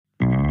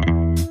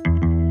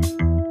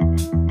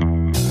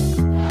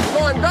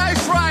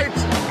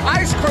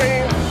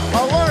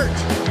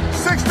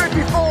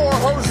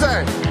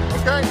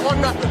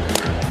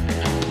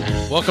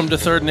1-0. Welcome to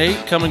 3rd and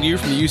 8, coming to you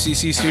from the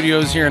UCC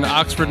studios here in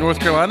Oxford,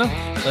 North Carolina.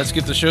 Let's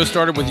get the show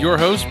started with your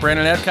hosts,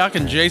 Brandon Adcock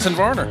and Jason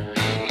Varner.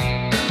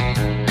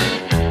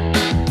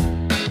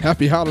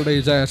 Happy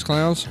holidays, ass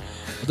clowns.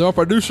 Though our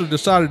producer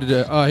decided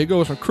to, he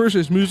goes for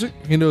Christmas music.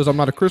 He knows I'm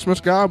not a Christmas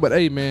guy, but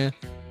hey, man.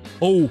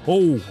 Ho,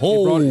 ho,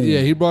 ho.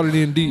 He brought it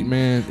in deep,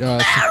 man.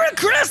 Merry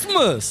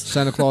Christmas.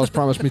 Santa Claus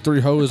promised me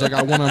 3 hoes. I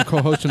got one of them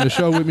co-hosting the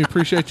show with me.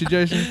 Appreciate you,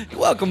 Jason. You're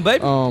welcome,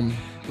 baby.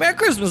 Merry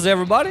Christmas,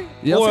 everybody.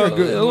 Yeah, I feel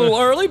good. A little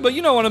early, but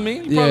you know what I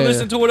mean. You probably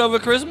listen to it over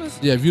Christmas.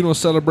 Yeah, if you don't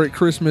celebrate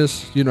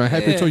Christmas,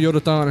 happy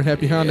Toyotathon and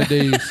happy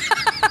holidays.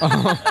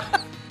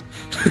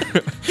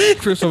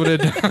 Chris over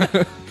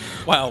there.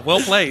 Wow, well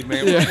played,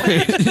 man. Well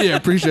played. Yeah,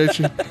 appreciate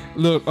you.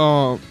 Look,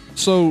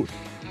 so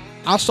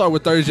I'll start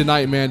with Thursday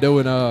night, man, though.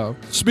 And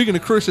speaking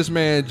of Christmas,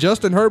 man,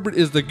 Justin Herbert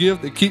is the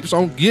gift that keeps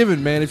on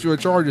giving, man, if you're a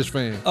Chargers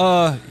fan.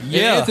 Yeah. And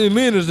Anthony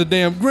Lynn is the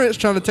damn Grinch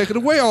trying to take it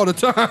away all the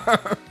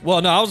time. Well,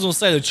 no, I was going to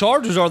say the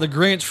Chargers are the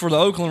Grinch for the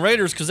Oakland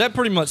Raiders because that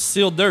pretty much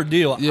sealed their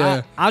deal.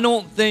 Yeah. I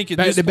don't think at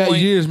this point. Back-to-back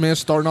years, man,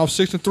 starting off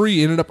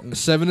 6-3, ended up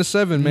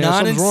 7-7, man.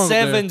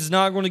 9-7's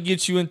not going to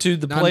get you into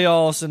the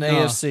playoffs in the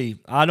AFC.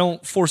 I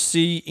don't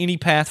foresee any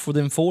path for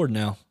them forward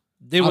now.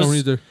 I don't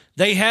either.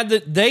 They had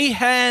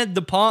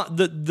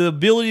the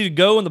ability to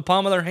go in the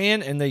palm of their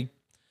hand, and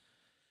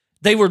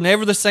they were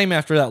never the same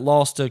after that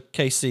loss to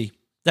KC.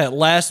 That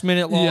last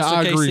minute loss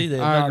to KC.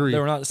 I agree. They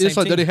were not the same It's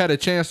like team. they had a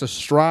chance to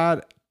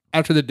stride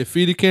after they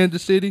defeated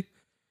Kansas City.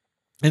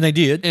 And they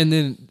did. And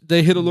then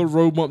they hit a little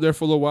road bump there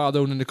for a little while,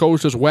 though, and then the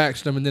coach just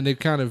waxed them, and then they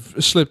kind of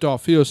slipped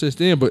off field since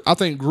then. But I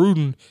think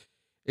Gruden,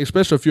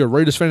 especially if you're a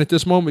Raiders fan at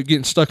this moment,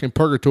 getting stuck in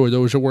purgatory,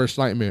 though, is your worst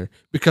nightmare.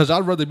 Because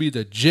I'd rather be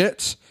the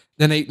Jets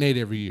than 8-8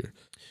 every year.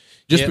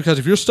 Just because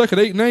if you're stuck at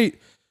 8-8,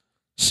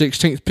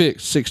 16th pick,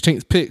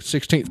 16th pick,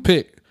 16th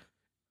pick,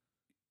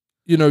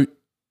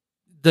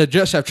 the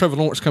Jets have Trevor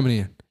Lawrence coming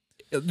in.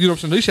 You know what I'm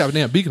saying? They should have a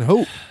damn beacon of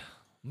hope.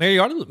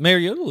 Mariota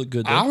looked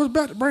good, though. I was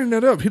about to bring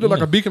that up. He looked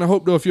like a beacon of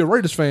hope, though, if you're a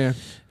Raiders fan.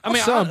 I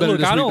mean,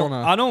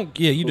 I don't.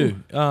 Yeah, you do.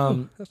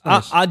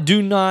 Nice. I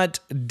do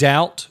not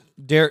doubt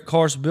Derek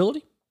Carr's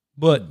ability,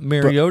 but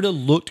Mariota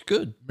looked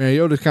good.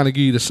 Mariota kind of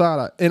give you the side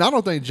eye. And I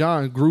don't think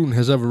John Gruden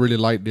has ever really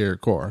liked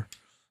Derek Carr.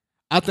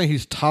 I think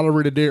he's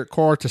tolerated Derek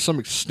Carr to some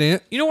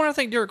extent. You know where I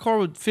think Derek Carr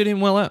would fit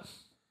in well at?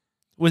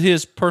 With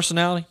his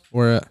personality?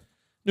 Where at?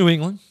 New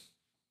England.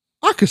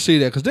 I could see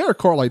that because Derek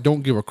Carr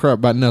don't give a crap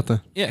about nothing.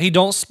 Yeah, he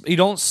don't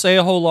say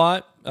a whole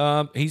lot.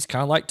 He's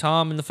kind of like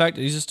Tom in the fact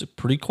that he's just a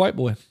pretty quiet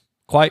boy.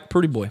 Quiet,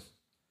 pretty boy.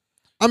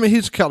 I mean,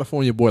 he's a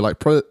California boy.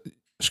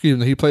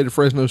 He played at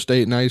Fresno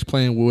State. Now he's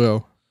playing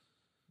well.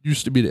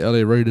 Used to be the LA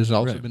Raiders.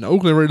 Also been the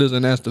Oakland Raiders,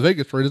 and that's the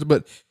Vegas Raiders.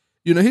 But,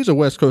 he's a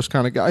West Coast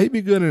kind of guy. He'd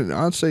be good in,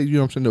 I'd say, the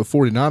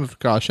 49ers for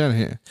Kyle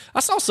Shanahan. I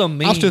saw some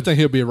meme. I still think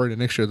he'll be a Raider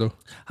next year, though.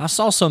 I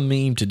saw some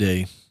meme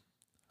today.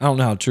 I don't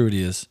know how true it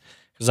is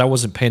because I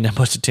wasn't paying that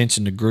much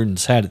attention to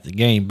Gruden's hat at the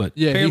game, but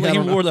apparently he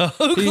wore the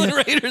Oakland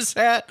Raiders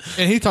hat.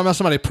 And he talking about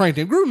somebody pranked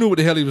him. Gruden knew what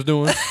the hell he was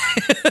doing.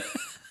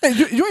 Hey,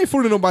 you ain't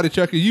fooling nobody,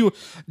 Chucky.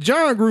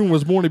 John Gruden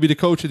was born to be the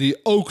coach of the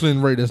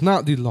Oakland Raiders,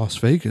 not the Las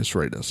Vegas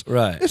Raiders.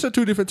 Right. It's a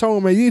 2 different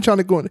tone, man. You ain't trying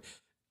to go in.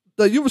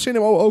 You ever seen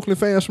them old Oakland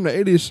fans from the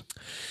 80s?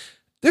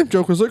 Them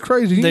jokers look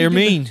crazy. They're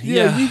mean.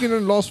 Yeah, you get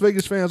into Las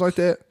Vegas fans like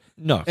that.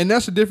 No. And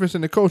that's the difference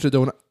in the culture,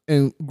 though.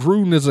 And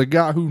Gruden is a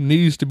guy who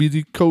needs to be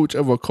the coach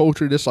of a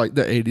culture that's like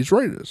the 80s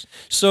Raiders.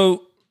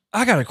 So,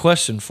 I got a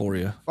question for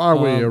you. Fire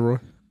away, Roy.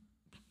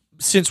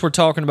 Since we're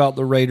talking about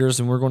the Raiders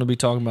and we're going to be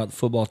talking about the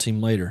football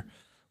team later,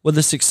 with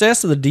the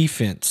success of the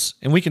defense,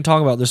 and we can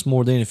talk about this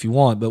more then if you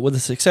want, but with the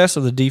success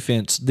of the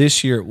defense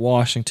this year at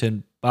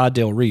Washington by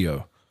Del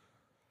Rio,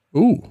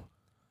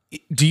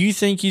 do you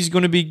think he's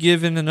going to be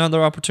given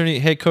another opportunity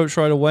at head coach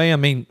right away? I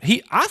mean,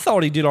 I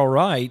thought he did all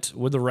right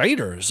with the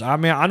Raiders. I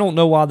mean, I don't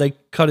know why they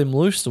cut him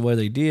loose the way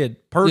they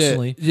did,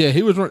 personally. Yeah,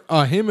 he was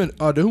him and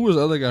who was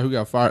the other guy who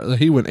got fired?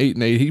 He went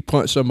 8-8. He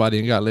punched somebody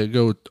and got let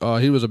go.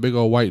 He was a big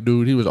old white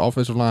dude. He was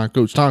offensive line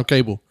coach. Tom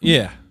Cable.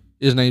 Yeah.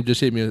 His name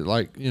just hit me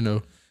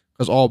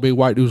because all big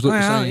white dudes look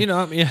the same.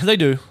 Yeah, they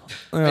do.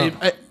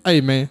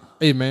 Hey,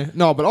 man.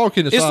 No, but all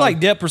kidding aside. It's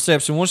like depth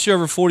perception. Once you're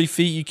over 40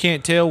 feet, you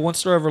can't tell.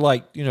 Once they're over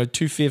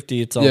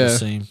 250, it's all the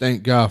same.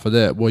 Thank God for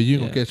that. Boy, you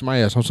gonna catch my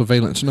ass on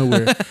surveillance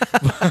nowhere.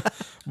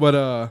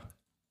 but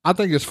I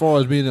think as far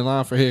as being in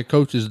line for head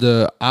coaches,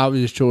 the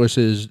obvious choice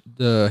is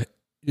the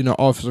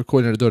offensive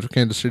coordinator of the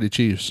Kansas City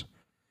Chiefs.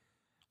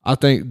 I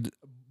think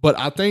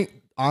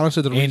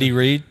honestly, Andy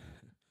Reid.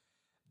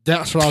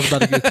 That's what I was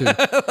about to get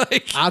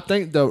to. I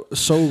think the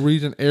sole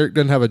reason Eric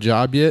doesn't have a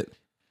job yet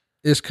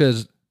is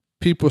because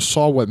people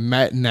saw what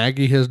Matt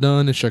Nagy has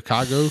done in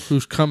Chicago,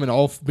 who's coming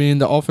off being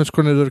the offense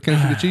coordinator of the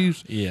Kansas City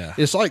Chiefs. Yeah.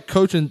 It's like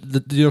coaching the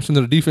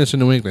defense in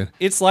New England.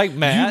 It's like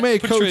Matt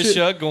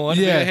Patricia going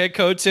to be a head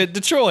coach at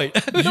Detroit.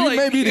 You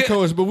may be the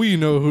coach, but we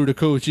know who the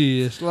coach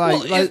is.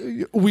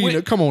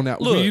 Come on now.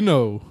 We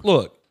know.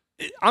 Look,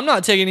 I'm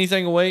not taking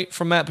anything away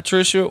from Matt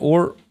Patricia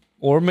or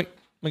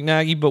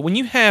McNaghy, but when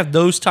you have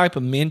those type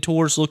of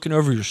mentors looking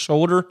over your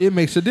shoulder, it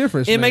makes a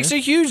difference. It makes a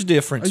huge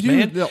difference,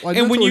 man.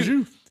 And when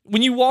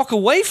when you walk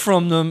away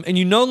from them and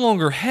you no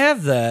longer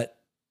have that,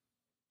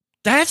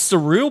 that's the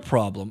real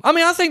problem. I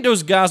mean, I think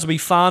those guys will be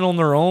fine on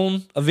their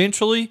own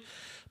eventually,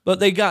 but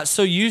they got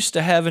so used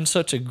to having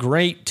such a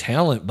great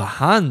talent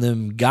behind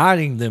them,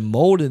 guiding them,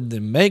 molding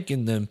them,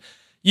 making them.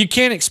 You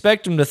can't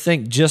expect them to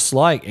think just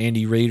like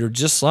Andy Reid or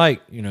just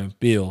like,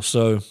 Bill.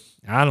 So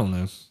I don't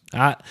know.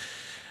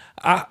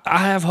 I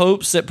have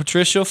hopes that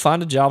Patricia will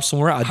find a job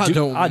somewhere.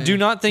 I do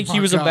not think he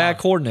was a bad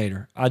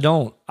coordinator. I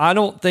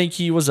don't think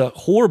he was a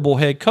horrible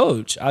head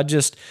coach.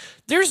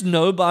 There's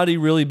nobody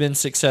really been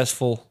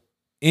successful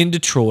in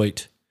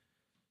Detroit,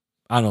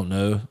 I don't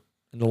know,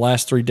 in the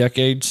last 3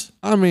 decades.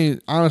 I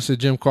mean, honestly,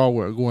 Jim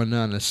Caldwell going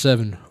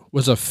 9-7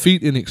 was a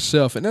feat in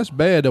itself, and that's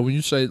bad though when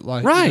you say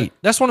like right.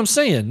 That's what I'm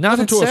saying.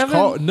 Nothing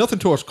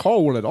towards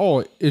Caldwell at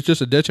all. It's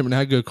just a detriment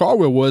how good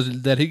Caldwell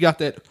was that he got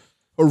that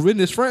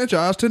horrendous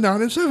franchise to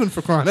 9-7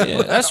 for crying out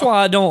loud. That's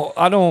why I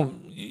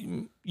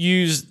don't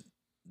use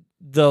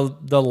the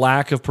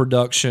lack of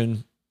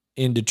production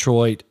in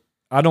Detroit.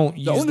 I don't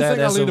use that. The only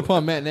thing I lean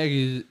upon Matt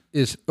Nagy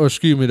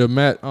to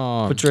Matt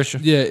Patricia.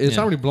 Yeah, it's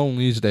how many blown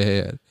leads they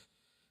had.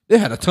 They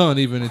had a ton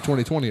even in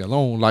 2020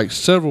 alone, like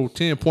several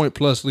 10-point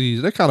plus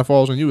leads. That kind of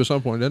falls on you at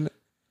some point, doesn't it?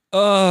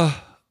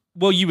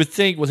 Well, you would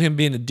think with him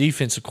being a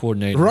defensive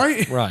coordinator,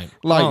 right?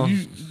 Like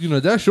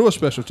that's your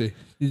specialty.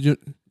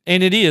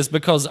 And it is,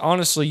 because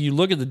honestly, you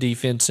look at the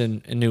defense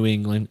in New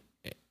England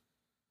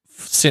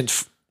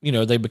since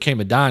they became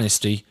a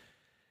dynasty.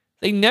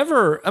 They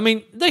never. I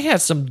mean, they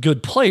had some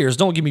good players.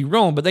 Don't get me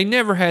wrong, but they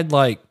never had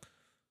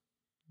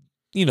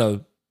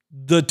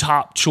the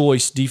top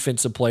choice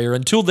defensive player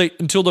until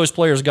those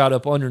players got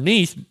up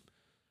underneath.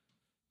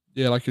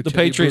 Yeah, like the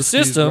Patriot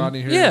system.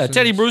 Yeah,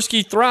 Teddy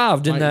Bruschi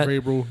thrived in that.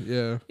 Vrabel,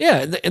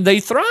 yeah, and they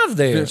thrived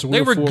there.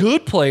 They were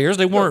good players.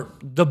 They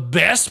weren't the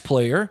best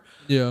player.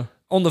 Yeah.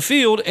 On the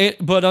field,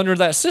 but under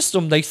that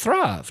system, they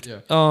thrived. Yeah.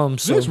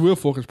 Vince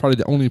Wilfork is probably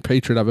the only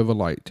Patriot I've ever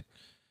liked.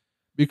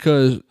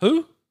 Because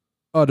who?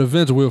 The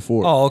Vince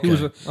Wilfork. Oh,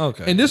 okay.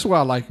 Okay. And this is why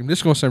I like him. This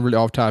is gonna sound really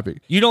off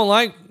topic. You don't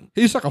like?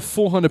 He's like a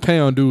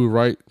 400-pound dude,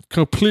 right?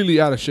 Completely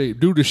out of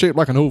shape. Dude is shaped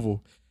like an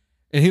oval,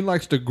 and he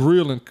likes to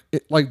grill and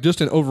like just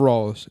in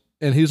overalls.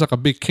 And he's like a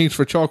big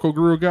Kingsford charcoal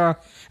grill guy.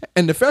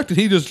 And the fact that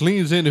he just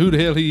leans into who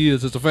the hell he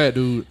is as a fat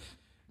dude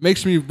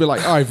makes me be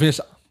like, all right, Vince.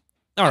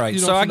 All right,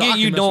 so I get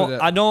you don't.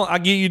 I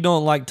get you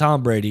don't like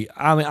Tom Brady.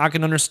 I mean, I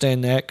can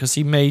understand that because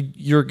he made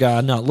your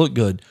guy not look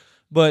good.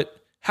 But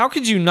how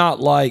could you not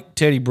like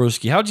Teddy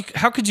Bruschi?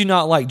 How could you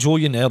not like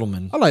Julian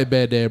Edelman? I like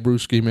Bad Dad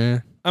Bruschi,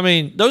 man. I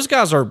mean, those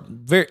guys are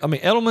very. I mean,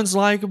 Edelman's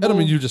likable.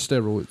 Edelman uses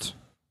steroids,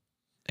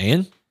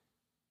 and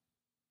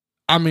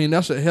I mean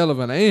that's a hell of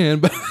an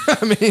and. But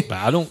I mean, but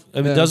I don't.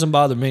 It doesn't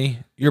bother me.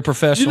 You're a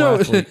professional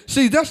athlete.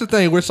 See, that's the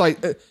thing. Where it's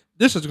like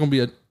this is going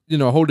to be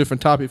a whole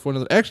different topic for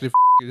another. Actually,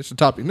 this is a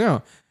topic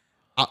now.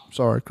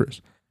 Sorry,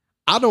 Chris.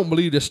 I don't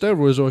believe that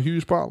steroids are a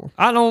huge problem.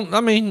 I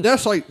mean,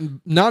 that's like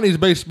 90s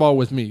baseball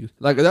with me.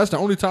 Like that's the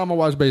only time I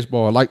watch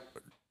baseball. Like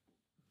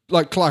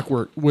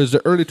clockwork was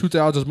the early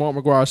 2000s. Mark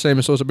McGwire,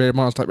 Sammy Sosa, Barry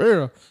Bonds type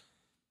era.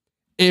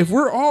 If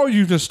we're all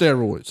using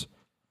steroids,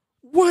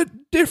 what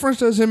difference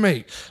does it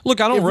make?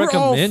 Look, I don't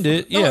recommend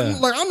it. Yeah,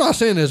 like I'm not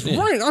saying it's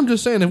right. I'm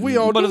just saying if we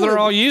all. But if they're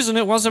all using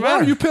it, what's the matter?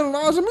 Why are you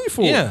penalizing me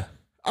for? Yeah, it?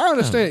 I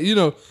understand.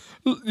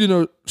 Looking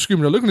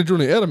at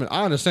Julian Edelman,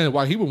 I understand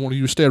why he would want to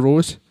use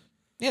steroids.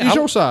 Yeah, he's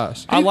your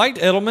size. I liked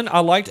Edelman. I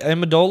liked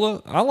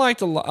Amendola. I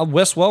liked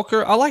Wes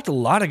Welker. I liked a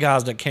lot of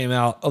guys that came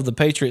out of the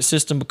Patriot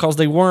system because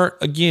they weren't,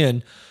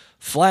 again,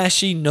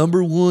 flashy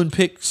number one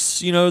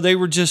picks. They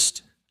were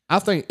just I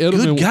think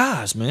Edelman, good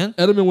guys, man.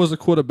 Edelman was a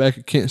quarterback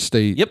at Kent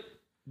State. Yep.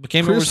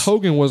 Chris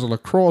Hogan was a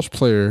lacrosse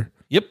player.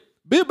 Yep.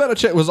 Bill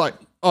Belichick was like,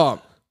 I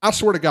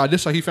swear to God,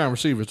 this is how he found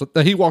receivers.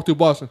 That he walked through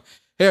Boston.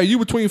 Hey, are you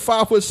between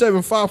 5'7",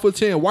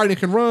 5'10", wide and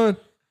can run?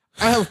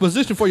 I have a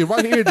position for you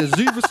right here, the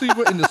Z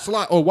receiver in the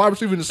slot or wide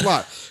receiver in the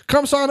slot.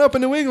 Come sign up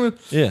in New England.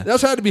 Yeah.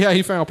 That's had to be how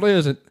he found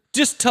players. And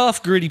just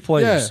tough, gritty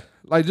players. Yeah.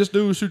 Like just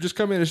dudes who just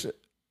come in and,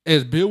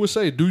 as Bill would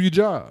say, do your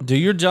job. Do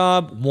your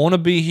job, want to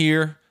be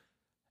here,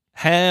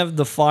 have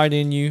the fight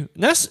in you.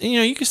 And that's,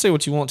 you can say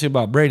what you want to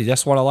about Brady.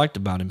 That's what I liked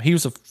about him. He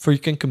was a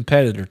freaking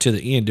competitor to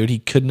the end, dude. He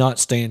could not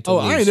stand to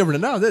lose. I ain't never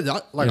denied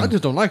that. I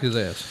just don't like his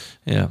ass.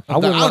 Yeah.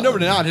 I'll never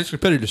deny his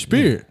competitive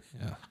spirit.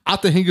 Yeah. I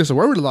think he gets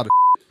away with a lot of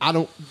I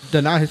don't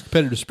deny his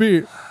competitive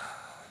spirit.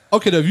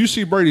 Okay, though, if you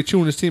see Brady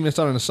chewing his teammates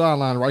out on the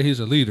sideline, right, he's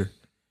a leader.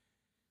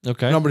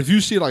 Okay. No, but if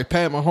you see like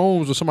Pat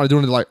Mahomes or somebody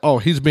doing it like,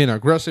 he's being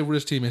aggressive with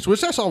his teammates,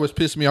 which that's always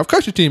pissed me off.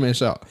 Cut your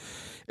teammates out.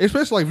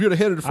 Especially like if you're the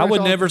head of the franchise. I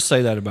would never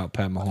say that about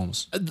Pat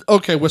Mahomes.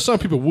 Okay, well, some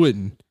people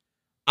wouldn't.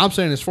 I'm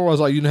saying as far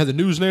as like, how the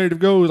news narrative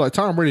goes, like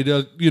Tom Brady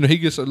does, he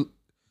gets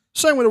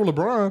same way with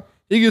LeBron.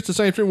 He gets the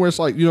same thing where it's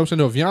like, if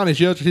Giannis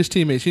yells at his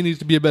teammates, he needs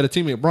to be a better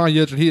teammate. LeBron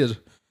yells at his.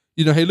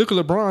 Hey, look at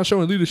LeBron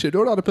showing leadership. It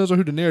all depends on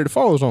who the narrative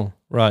falls on.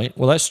 Right.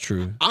 Well, that's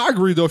true. I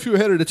agree, though. If you're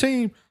ahead of the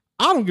team,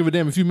 I don't give a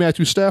damn if you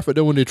Matthew Stafford,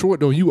 though, in Detroit,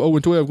 though, you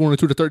 0-12 going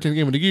into the 13th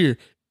game of the year.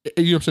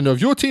 You know what I'm saying? Though,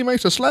 if your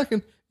teammates are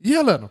slacking,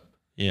 yell at them.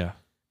 Yeah.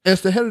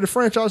 as the head of the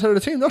franchise, head of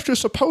the team. That's what you're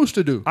supposed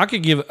to do. I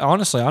could give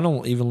honestly. I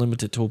don't even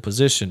limit it to a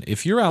position.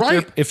 If you're out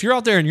Right. there, if you're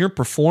out there and you're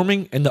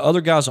performing, and the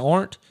other guys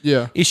aren't,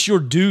 Yeah. it's your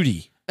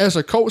duty. As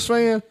a Colts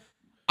fan,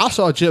 I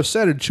saw Jeff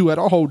Saturday chew out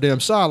our whole damn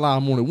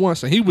sideline more than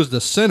once, and he was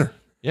the center.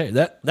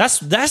 Yeah, that's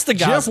the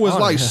guy. Jeff was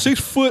like 6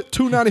 foot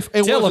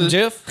 290. Tell him,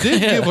 Jeff.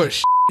 Didn't give a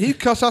shit. He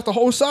cussed out the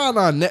whole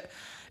sideline.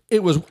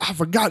 It was, I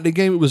forgot the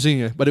game it was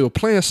in, but they were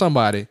playing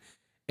somebody,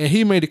 and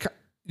he made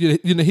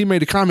he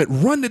made the comment,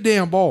 "Run the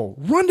damn ball,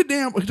 run the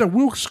damn." He's like,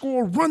 "We'll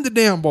score, run the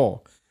damn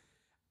ball."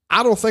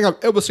 I don't think I've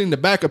ever seen the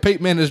back of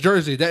Peyton Manning's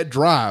jersey that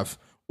drive.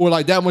 Or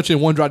like that much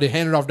in one drive, they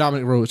handed off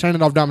Dominic Rhodes,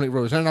 handed off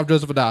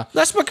Joseph Adai.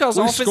 That's because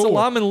offensive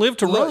linemen live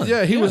to run.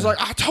 Yeah, he was like,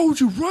 "I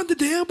told you, run the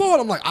damn ball."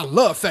 I'm like, I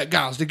love fat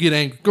guys to get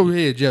angry. Go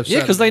ahead, Jeff.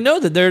 Yeah, because they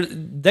know that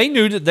they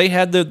knew that they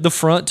had the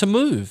front to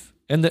move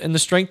and the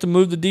strength to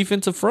move the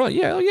defensive front.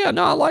 Yeah,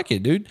 no, I like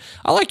it, dude.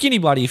 I like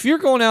anybody. If you're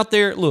going out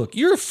there, look,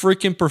 you're a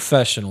freaking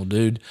professional,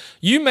 dude.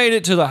 You made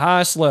it to the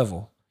highest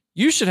level.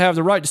 You should have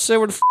the right to say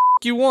what the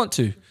you want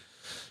to.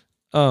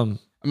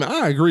 I mean,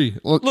 I agree.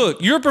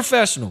 Look, you're a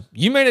professional.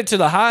 You made it to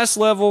the highest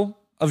level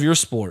of your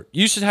sport.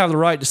 You should have the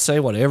right to say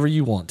whatever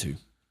you want to.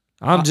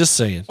 I'm just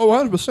saying. Oh,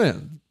 100%. You know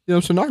what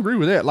I'm saying? I agree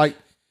with that. Like,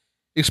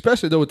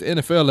 especially though at the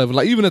NFL level,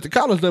 like even at the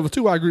college level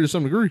too, I agree to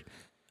some degree.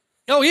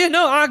 Oh yeah,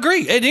 no, I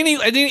agree. At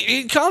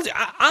any college,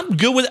 I'm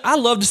good with it. I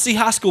love to see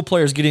high school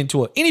players get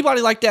into it.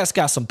 Anybody like that's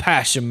got some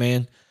passion,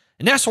 man,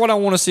 and that's what I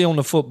want to see on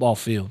the football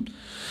field.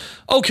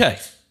 Okay,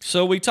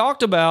 so we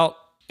talked about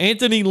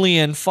Anthony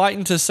Lynn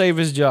fighting to save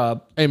his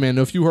job. Hey man,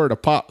 if you heard a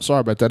pop,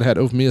 sorry about that. I had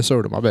over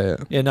Minnesota. My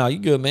bad. Yeah, no, you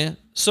good, man.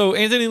 So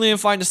Anthony Lynn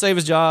fighting to save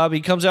his job. He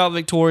comes out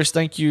victorious.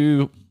 Thank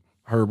you,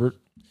 Herbert.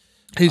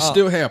 He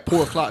still had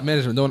poor clock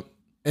management.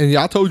 And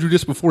I told you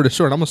this before the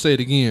show, and I'm gonna say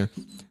it again.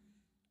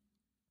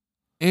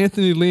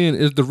 Anthony Lynn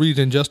is the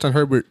reason Justin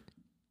Herbert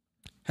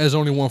has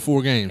only won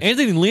 4 games.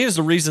 Anthony Lynn is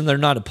the reason they're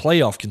not a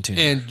playoff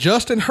contender. And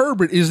Justin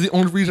Herbert is the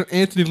only reason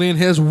Anthony Lynn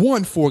has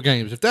won 4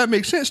 games. If that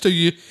makes sense to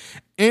you,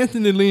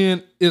 Anthony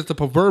Lynn is the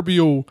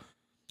proverbial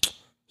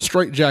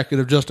straitjacket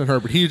of Justin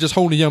Herbert. He's just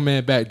holding the young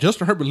man back.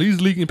 Justin Herbert leads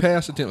the league in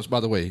pass attempts, by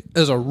the way,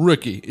 as a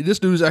rookie. This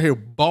dude's out here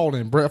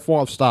balling Brett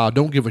Favre style.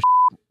 Don't give a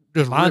shit.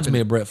 Just Reminds ripping me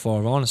it. of Brett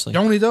Favre, honestly.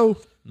 Don't he, though?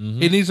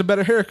 He needs a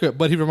better haircut,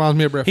 but he reminds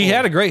me of Brett Favre. He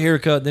had a great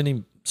haircut, then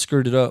he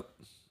screwed it up.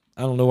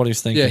 I don't know what he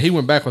was thinking. Yeah, he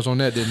went backwards on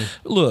that, didn't he?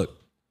 Look,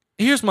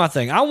 here's my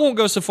thing. I won't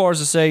go so far as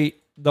to say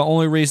the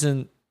only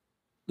reason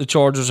the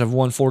Chargers have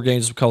won 4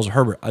 games is because of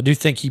Herbert. I do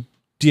think he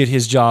did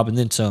his job and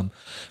then some.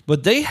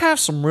 But they have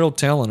some real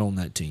talent on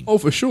that team. Oh,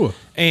 for sure.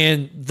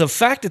 And the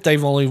fact that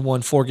they've only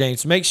won 4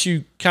 games makes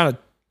you kind of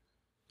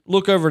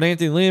look over at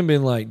Anthony Lynn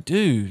being like,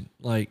 dude,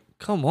 like,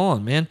 come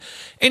on, man.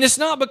 And it's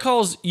not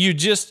because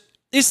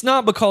it's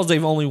not because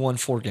they've only won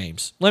 4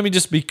 games. Let me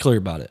just be clear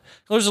about it.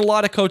 There's a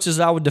lot of coaches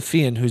I would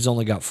defend who's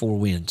only got 4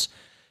 wins.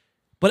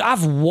 But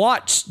I've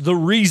watched the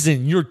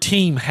reason your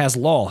team has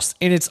lost,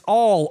 and it's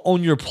all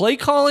on your play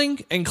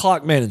calling and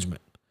clock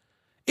management.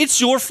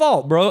 It's your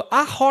fault, bro.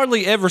 I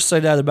hardly ever say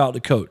that about the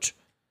coach.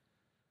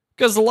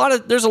 Because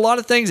there's a lot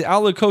of things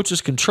out of the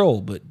coach's control.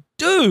 But,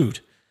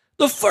 dude,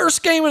 the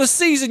first game of the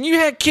season, you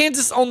had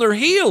Kansas on their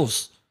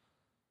heels.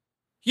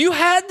 You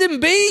had them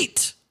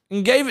beat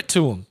and gave it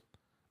to them.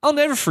 I'll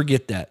never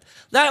forget that.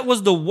 That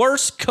was the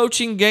worst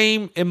coaching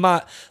game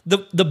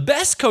the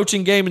best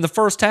coaching game in the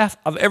first half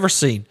I've ever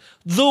seen.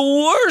 The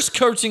worst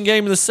coaching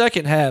game in the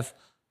second half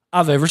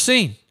I've ever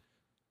seen.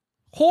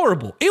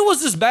 Horrible. It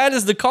was as bad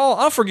as the call.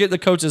 I forget the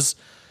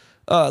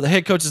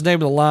head coach's name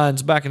of the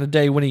Lions back in the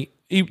day when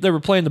they were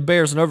playing the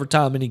Bears in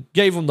overtime and he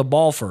gave them the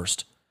ball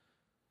first.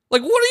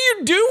 Like, what are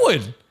you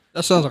doing?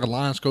 That sounds like a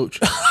Lions coach.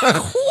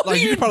 What Like, are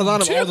you you probably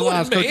line up all the doing,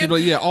 Lions coaches. man?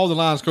 But yeah, all the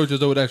Lions coaches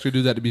that would actually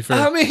do that, to be fair.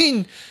 I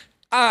mean,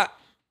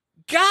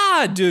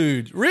 God,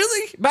 dude,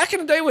 really? Back in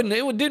the day when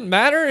it didn't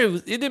matter,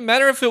 it didn't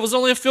matter if it was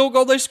only a field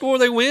goal they score,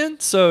 they win.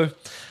 So,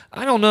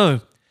 I don't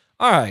know.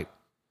 All right,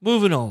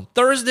 moving on.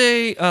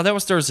 Thursday, that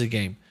was Thursday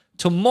game.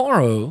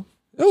 Tomorrow,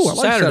 Oh, I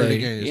like Saturday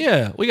games.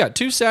 Yeah, we got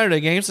 2 Saturday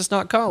games. It's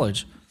not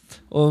college.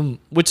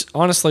 Which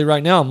honestly,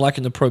 right now, I'm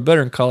liking the pro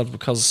better in college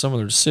because of some of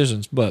their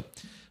decisions.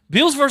 But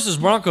Bills versus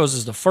Broncos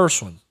is the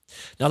first one.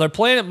 Now they're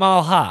playing at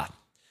Mile High.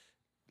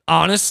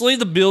 Honestly,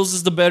 the Bills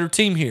is the better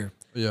team here.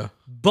 Yeah.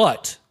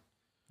 But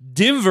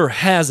Denver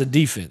has a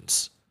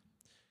defense.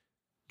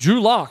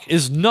 Drew Lock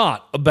is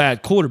not a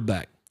bad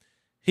quarterback.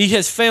 He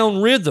has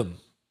found rhythm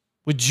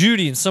with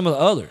Judy and some of the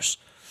others.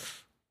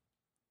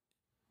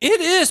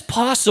 It is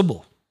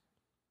possible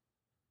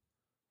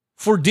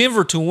for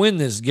Denver to win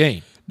this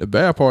game. The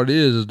bad part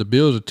is the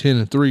Bills are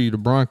 10-3, the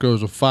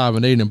Broncos are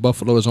 5-8, and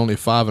Buffalo is only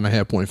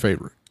 5.5 point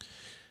favorite.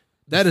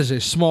 That is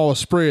a small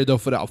spread though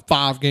for that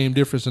 5-game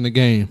difference in the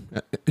game.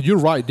 You're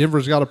right.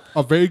 Denver's got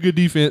a very good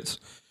defense.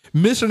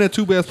 Missing their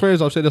 2 best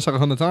players, I've said this like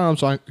 100 times.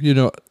 So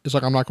it's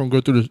like I'm not going to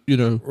go through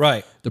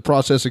the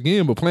process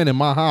again. But playing in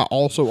Mile High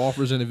also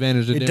offers an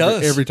advantage to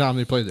Denver every time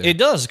they play there. It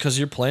does because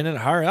you're playing at a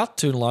higher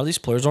altitude, and a lot of these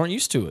players aren't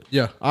used to it.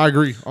 Yeah, I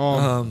agree.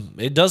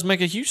 It does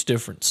make a huge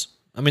difference.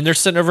 I mean, they're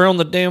sitting over on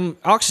the damn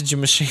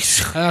oxygen machines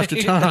Half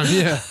the time,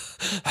 yeah.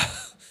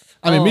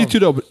 I mean, me too,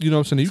 though. But you know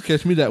what I'm saying? You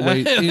catch me that way.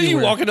 You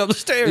anywhere. walking up the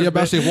stairs. Yeah,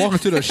 but I say walking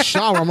to the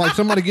shower. I'm like,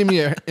 somebody give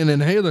me an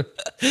inhaler.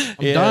 I'm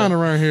dying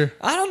around here.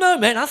 I don't know,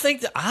 man.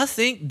 I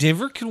think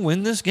Denver can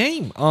win this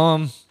game.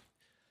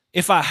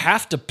 If I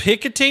have to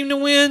pick a team to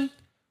win,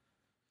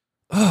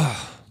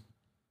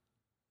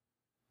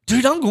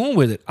 dude, I'm going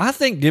with it. I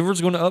think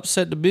Denver's going to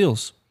upset the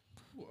Bills.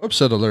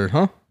 Upset alert,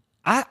 huh?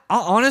 I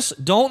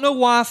honestly don't know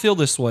why I feel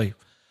this way.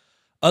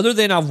 Other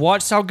than I've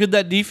watched how good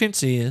that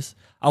defense is.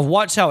 I've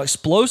watched how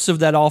explosive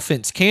that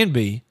offense can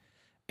be.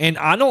 And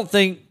I don't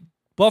think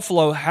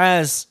Buffalo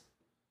has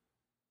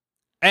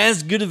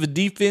as good of a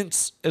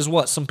defense as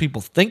what some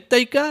people think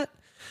they got.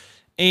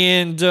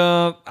 And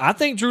I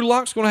think Drew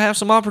Lock's going to have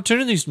some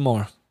opportunities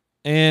tomorrow.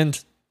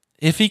 And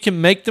if he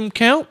can make them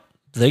count,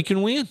 they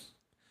can win.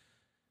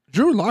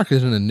 Drew Lock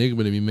is an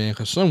enigma to me, man,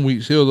 because some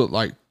weeks he'll look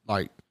like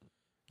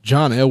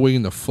John Elway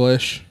in the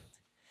flesh.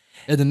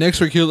 And the next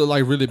week he'll look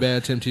like really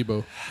bad Tim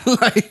Tebow.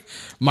 Like,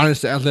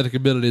 minus the athletic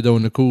ability, though,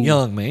 in the cool.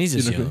 Young, man. He's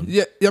just young.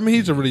 Yeah, I mean,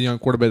 he's a really young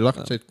quarterback. Like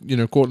I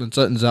said, Cortland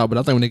Sutton's out, but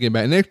I think when they get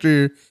back next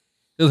year,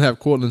 he'll have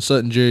Cortland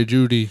Sutton, Jerry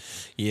Jeudy,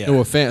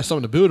 Noah Fant,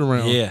 something to build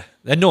around. Yeah.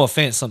 That Noah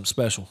Fant's something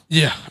special.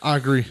 Yeah, I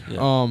agree.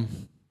 Yeah.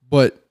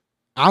 But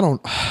I'll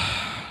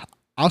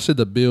say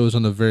the Bills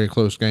in a very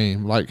close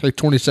game, like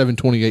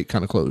 27-28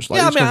 kind of close.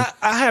 Like, yeah,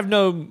 I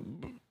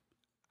mean,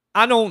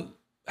 I don't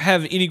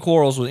have any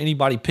quarrels with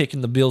anybody picking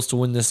the Bills to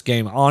win this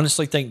game. I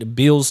honestly think the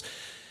Bills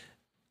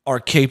are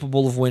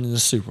capable of winning the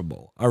Super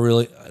Bowl.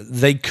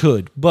 They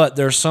could. But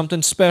there's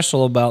something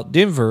special about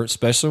Denver,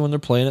 especially when they're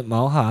playing at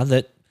Mile High,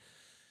 that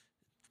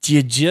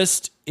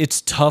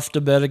it's tough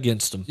to bet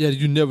against them. Yeah,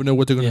 you never know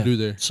what they're going to do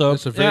there. So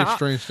it's a very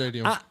strange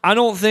stadium. I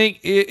don't think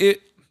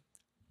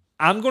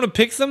I'm going to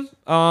pick them,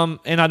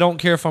 and I don't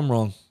care if I'm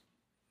wrong.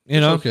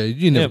 It's okay.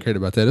 You never cared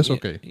about that. It's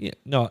okay. Yeah,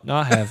 no,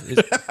 I have.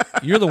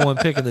 You're the one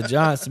picking the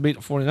Giants to beat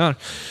the 49ers.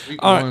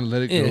 All right,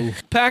 let it go.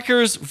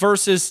 Packers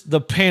versus the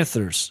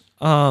Panthers.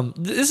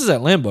 This is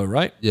at Lambeau,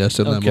 right? Yeah, it's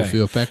at Lambeau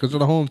Field. Packers are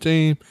the home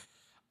team.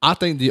 I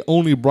think the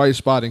only bright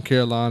spot in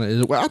Carolina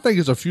is, I think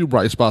there's a few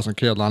bright spots in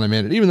Carolina,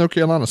 man. And even though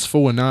Carolina's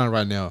 4-9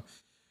 right now,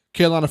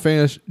 Carolina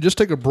fans, just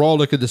take a broad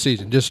look at the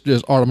season. Just all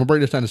right, I'm gonna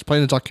break this down as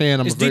plain as I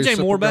can. Is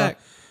DJ Moore back?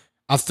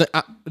 I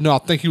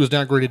think he was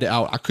downgraded to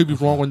out. I could be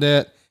wrong on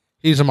that.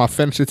 He's on my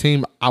fantasy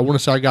team. I want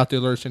to say I got the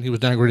alert saying he was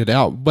downgraded to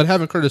out. But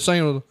having Curtis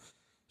Samuel,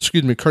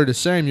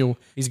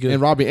 he's good,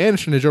 and Robbie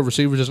Anderson as your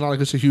receivers, it's not like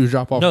it's a huge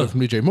drop off from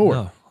DJ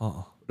Moore.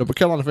 No. But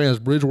Carolina fans,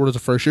 Bridgewater's a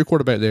first year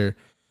quarterback there.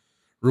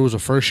 Rule's a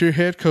first year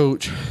head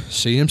coach.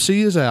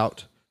 CMC is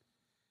out.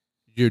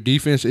 Your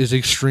defense is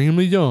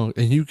extremely young,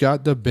 and you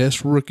got the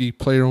best rookie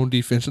player on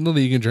defense in the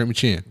league in Jeremy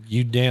Chin.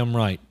 You damn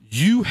right.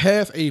 You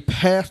have a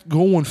path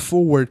going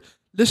forward.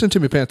 Listen to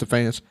me, Panther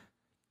fans.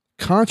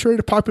 Contrary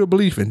to popular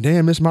belief, and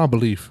damn, it's my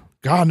belief.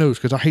 God knows,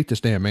 because I hate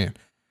this damn man.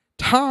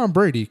 Tom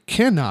Brady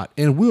cannot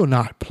and will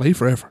not play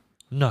forever.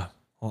 No.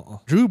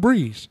 Drew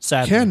Brees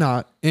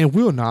cannot and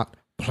will not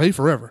play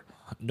forever.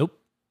 Nope.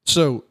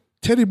 So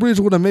Teddy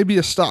Bridgewater may be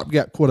a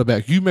stopgap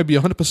quarterback. You may be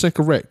 100%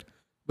 correct.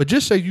 But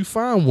just say you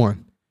find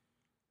one.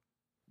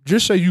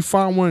 Just say you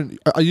find one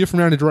a year from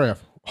now in the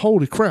draft.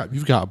 Holy crap,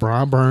 you've got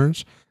Brian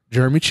Burns,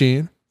 Jeremy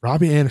Chin,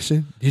 Robbie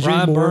Anderson, DJ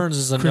Brian Moore, Burns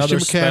is Christian another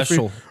McCaffrey,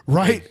 special.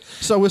 right?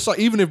 So it's like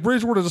even if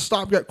Bridgewater's a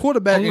stopgap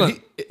quarterback,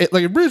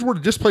 if Bridgewater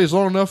just plays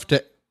long enough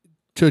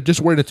to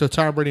just wait until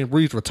Tom Brady and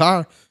Brees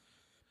retire,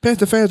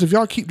 Panther fans, if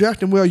y'all keep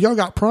drafting well, y'all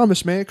got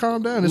promise, man.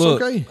 Calm down. It's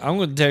okay. I'm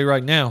going to tell you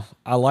right now,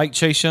 I like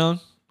Chase Young.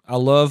 I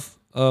love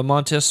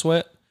Montez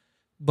Sweat.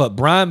 But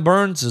Brian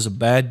Burns is a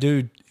bad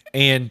dude.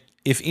 And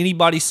if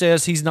anybody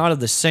says he's not of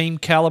the same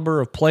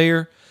caliber of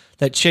player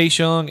that Chase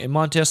Young and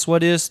Montez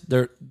Sweat is,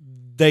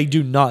 they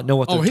do not know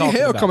what they're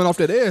talking about. Coming off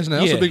that edge now.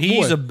 That's a big boy.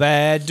 He's a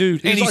bad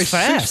dude. And he's like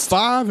fast.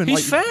 6'5" and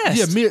he's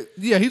fast.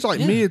 He's like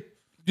mid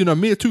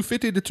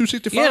 250 to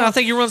 265. Yeah, and I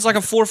think he runs like a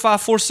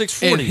 4.5,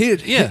 4.6 40. He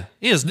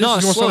is not slow.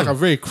 This is slow. like a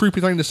very creepy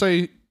thing to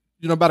say,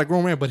 about a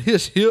grown man, but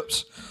his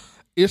hips,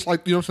 it's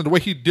like, the way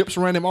he dips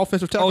around them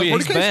offensive tackles. Oh, yeah,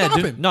 he's bad,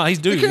 dude. No,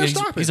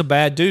 he's a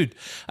bad dude.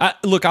 I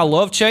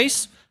love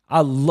Chase. I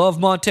love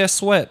Montez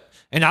Sweat.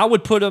 And I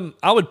would put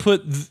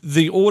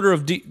the order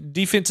of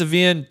defensive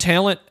end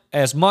talent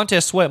as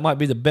Montez Sweat might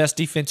be the best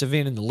defensive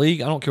end in the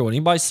league. I don't care what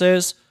anybody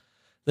says.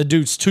 The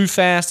dude's too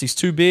fast. He's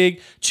too big.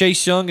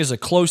 Chase Young is a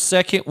close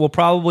second. Will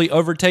probably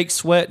overtake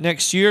Sweat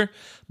next year.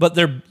 But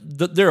they're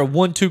a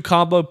 1-2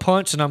 combo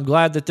punch, and I'm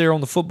glad that they're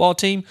on the football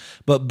team.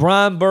 But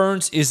Brian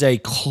Burns is a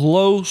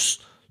close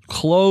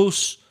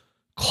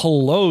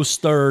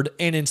third.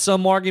 And in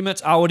some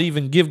arguments, I would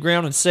even give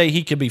ground and say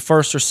he could be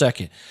first or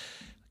second.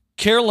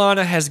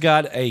 Carolina has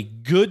got a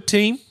good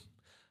team.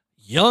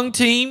 Young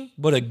team,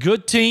 but a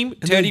good team.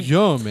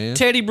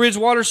 Teddy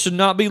Bridgewater should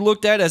not be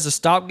looked at as a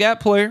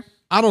stopgap player.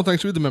 I don't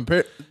think so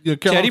either.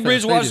 Teddy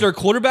Bridgewater's their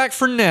quarterback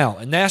for now,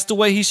 and that's the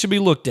way he should be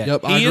looked at.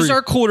 Yep, he is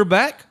our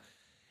quarterback.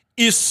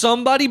 If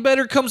somebody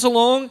better comes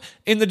along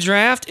in the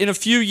draft in a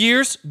few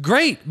years,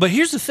 great. But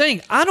here's the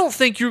thing. I don't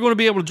think you're going to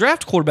be able to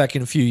draft a quarterback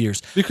in a few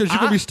years. Because you're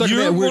going to be stuck in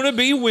that You're going to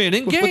be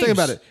winning games. But think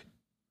about it.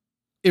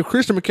 if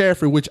Christian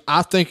McCaffrey, which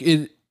I think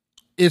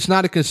it's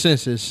not a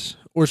consensus,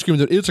 or excuse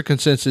me, it's a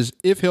consensus.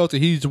 If healthy,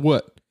 he's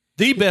what?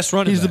 The best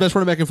running He's back. the best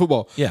running back in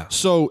football. Yeah.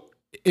 So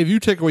if you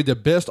take away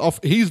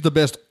he's the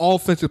best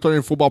offensive player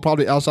in football,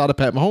 probably outside of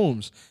Pat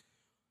Mahomes.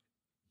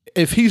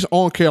 If he's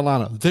on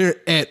Carolina, they're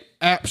at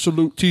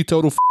absolute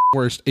teetotal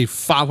worst, a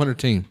 500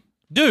 team.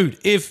 Dude,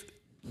 if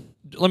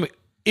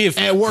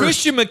At worst.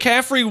 Christian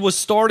McCaffrey was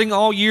starting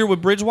all year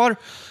with Bridgewater,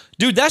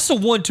 dude, that's a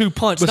 1-2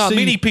 punch. But Not see,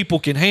 many people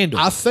can handle.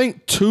 I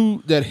think,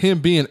 too, that him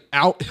being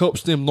out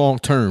helps them long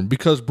term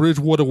because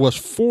Bridgewater was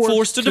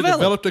forced to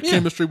develop the Yeah.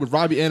 chemistry with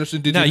Robbie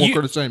Anderson, Now, DJ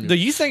Curtis Samuel. do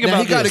you think now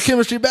about he got this? the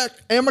chemistry back,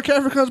 and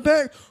McCaffrey comes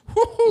back.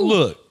 Woo-hoo.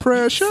 Look,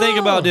 pressure. think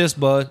about this,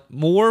 bud.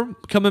 Moore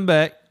coming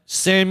back.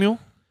 Samuel.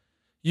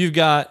 You've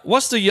got,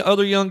 what's the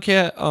other young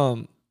cat?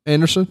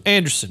 Anderson.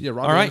 Anderson. Yeah,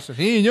 Robbie all right? Anderson.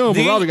 He ain't young,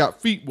 but Robbie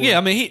got feet. Boy. Yeah,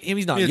 I mean,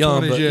 he's not He in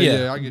young, 20s, but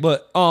yeah, I get you.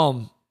 but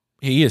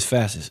he is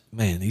fastest.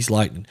 Man, he's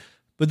lightning.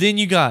 But then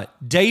you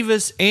got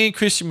Davis and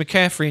Christian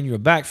McCaffrey in your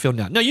backfield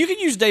now. Now, you can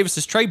use Davis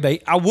as trade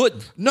bait. I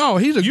wouldn't. No,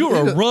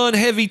 You're a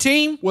run-heavy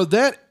team. Well,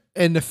 that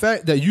and the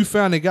fact that you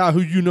found a guy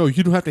who you know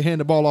you don't have to hand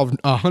the ball off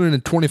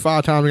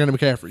 125 times against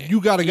McCaffrey.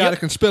 You got a guy Yep. that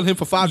can spell him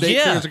for 5 to 8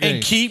 Yeah, carries a game.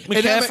 and keep And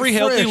that McCaffrey makes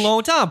healthy a fresh.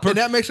 long time. And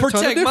that makes a ton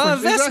of protect my difference.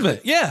 investment.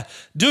 Exactly. Yeah.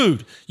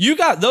 Dude, you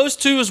got those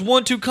two as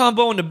 1-2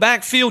 combo in the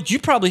backfield. You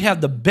probably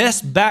have the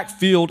best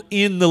backfield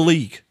in the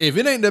league. If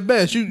it ain't the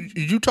best,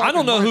 you talking. I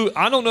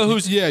don't know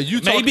who's Yeah,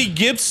 you talk- maybe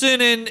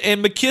Gibson and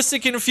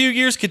McKissick in a few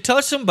years could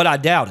touch them, but I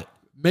doubt it.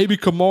 Maybe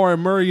Kamara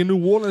and Murray in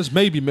New Orleans,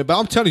 maybe, man. But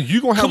I'm telling you,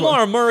 you're gonna have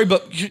Kamara Murray,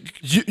 but you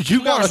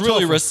got Kamara's a really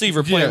tough a one.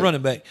 receiver playing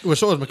running back. Well,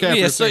 so is McCaffrey.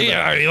 Yeah, so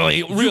yeah, really,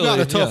 You got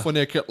a tough one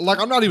there. Like,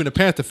 I'm not even a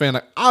Panther fan.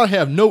 Like, I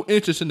have no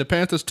interest in the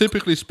Panthers.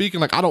 Typically speaking,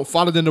 like, I don't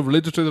follow them the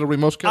religiously the way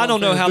most. I don't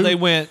know fans how do. they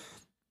went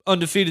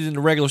undefeated in the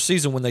regular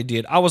season when they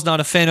did. I was not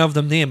a fan of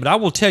them then, but I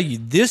will tell you,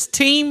 this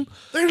team,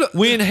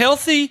 when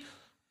healthy,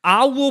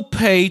 I will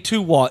pay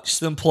to watch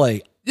them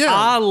play. Yeah.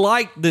 I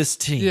like this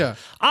team. Yeah.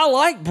 I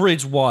like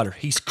Bridgewater.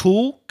 He's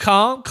cool,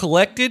 calm,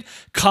 collected,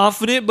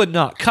 confident, but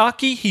not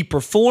cocky. He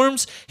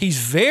performs. He's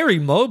very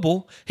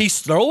mobile. He's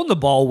throwing the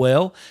ball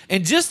well.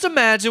 And just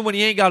imagine when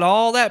he ain't got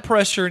all that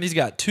pressure and he's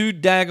got two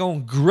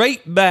daggone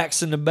great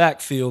backs in the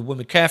backfield when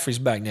McCaffrey's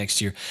back next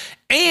year.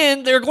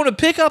 And they're going to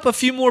pick up a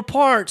few more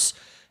parts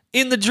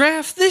in the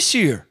draft this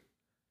year.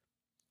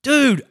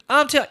 Dude,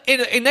 I'm telling you,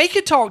 and they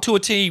could talk to a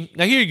team.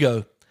 Now, here you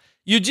go.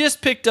 You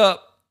just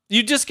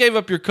gave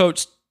up your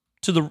coach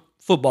to the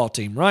football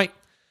team, right?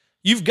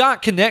 You've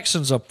got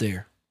connections up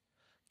there.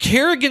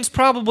 Kerrigan's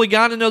probably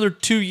got another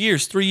 2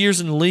 years, 3 years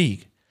in the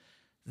league.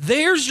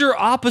 There's your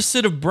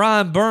opposite of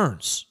Brian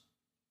Burns.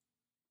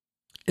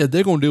 If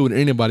they're gonna deal with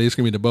anybody, it's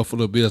gonna be the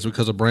Buffalo Bills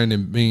because of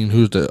Brandon Bean,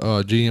 who's the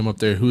GM up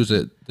there, who's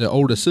the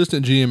old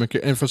assistant GM,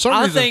 and for some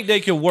I reason, think they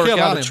could work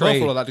Carolina out a and trade.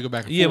 Buffalo like to go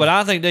back and Yeah, forth. but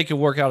I think they could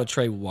work out a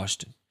trade with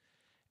Washington.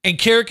 And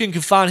Kerrigan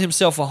could find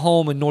himself a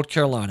home in North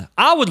Carolina.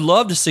 I would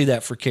love to see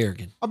that for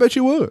Kerrigan. I bet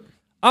you would.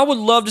 I would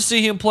love to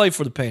see him play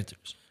for the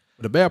Panthers.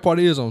 But the bad part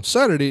is on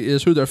Saturday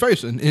is who they're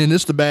facing, and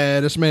it's the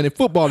baddest man in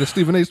football, as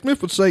Stephen A.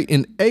 Smith would say,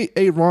 in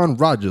Aaron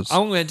Rodgers,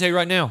 I'm going to tell you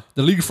right now.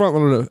 the league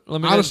frontrunner. Let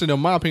me Honestly, in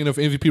my opinion, of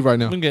MVP right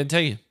now. I'm going to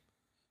tell you.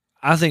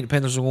 I think the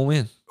Panthers are going to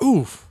win.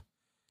 Oof.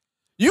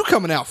 You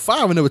coming out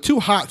 5-0 with 2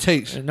 hot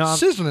takes, No, I'm-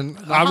 sizzling.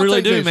 I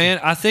really do, Jason. man.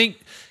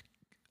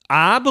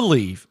 I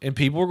believe, and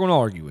people are going to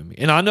argue with me,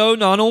 and I know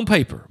not on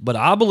paper, but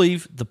I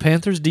believe the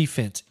Panthers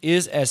defense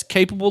is as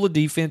capable a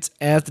defense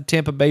as the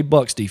Tampa Bay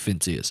Bucks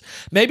defense is.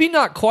 Maybe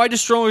not quite as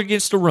strong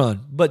against the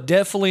run, but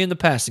definitely in the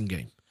passing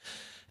game.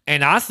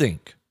 And I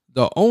think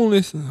The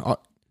only the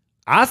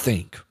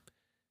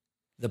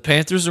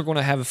Panthers are going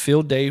to have a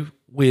field day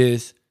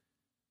with.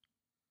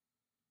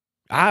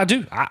 I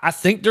do. I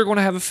think they're going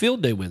to have a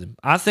field day with him.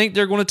 I think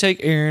they're going to take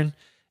Aaron,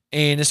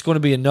 and it's going to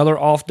be another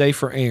off day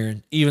for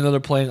Aaron, even though they're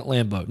playing at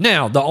Lambeau.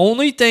 Now, the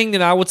only thing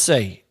that I would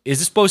say is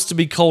it's supposed to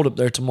be cold up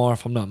there tomorrow,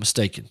 if I'm not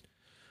mistaken.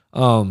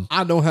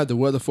 I don't have the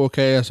weather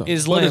forecast.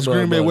 Is but it's Lambeau,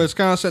 Green Bay, bud.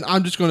 Wisconsin.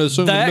 I'm just going to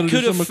assume That the middle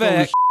could of December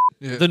affect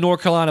cold as the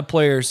North Carolina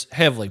players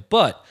heavily.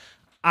 But,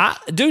 I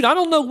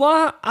don't know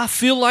why I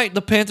feel like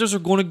the Panthers are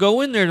going to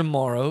go in there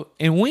tomorrow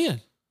and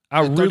win. I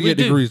really 38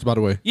 do. degrees, by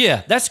the way.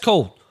 Yeah, that's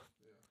cold.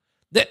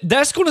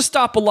 That's going to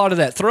stop a lot of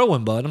that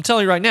throwing, bud. I'm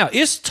telling you right now,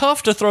 it's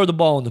tough to throw the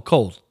ball in the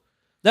cold.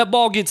 That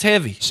ball gets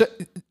heavy. So,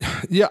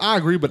 yeah, I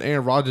agree, but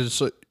Aaron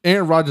Rodgers,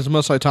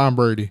 much like Tom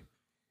Brady,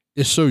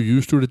 is so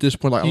used to it at this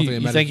point. Like, I don't think it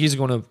You matters. think he's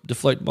going to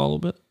deflate the ball a little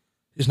bit?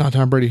 It's not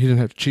Tom Brady. He didn't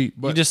have to cheat.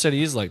 You But just said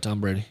he is like Tom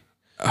Brady.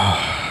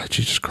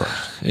 Jesus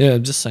Christ. Yeah,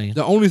 I'm just saying.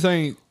 The only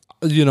thing,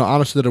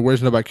 honestly, that I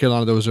worries about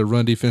Carolina, though, is their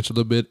run defense a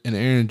little bit. And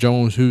Aaron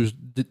Jones, who's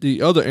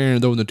the other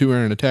Aaron, though, in the 2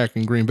 Aaron attack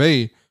in Green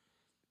Bay,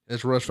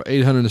 has rushed for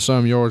 800 and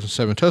some yards and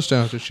 7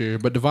 touchdowns this year.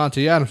 But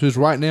Devontae Adams, who's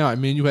right now, I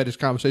mean, you had this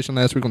conversation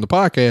last week on the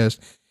podcast.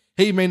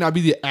 He may not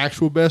be the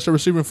actual best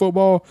receiver in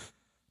football,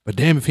 but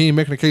damn, if he ain't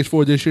making a case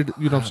for it this year,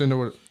 you know what I'm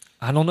saying?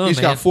 I don't know, He's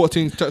man. got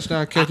 14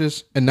 touchdown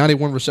catches and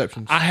 91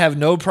 receptions. I have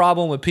no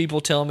problem with people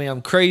telling me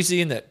I'm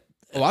crazy and that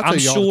Oh, I tell I'm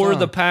you all the sure time.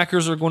 the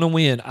Packers are going to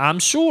win. I'm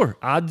sure.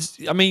 I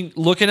mean,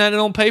 looking at it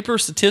on paper,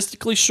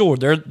 statistically, sure,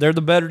 they're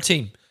the better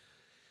team.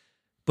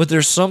 But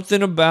there's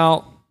something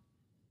about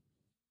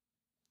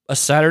a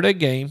Saturday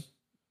game.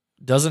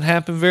 Doesn't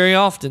happen very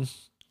often.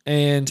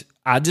 And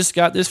I just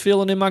got this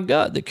feeling in my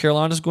gut that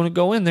Carolina's going to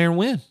go in there and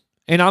win.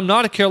 And I'm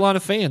not a Carolina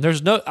fan.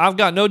 I've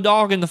got no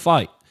dog in the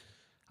fight.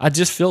 I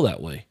just feel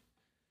that way.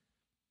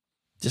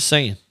 Just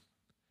saying.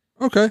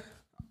 Okay.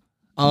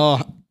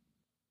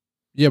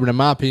 Yeah, but in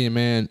my opinion,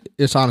 man,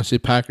 it's honestly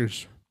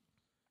Packers.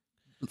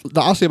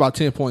 I'll say about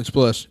 10 points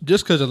plus,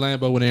 just because of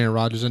Lambeau and Aaron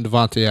Rodgers and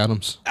Devontae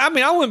Adams. I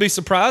mean, I wouldn't be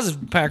surprised if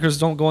the Packers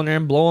don't go in there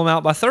and blow them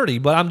out by 30.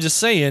 But I'm just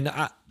saying,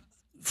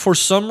 for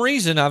some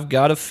reason, I've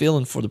got a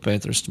feeling for the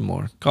Panthers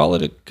tomorrow. Call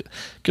it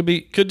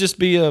could just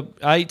be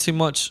I ate too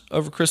much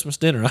over Christmas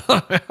dinner.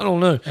 I don't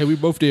know. Hey, we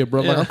both did,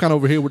 bro. Yeah. Like, I'm kind of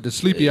over here with the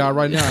sleepy eye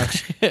right now.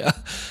 Yeah.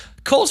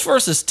 Colts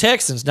versus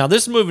Texans. Now,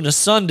 this is moving to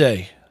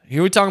Sunday.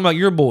 Here we talking about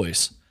your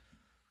boys.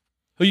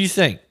 Who you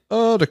think?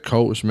 The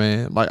Colts,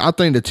 man. Like, I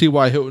think that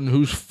T.Y. Hilton,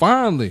 who's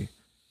finally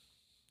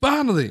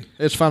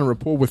has found a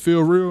rapport with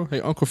Phil Real. Hey,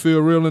 Uncle Phil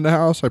Real in the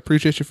house. I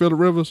appreciate you, Phillip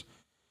Rivers.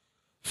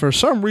 For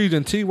some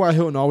reason, T.Y.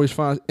 Hilton always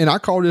finds, and I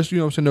called this,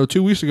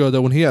 2 weeks ago,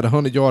 though, when he had a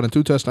 100-yard and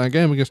 2-touchdown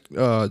game against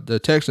the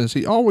Texans.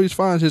 He always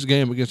finds his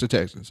game against the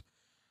Texans.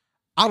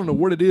 I don't know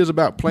what it is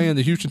about playing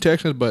the Houston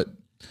Texans, but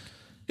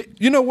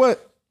you know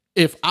what?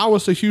 If I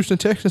was the Houston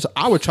Texans,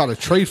 I would try to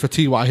trade for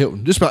T.Y.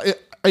 Hilton. Just about,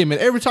 hey, man,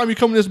 every time you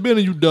come in this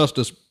building, you dust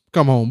us.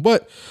 Come home.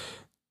 But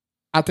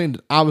I think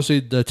obviously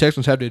the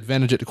Texans have the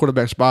advantage at the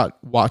quarterback spot.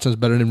 Watson's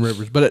better than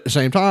Rivers. But at the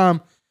same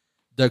time,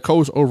 the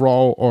Colts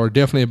overall are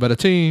definitely a better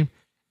team.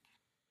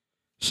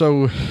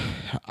 So,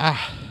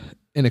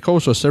 and the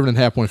Colts are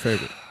 7.5 point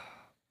favorite.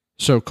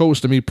 So, Colts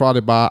to me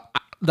probably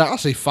I'll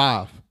say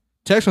 5.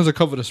 Texans will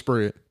cover the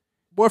spread.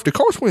 Boy, if the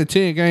Colts win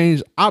 10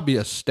 games, I'll be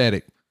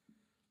ecstatic.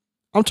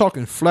 I'm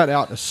talking flat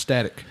out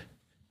ecstatic.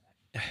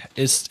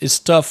 It's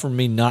tough for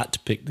me not to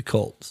pick the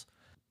Colts.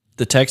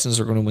 The Texans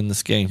are going to win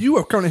this game. You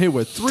are coming here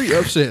with 3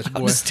 upsets,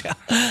 boy.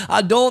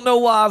 I don't know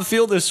why I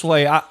feel this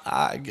way.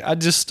 I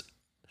just.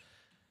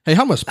 Hey,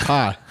 how much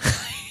pie?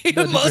 It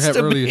must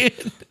have been.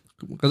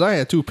 Because I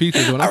had 2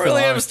 pizzas. When I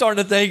really am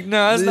starting to think,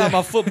 no, it's not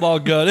my football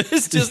gut.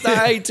 It's just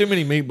I ate too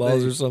many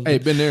meatballs or something. Hey,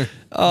 been there.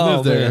 Oh,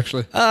 Lived there, man.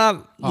 actually.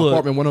 Look,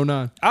 Apartment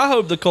 109. I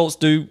hope the Colts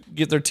do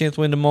get their 10th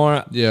win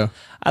tomorrow. Yeah.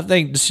 I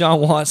think Deshaun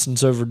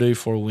Watson's overdue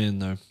for a win,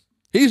 though.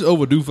 He's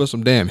overdue for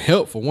some damn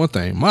help, for one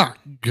thing. My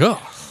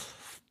God.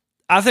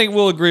 I think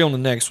we'll agree on the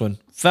next one.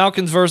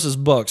 Falcons versus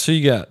Bucks. Who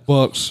you got?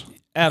 Bucks.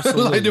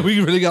 Absolutely. Like, we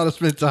really got to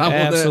spend time on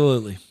that.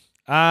 Absolutely.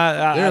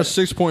 They're a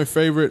 6-point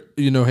favorite.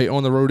 Hey,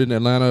 on the road in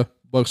Atlanta.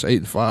 Bucks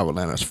 8-5.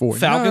 Atlanta's 4.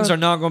 Falcons are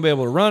not going to be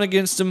able to run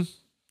against them.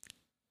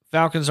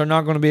 Falcons are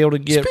not going to be able to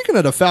get. Speaking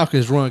of the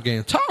Falcons run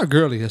game, Todd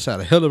Gurley has had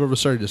a hell of a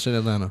resurgence in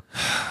Atlanta.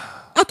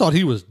 I thought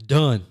he was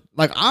done.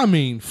 Like, I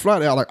mean,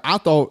 flat out. Like, I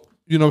thought,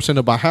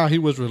 about how he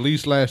was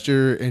released last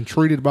year and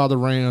treated by the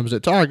Rams,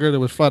 that Todd Gurley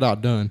was flat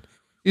out done.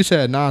 He's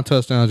had 9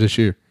 touchdowns this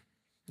year.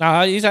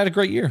 He's had a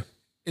great year.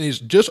 And he's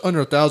just under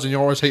 1,000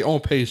 yards. Hey,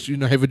 on pace,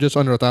 for just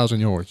under 1,000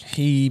 yards.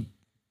 He's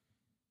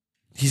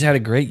had a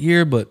great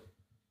year, but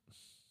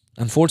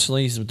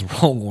unfortunately, he's with the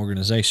wrong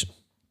organization.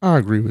 I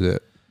agree with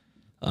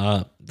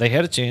that. They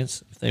had a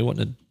chance if they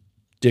wouldn't have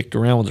dicked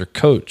around with their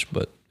coach,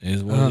 but it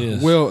is what it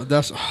is. Well,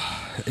 that's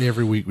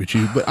every week with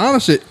you. But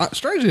honestly,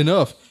 strangely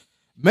enough,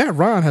 Matt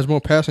Ryan has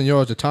more passing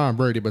yards than Tom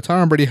Brady, but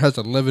Tom Brady has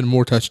 11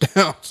 more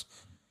touchdowns.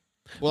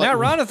 Well, Matt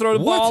Ryan throw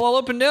the ball all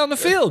up and down the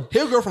field.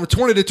 He'll go from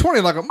 20 to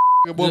 20 like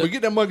a boy. We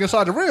get that mug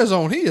inside the red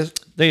zone.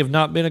 They have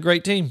not been a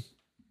great team.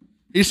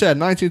 He's had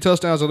 19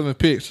 touchdowns, 11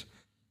 picks.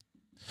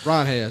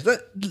 Ryan has.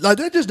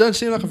 That just doesn't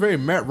seem like a very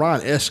Matt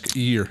Ryan-esque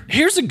year.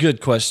 Here's a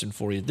good question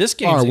for you. This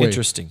game's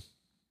interesting.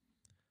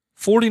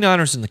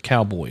 49ers and the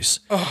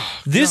Cowboys.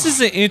 This is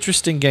an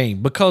interesting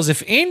game because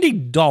if Andy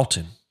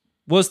Dalton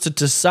was to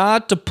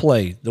decide to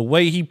play the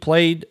way he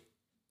played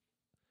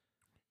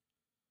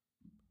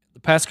the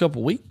past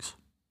couple weeks,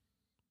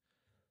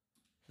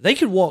 they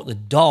could walk the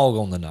dog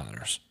on the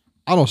Niners.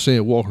 I don't see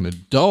it walking the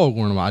dog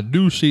on them. I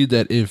do see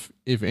that if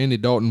Andy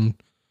Dalton,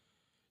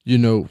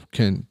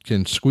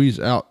 can squeeze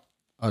out,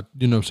 a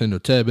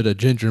tad bit of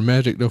ginger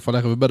magic, though, for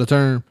lack of a better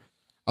term,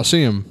 I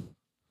see him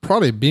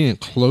probably being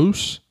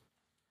close.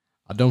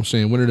 I don't see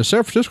him winning. The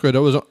San Francisco,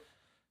 though,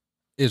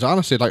 is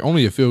honestly like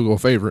only a field goal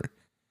favorite.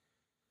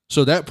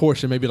 So that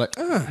portion may be like,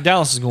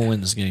 Dallas is going to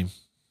win this game.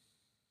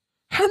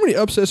 How many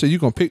upsets are you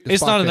going to pick this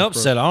It's not an podcast,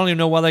 upset. bro? I don't even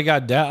know why they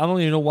got Dak. I don't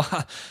even know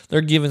why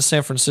they're giving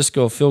San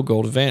Francisco a field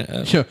goal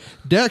advantage. Yeah,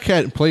 Dak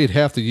hadn't played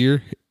half the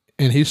year,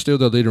 and he's still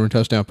the leader in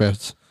touchdown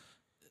passes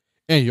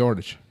and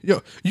yardage.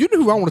 Yo, you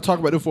know who I want to talk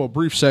about this for a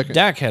brief second?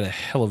 Dak had a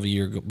hell of a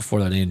year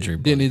before that injury.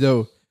 Buddy. Didn't he,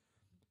 though?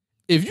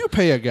 If you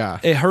pay a guy...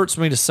 It hurts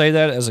me to say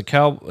that as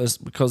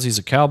because he's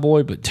a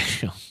Cowboy, but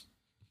damn.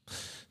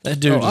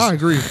 That dude I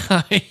agree.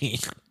 agree.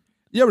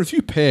 Yeah, but if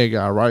you pay a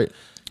guy, right?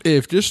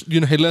 If just,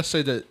 hey, let's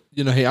say that,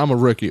 hey, I'm a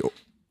rookie.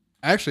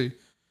 Actually,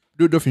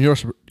 do it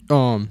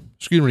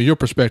from your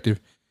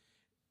perspective.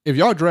 if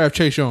y'all draft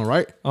Chase Young,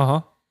 right?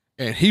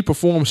 And he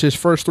performs his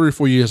first 3 or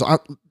 4 years,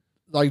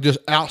 just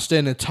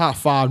outstanding top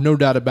 5, no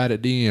doubt about it,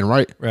 at the end,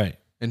 right? Right.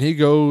 And he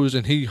goes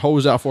and he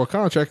holds out for a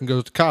contract and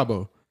goes to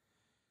Cabo.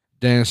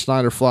 Dan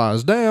Snyder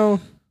flies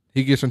down.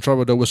 He gets in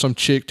trouble, though, with some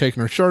chick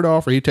taking her shirt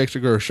off, or he takes a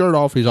girl's shirt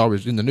off. He's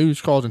always in the news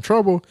causing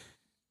trouble.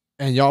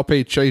 And y'all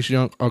pay Chase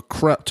Young a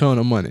crap ton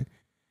of money.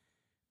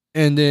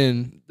 And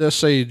then let's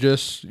say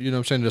just,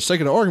 the sake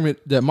of the argument,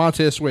 that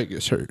Montez Sweat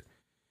gets hurt.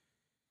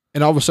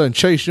 And all of a sudden,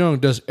 Chase Young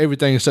does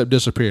everything except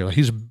disappear. Like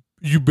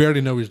you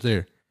barely know he's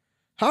there.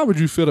 How would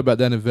you feel about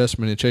that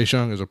investment in Chase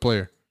Young as a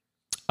player?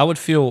 I would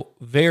feel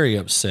very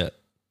upset.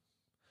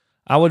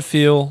 I would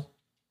feel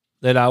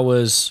that I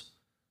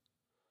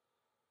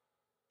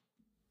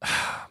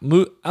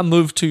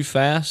moved too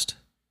fast.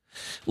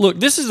 Look,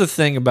 this is the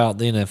thing about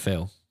the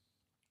NFL.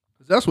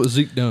 That's what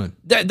Zeke done.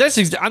 I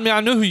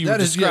know who you were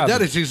describing.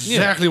 That is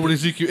exactly what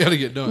Ezekiel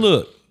Elliott done.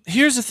 Look,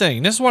 here's the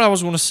thing. This is what I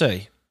was going to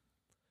say.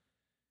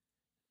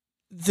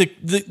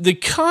 The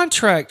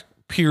contract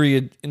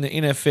period in the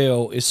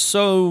NFL is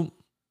so.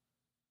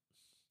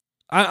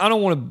 I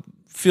don't want to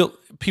feel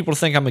people to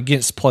think I'm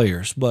against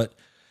players, but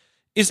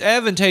it's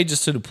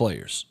advantageous to the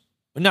players.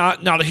 Now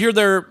to hear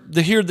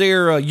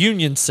their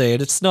union say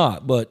it's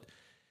not, but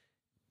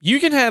you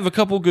can have a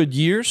couple good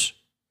years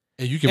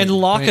and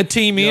lock a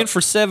team in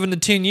for 7 to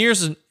 10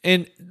 years,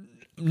 and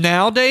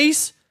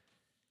nowadays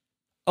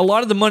a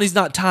lot of the money's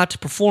not tied to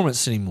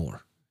performance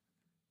anymore.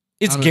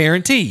 It's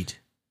guaranteed.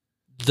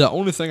 The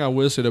only thing I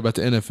will say about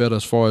the NFL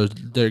as far as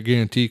their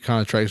guaranteed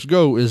contracts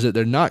go is that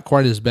they're not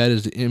quite as bad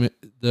as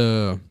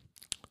the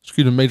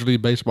Major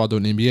League Baseball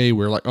doing the NBA,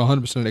 where like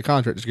 100% of their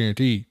contract is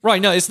guaranteed.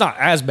 Right. No, it's not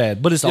as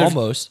bad, but it's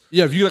almost.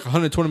 If you like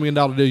 $120 million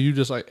deal, you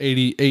just like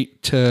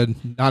 88 to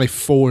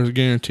 94 is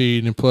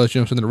guaranteed, and plus,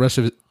 and the rest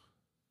of it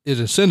is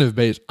incentive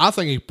based. I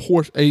think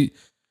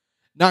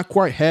not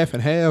quite half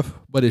and half,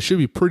 but it should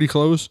be pretty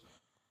close.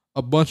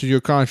 A bunch of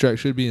your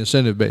contracts should be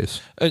incentive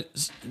based.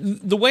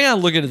 The way I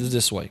look at it is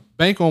this way: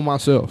 bank on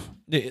myself.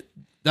 That's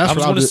what I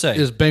was going to say.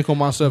 Is bank on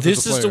myself.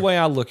 This is the way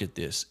I look at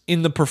this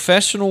in the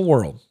professional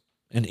world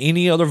and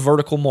any other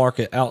vertical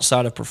market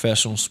outside of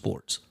professional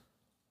sports.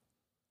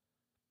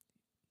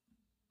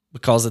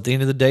 Because at the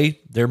end of the day,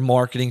 they're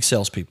marketing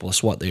salespeople.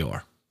 That's what they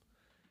are.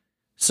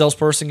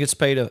 Salesperson gets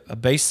paid a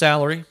base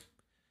salary,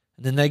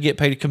 and then they get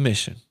paid a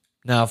commission.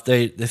 Now,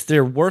 if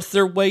they're worth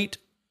their weight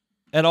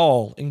at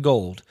all in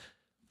gold,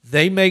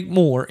 they make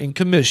more in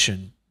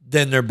commission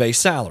than their base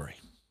salary.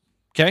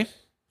 Okay?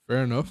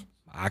 Fair enough.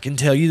 I can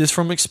tell you this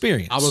from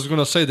experience. I was going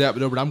to say that,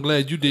 but I'm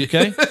glad you did.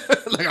 Okay?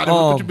 I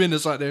don't put your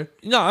business out there.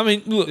 No, I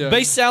mean, look,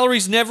 base salary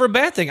is never a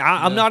bad thing.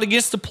 I'm not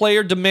against the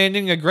player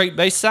demanding a great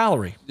base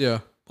salary. Yeah.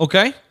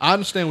 Okay? I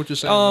understand what you're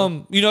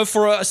saying.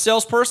 For a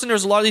salesperson,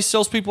 there's a lot of these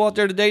salespeople out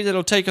there today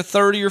that'll take a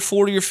 $30,000 or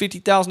 $40,000 or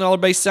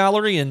 $50,000 base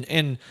salary and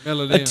a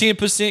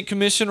 10%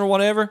 commission or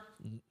whatever.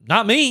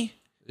 Not me.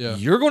 Yeah.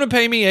 You're going to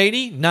pay me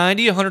 $80,000,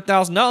 $90,000,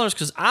 $100,000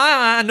 because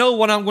I know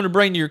what I'm going to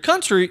bring to your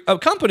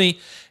company,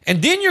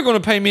 and then you're going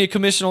to pay me a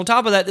commission on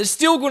top of that. That's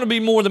still going to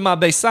be more than my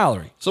base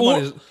salary.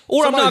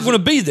 Or I'm not going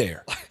to be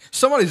there.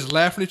 Somebody's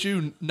laughing at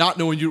you, not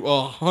knowing you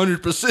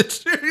 100%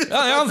 serious.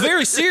 I'm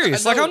very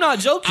serious. I'm not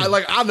joking.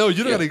 I know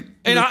you don't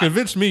got to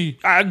convince me.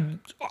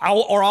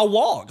 I'll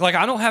walk.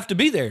 I don't have to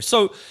be there.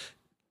 So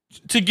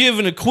to give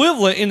an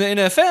equivalent in the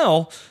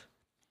NFL,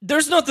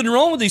 there's nothing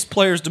wrong with these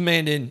players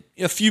demanding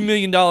a few $1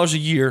 million a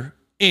year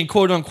in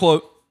quote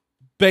unquote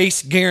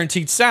base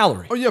guaranteed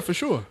salary. Oh yeah, for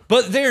sure.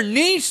 But there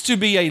needs to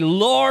be a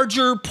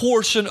larger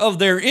portion of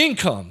their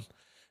income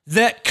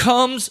that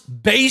comes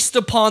based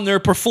upon their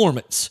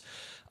performance.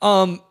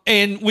 And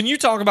when you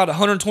talk about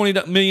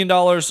 $120 million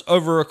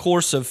over a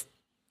course of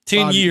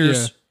 10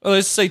 years,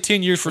 let's say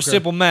 10 years for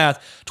simple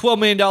math, $12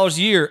 million a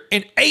year,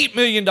 and $8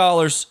 million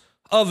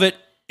of it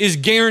is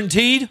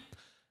guaranteed,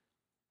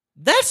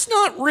 that's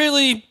not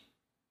really,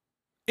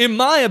 in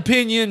my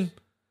opinion,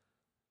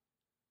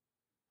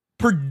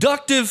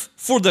 productive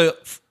for the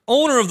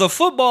owner of the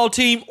football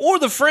team or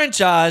the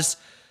franchise,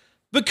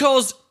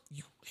 because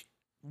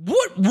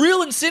what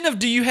real incentive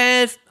do you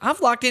have? I've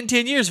locked in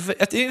 10 years.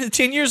 At the end of the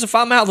 10 years, if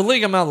I'm out of the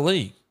league, I'm out of the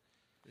league.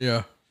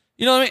 Yeah.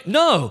 You know what I mean?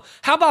 No.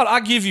 How about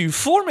I give you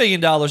 $4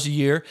 million a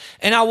year,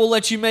 and I will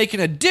let you make an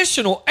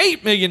additional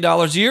 $8 million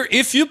a year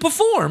if you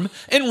perform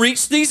and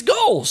reach these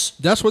goals.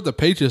 That's what the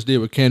Patriots did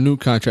with Cam Newton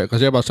contract,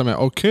 because everybody's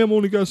saying, Cam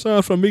only got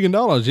signed for $1 million.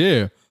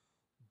 Yeah.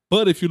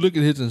 But if you look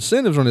at his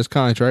incentives on his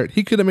contract,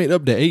 he could have made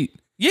up to $8 million.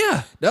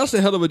 Yeah. That's a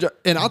hell of a job.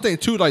 And I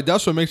think, too,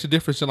 that's what makes the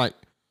difference in,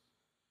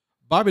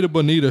 Bobby the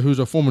Bonita, who's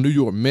a former New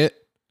York Met.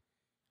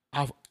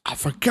 I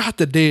forgot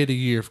the day of the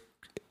year.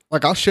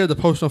 I share the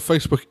post on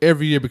Facebook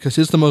every year because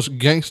it's the most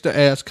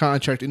gangster-ass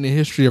contract in the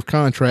history of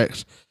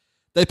contracts.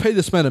 They pay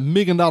this man $1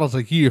 million a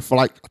year for,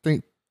 I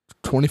think,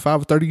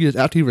 25 or 30 years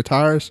after he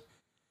retires.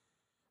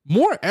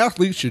 More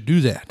athletes should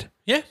do that.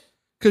 Yeah.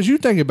 Because you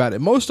think about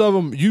it. Most of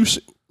them, you've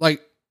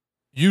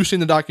seen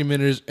the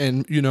documentaries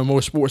and,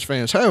 most sports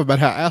fans have about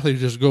how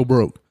athletes just go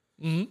broke.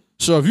 Mm-hmm.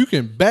 So if you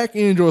can back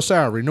end your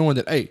salary knowing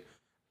that, hey,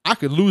 I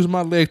could lose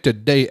my leg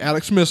today,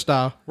 Alex Smith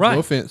style. Right. No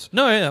offense.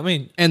 No, yeah, I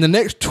mean, And the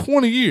next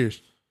 20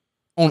 years,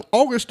 on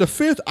August the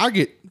 5th, I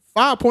get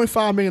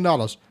 $5.5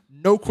 million.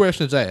 No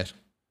questions asked.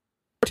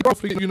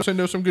 Hopefully, you know, saying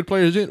there's some good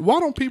players in. Why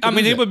don't people? I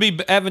mean, do it that? would be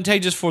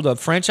advantageous for the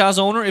franchise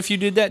owner if you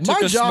did that. My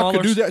took a job smaller,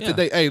 could do that yeah.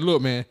 today. Hey,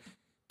 look, man,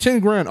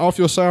 $10,000 off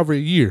your salary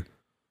a year,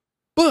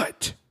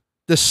 but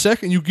the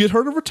second you get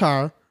her to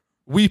retire,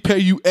 we pay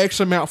you X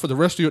amount for the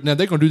rest of your. Now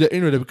they're gonna do that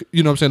anyway.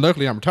 You know what I'm saying?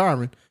 Luckily, I'm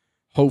retiring.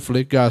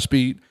 Hopefully,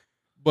 Godspeed.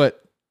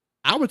 But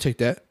I would take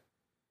that.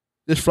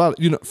 This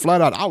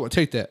flat out, I would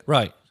take that.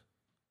 Right.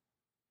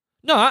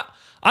 No,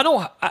 I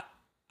don't.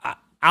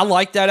 I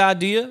like that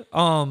idea.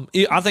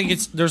 I think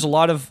there's a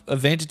lot of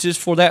advantages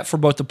for that for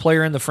both the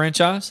player and the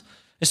franchise,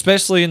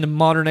 especially in the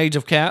modern age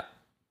of cap,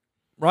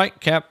 right?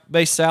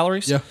 Cap-based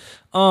salaries. Yeah.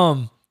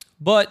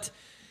 But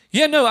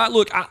yeah, no.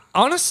 I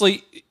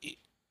honestly,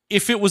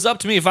 if it was up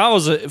to me, if I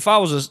was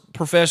a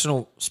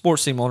professional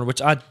sports team owner,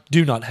 which I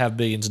do not have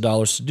billions of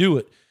dollars to do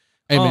it.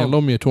 Hey man,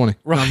 loan me a 20.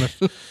 Right.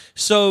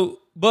 So,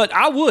 but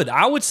I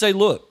would say,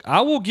 look, I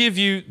will give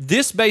you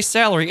this base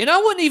salary, and I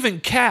wouldn't even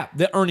cap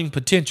the earning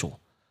potential.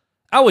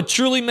 I would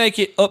truly make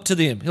it up to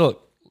them.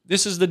 Look,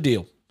 this is the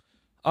deal.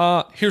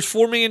 Here's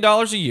 $4 million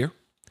a year,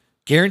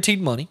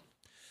 guaranteed money.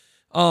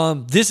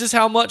 This is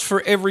how much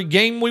for every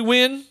game we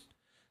win.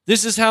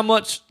 This is how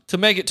much to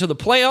make it to the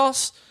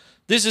playoffs.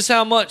 This is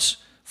how much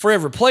for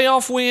every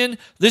playoff win.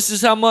 This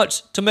is how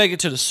much to make it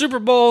to the Super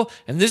Bowl.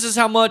 And this is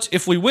how much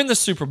if we win the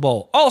Super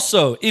Bowl.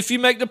 Also, if you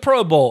make the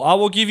Pro Bowl, I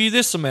will give you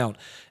this amount.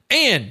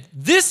 And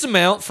this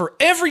amount for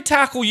every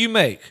tackle you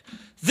make.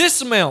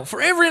 This amount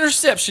for every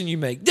interception you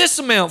make. This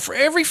amount for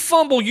every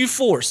fumble you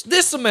force.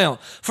 This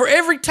amount for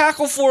every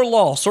tackle for a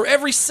loss or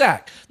every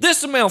sack.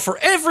 This amount for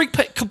every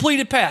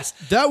completed pass.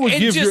 That would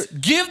and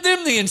give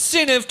them the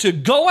incentive to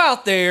go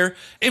out there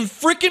and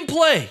freaking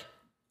play.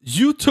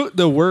 You took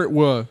the word,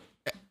 well,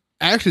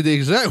 actually the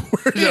exact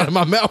words out of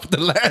my mouth with the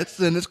last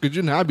sentence, because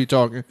you know I be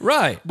talking.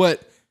 Right.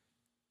 But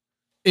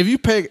if you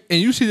pay, and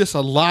you see this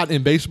a lot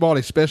in baseball,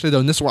 especially though,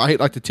 and this is why I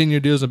hate like the 10-year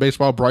deals in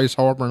baseball, Bryce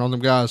Harper and all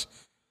them guys.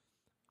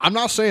 I'm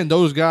not saying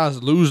those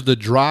guys lose the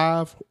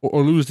drive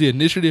or lose the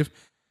initiative.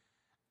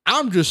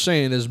 I'm just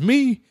saying, as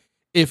me,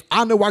 if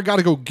I know I got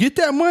to go get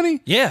that money,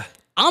 yeah,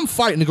 I'm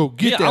fighting to go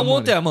get that money. I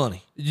want that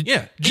money.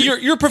 Yeah,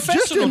 you're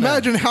professional. Just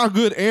imagine how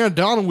good Aaron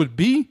Donald would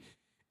be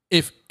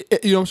if,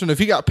 you know what I'm saying, if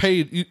he got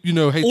paid, you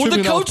know, hey, or $2 the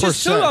million per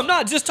coaches too. sack. I'm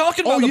not just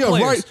talking about the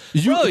players.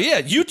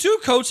 Right. You too,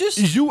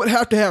 coaches. You would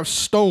have to have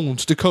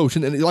stones to coach,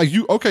 and then, like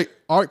you, okay,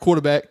 all right,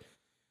 quarterback.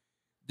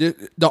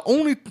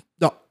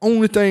 The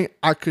only thing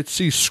I could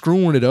see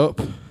screwing it up,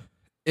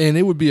 and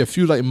it would be a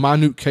few like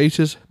minute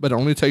cases, but it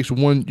only takes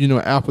one, you know,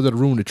 apple to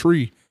ruin the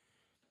tree,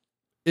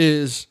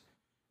 is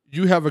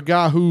you have a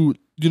guy who,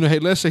 you know, hey,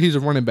 let's say he's a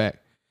running back,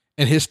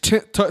 and his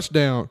 10th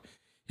touchdown,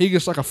 he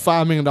gets like a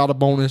 $5 million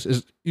bonus.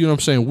 Is, you know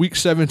what I'm saying, week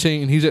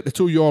 17, he's at the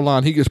 2-yard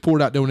line, he gets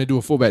pulled out there when they do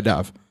a fullback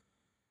dive.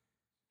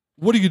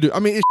 What do? I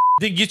mean, it's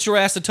Then get your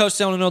ass a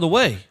touchdown another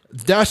way.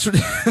 That's what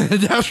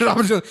I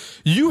was going to.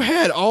 You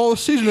had all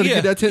season to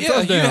get that 10th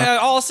touchdown. You had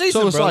all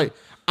season, so it's bro. like,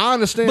 I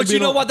understand. But you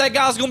know what that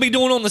guy's going to be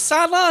doing on the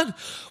sideline?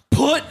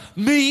 Put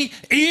me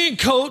in,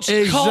 coach.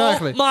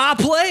 Exactly. Call my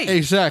play.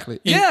 Exactly.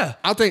 Yeah. And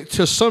I think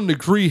to some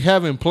degree,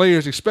 having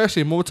players,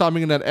 especially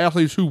multi-millionaire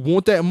athletes who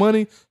want that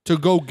money to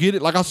go get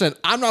it. Like I said,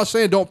 I'm not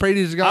saying don't pay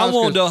these guys. I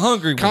want the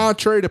hungry one.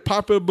 Contrary to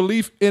popular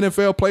belief,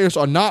 NFL players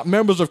are not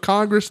members of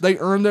Congress. They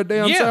earn their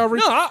damn salary.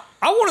 No,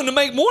 I want them to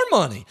make more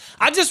money.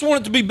 I just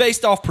want it to be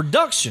based off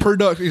production.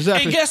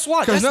 Exactly. And guess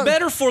what? That's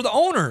better for the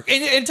owner.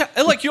 And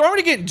like you're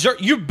already getting,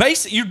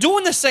 you're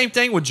doing the same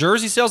thing with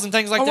jersey sales and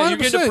things like that. You're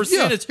getting a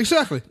percentage. Yeah,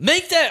 exactly.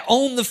 Make that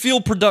on the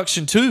field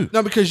production too.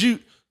 No, because you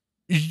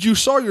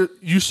solve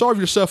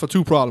yourself for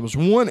two problems.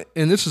 One,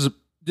 and this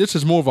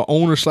is more of an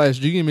owner /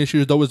 GM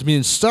issue, though, is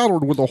being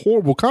saddled with a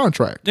horrible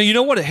contract. Now you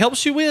know what it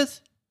helps you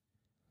with?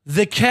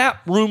 The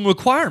cap room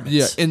requirements.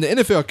 Yeah, and the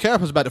NFL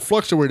cap is about to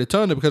fluctuate a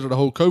ton because of the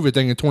whole COVID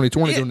thing in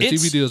 2020 during the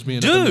TV deals being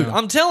up and dude, down.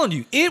 I'm telling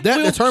you, that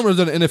determines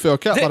the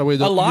NFL cap. By the way,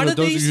 those of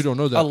you who don't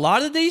know that, a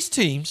lot of these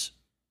teams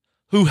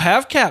who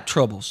have cap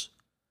troubles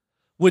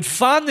would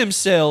find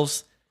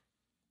themselves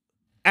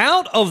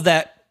out of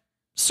that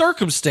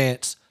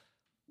circumstance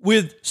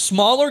with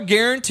smaller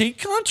guaranteed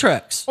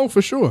contracts. Oh,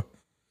 for sure.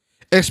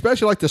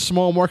 Especially like the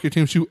small market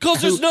teams,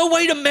 because there's no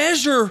way to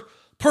measure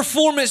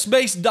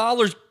performance-based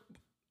dollars.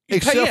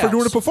 Except for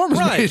doing the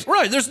performance base.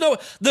 Right. The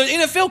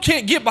NFL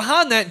can't get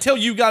behind that until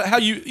you got how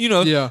you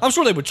know. Yeah. I'm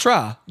sure they would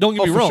try. Don't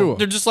get me wrong. Sure.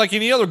 They're just like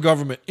any other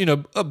government,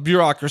 a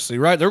bureaucracy,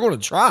 right? They're going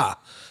to try.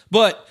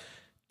 But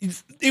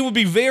it would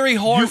be very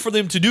hard for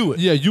them to do it.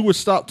 Yeah, you would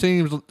stop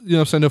teams,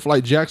 saying for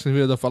like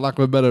Jacksonville, for lack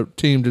of a better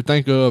team to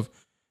think of,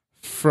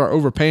 for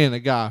overpaying a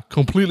guy,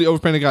 completely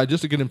overpaying a guy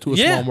just to get him to a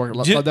small market.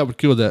 Like that would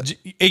kill that.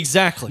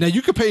 Exactly. Now,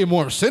 you could pay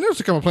more incentives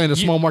to come and play in a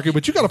small market,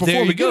 but you got to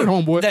perform to get it,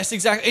 homeboy. That's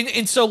exactly.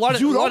 And so a lot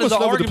of the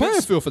arguments,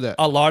 playing field for that.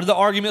 A lot of the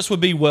arguments would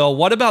be, well,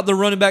 what about the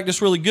running back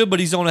that's really good, but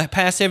he's on a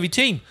pass-heavy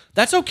team?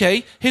 That's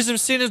okay. His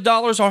incentive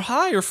dollars are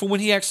higher for when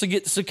he actually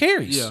gets the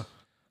carries. Yeah.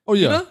 Oh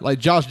yeah, You know? like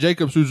Josh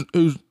Jacobs,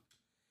 who's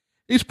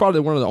he's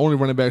probably one of the only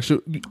running backs.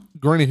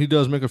 Granted, he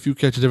does make a few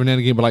catches every now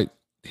and again, but like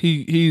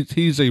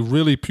he's a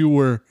really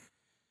pure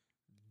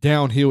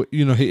downhill.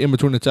 You know, he in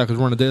between the tackles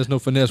runner. There's no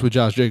finesse with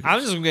Josh Jacobs.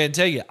 I'm just going to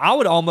tell you, I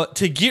would almost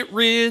to get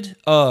rid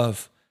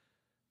of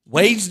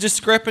wage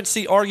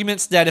discrepancy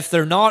arguments that if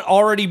they're not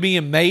already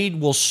being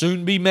made, will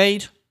soon be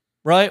made.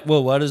 Right?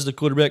 Well, why does the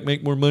quarterback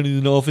make more money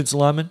than the offensive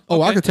lineman?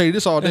 Oh, I can tell you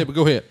this all day, but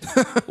go ahead.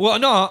 Well,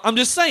 no, I'm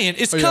just saying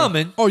it's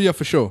coming. Oh yeah,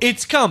 for sure.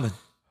 It's coming.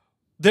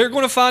 They're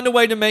going to find a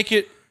way to make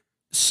it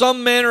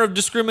some manner of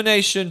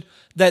discrimination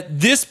that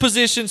this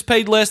position's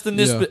paid less than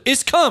this. Yeah.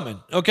 It's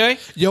coming, okay?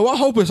 Yo, I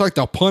hope it's like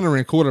the punter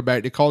and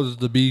quarterback that causes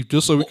the beef,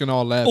 just so we can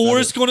all laugh. Or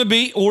at it's it. going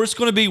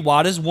to be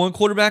why does one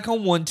quarterback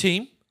on one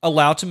team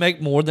allowed to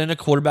make more than a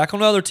quarterback on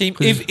another team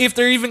if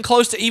they're even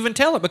close to even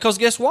talent? Because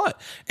guess what?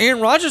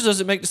 Aaron Rodgers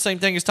doesn't make the same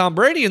thing as Tom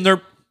Brady, and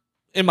they're,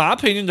 in my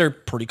opinion, they're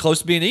pretty close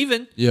to being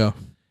even. Yeah.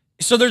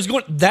 So there's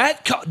going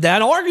that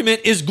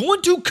argument is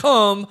going to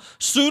come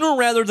sooner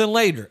rather than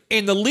later,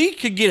 and the league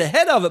could get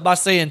ahead of it by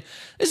saying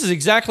this is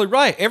exactly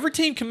right. Every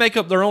team can make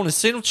up their own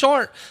incentive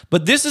chart,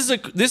 but this is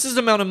the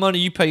amount of money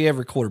you pay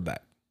every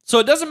quarterback. So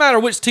it doesn't matter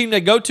which team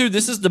they go to.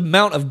 This is the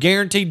amount of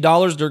guaranteed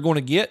dollars they're going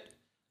to get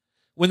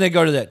when they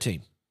go to that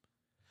team.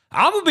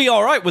 I'm going to be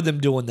all right with them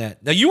doing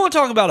that. Now, you want to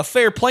talk about a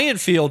fair playing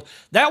field,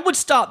 that would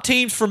stop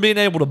teams from being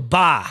able to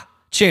buy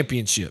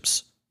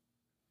championships.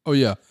 Oh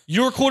yeah.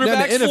 Your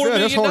quarterback's NFL, $4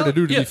 million. that's hard to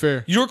do, to be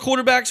fair. Your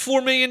quarterback's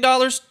 $4 million,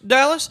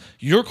 Dallas.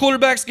 Your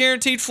quarterback's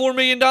guaranteed $4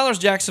 million,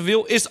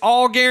 Jacksonville. It's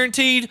all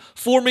guaranteed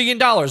 $4 million.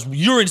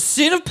 Your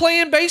incentive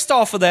plan based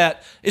off of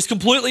that is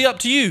completely up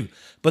to you.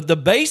 But the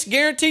base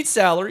guaranteed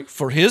salary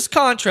for his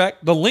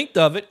contract, the length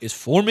of it, is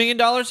 $4 million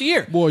a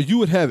year. Boy, you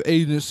would have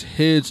agents'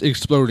 heads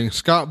exploding.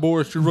 Scott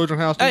Boras, Drew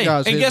Rosenhaus, Hey,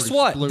 guys' and heads guess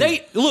would what?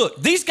 explode.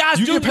 These guys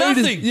You do get paid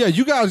nothing.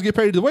 you guys get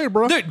paid the way,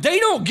 bro. They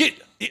don't get.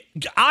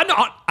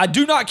 I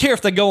do not care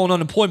if they go on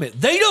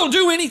unemployment. They don't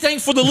do anything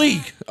for the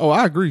league. Oh,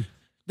 I agree.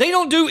 They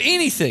don't do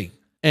anything.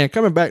 And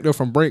coming back though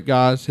from break,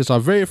 guys, it's our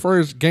very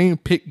first game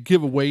pick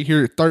giveaway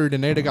here at 3rd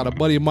and 8. I got a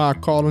buddy of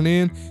mine calling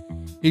in.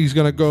 He's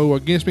gonna go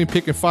against me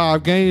picking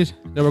 5 games.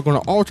 Then we're gonna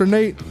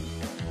alternate.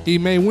 He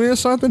may win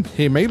something.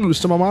 He may lose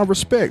some of my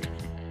respect.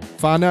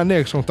 Find out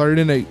next on 3rd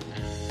and 8.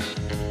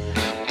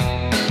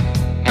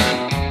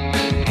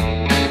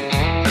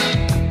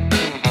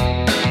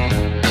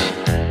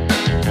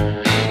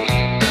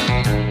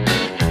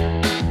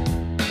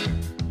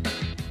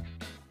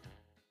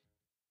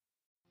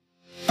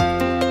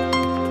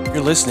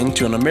 You're listening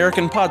to an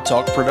American Pod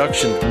Talk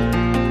production.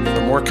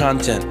 For more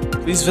content,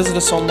 please visit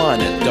us online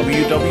at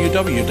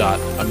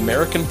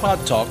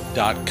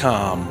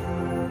www.americanpodtalk.com.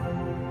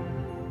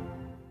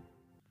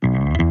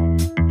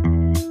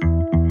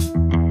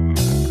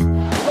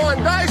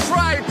 On Dice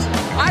Right,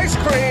 ice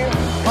cream,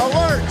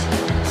 alert,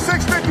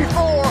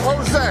 654,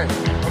 Jose.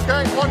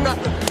 Okay,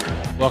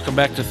 1-0. Welcome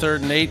back to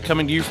 3rd and 8,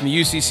 coming to you from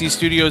the UCC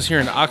studios here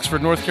in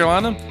Oxford, North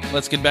Carolina.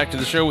 Let's get back to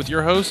the show with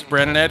your hosts,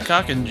 Brandon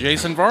Adcock and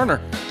Jason Varner.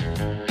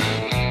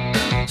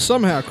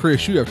 Somehow,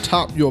 Chris, you have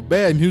topped your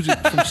bad music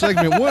from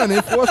segment 1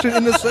 and forced it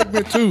into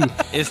segment 2.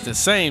 It's the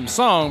same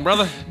song,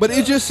 brother. But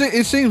it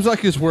seems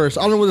like it's worse.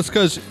 I don't know whether it's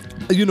because,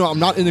 I'm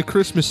not in the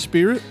Christmas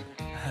spirit.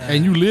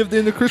 And you lived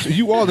in the Christmas.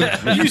 You are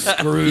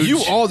the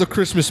You are the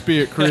Christmas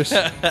spirit, Chris.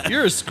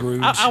 You're a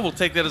Scrooge. I will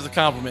take that as a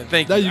compliment.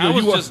 Thank There you. you go. I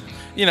was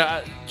You are-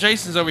 just,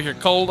 Jason's over here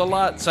cold a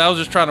lot, so I was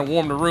just trying to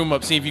warm the room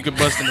up, see if you could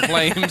bust into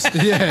flames.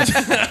 Yeah.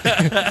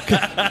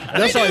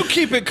 That's like,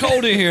 keep it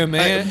cold in here,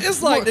 man.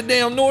 It's like the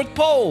damn North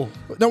Pole.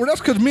 No,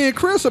 that's because me and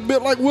Chris are a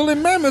bit like Willie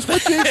Mammoth.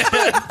 What you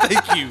expect?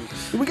 Thank you.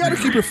 We got to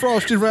keep it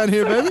frosty around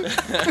here, baby.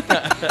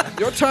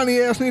 Your tiny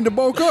ass need to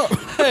bulk up.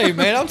 Hey,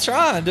 man, I'm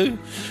trying, dude.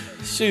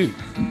 Shoot.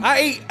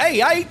 I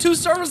ate 2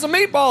 servings of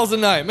meatballs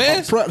tonight,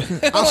 man.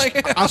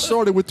 I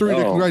started with 3.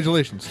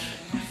 Congratulations.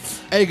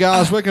 Hey,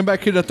 guys, welcome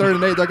back here to 3rd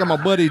and 8. I got my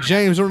buddy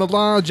James on the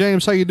line.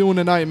 James, how you doing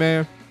tonight,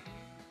 man?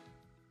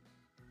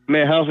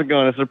 Man, how's it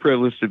going? It's a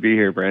privilege to be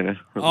here, Brandon.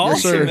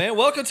 Awesome, sir. man.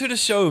 Welcome to the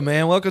show,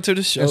 man. Welcome to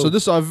the show. And so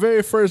this is our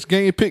very first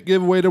game pick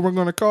giveaway that we're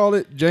going to call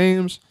it.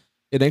 James,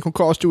 it ain't going to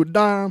cost you a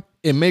dime.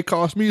 It may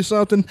cost me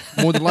something.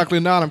 More than likely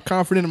not. I'm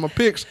confident in my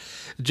picks.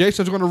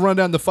 Jason's going to run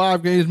down the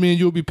 5 games me and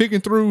you'll be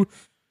picking through,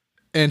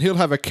 and he'll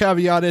have a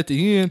caveat at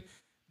the end.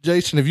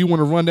 Jason, if you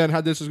want to run down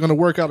how this is going to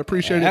work out,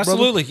 appreciate it,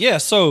 Absolutely. brother. Yeah.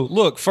 So,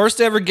 look, first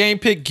ever game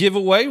pick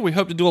giveaway. We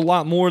hope to do a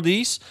lot more of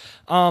these.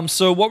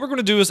 So, what we're going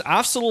to do is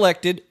I've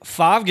selected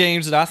 5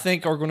 games that I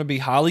think are going to be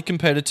highly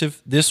competitive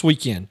this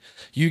weekend.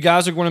 You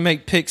guys are going to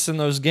make picks in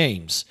those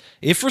games.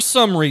 If for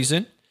some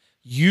reason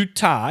you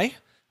tie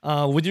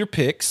with your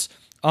picks,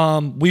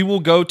 we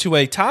will go to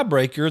a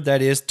tiebreaker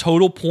that is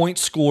total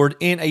points scored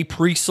in a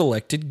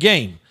pre-selected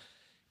game.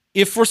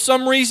 If for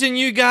some reason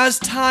you guys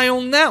tie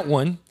on that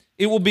one,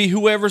 it will be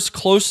whoever's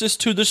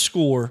closest to the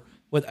score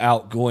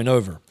without going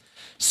over.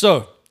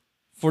 So,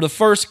 for the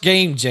first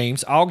game,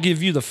 James, I'll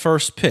give you the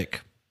first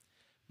pick.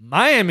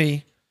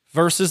 Miami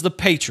versus the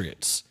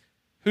Patriots.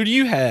 Who do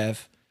you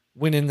have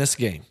winning this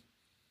game?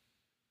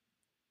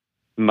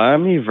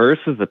 Miami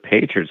versus the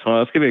Patriots. Well,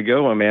 that's gonna be a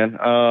good one, man.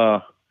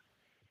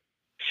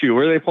 Shoot,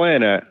 where are they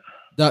playing at?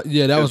 That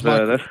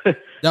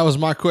was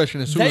my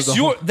question. As soon as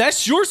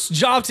That's your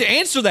job to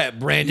answer that,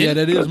 Brandon. Yeah,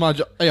 that is my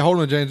job. Hey, hold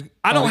on, James.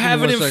 I don't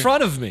have it in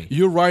front of me.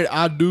 You're right.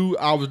 I do.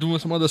 I was doing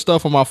some other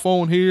stuff on my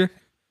phone here.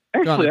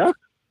 Actually, I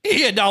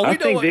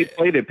think they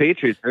played the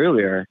Patriots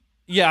earlier.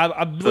 Yeah,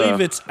 I believe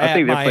it's at I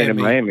think they played in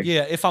Miami.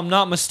 Yeah, if I'm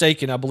not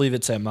mistaken, I believe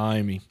it's at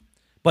Miami.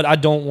 But I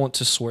don't want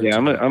to swear. Yeah,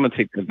 I'm gonna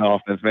take the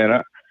Dolphins,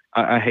 man.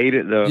 I hate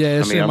it though.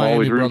 Yeah, I'm Miami,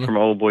 always rooting for my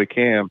old boy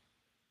Cam.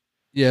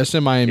 Yeah, it's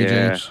in Miami,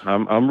 Yeah, James.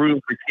 I'm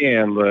rooting for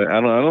Cam, but I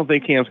don't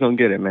think Cam's gonna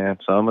get it, man.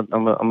 So I'm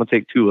gonna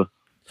take Tua.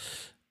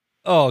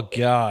 Oh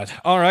God!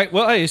 All right.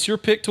 Well, hey, it's your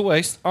pick to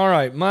waste. All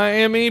right,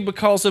 Miami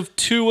because of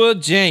Tua.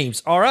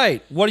 James. All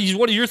right. What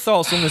are your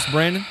thoughts on this,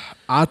 Brandon?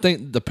 I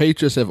think the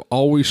Patriots have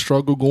always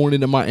struggled going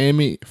into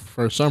Miami.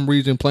 For some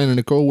reason, playing in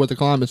the cold weather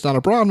climate's not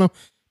a problem.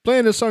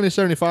 Playing in sunny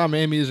 75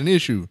 Miami is an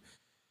issue.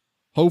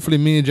 Hopefully,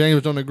 me and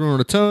James don't agree on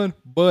a ton,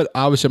 but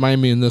I would say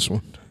Miami in this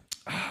one.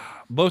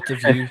 Both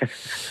of you.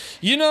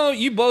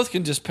 You both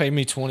can just pay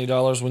me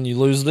 $20 when you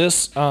lose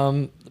this.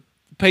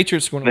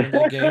 Patriots going to win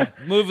that game.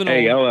 Moving on.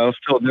 Hey, I was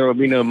told there will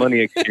be no money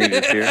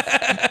exchanges here.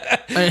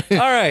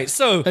 All right,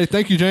 so hey,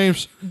 thank you,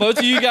 James. Both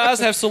of you guys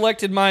have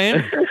selected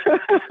Miami.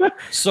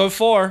 So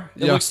far,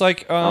 it looks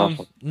like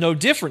no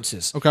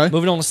differences. Okay.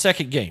 Moving on to the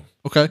second game.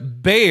 Okay.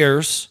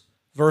 Bears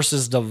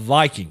versus the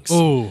Vikings.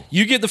 Oh.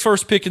 You get the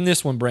first pick in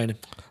this one, Brandon.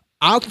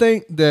 I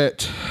think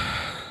that.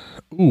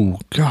 Ooh,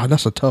 God,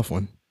 that's a tough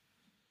one.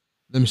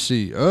 Let me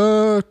see.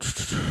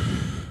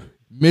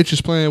 Mitch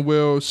is playing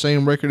well.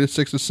 Same record at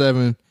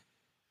 6-7.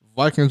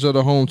 Vikings are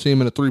the home team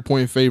and a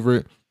 3-point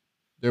favorite.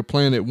 They're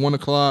playing at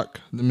 1:00.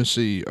 Let me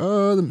see.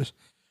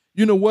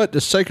 You know what? The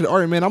sake of the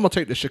argument, man, I'm gonna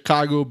take the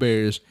Chicago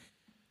Bears,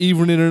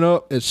 evening it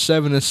up at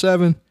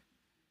 7-7,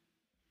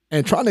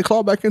 and trying to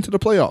claw back into the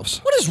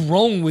playoffs. What is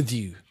wrong with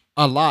you?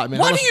 A lot, man.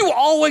 Why do you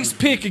always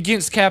pick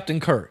against Captain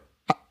Kirk?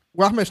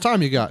 Well, how much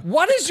time you got?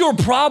 What is your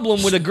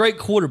problem with a great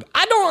quarterback?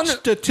 I don't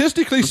understand.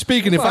 Statistically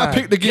speaking, if I My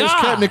picked against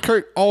God. Captain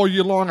Kirk all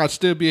year long, I'd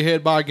still be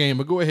ahead by a game.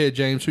 But go ahead,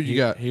 James. Who you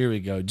got? Here we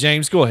go.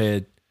 James, go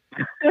ahead.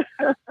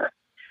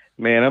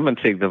 Man, I'm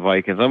gonna take the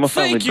Vikings. I'm gonna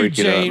finally Thank you, break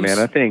it up, James. man.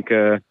 I think.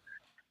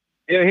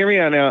 Hear me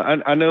out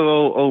now. I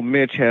know old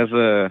Mitch has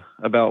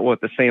about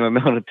the same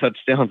amount of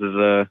touchdowns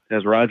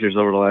as Rodgers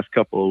over the last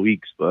couple of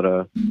weeks,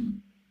 but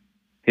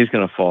he's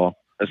gonna fall,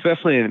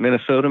 especially in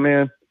Minnesota,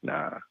 man.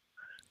 Nah.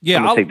 Yeah,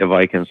 I'm gonna take the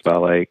Vikings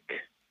by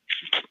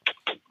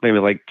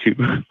maybe 2.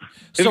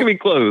 It's gonna be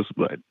close,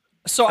 but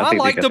So I think they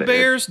like got the the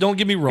Bears. Don't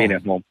get me being wrong.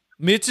 at home.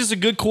 Mitch is a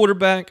good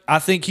quarterback. I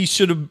think he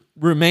should have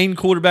remained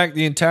quarterback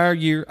the entire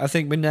year. I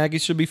think Nagy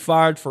should be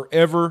fired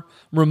forever,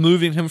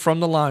 removing him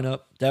from the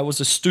lineup. That was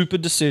a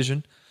stupid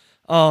decision.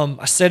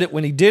 I said it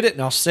when he did it,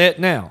 and I'll say it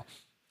now.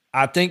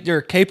 I think they're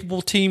a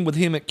capable team with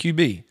him at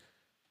QB.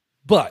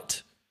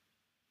 But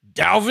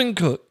Dalvin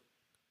Cook,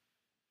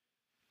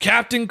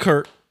 Captain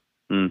Kirk,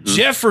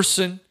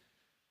 Jefferson,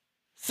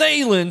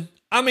 Thielen,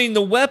 I mean,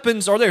 the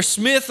weapons are there.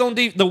 Smith on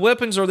deep. The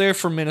weapons are there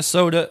for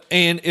Minnesota,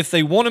 and if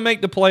they want to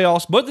make the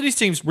playoffs, both of these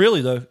teams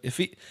really though,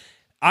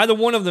 either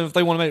one of them, if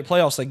they want to make the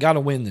playoffs, they got to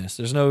win this.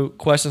 There's no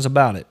questions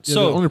about it. Yeah,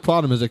 so the only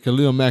problem is that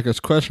Khalil Mack is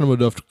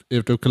questionable.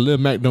 If the Khalil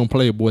Mack don't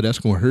play, boy, that's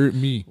going to hurt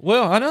me.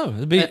 well, I know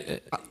it'd be.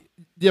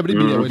 Yeah, but he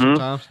be that way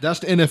sometimes. That's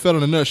the NFL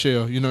in a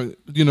nutshell. You know,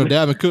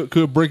 Dalvin Cook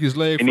could break his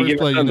leg Any first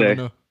play. given You never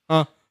Sunday. know.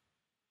 Huh?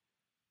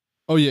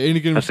 Oh yeah, any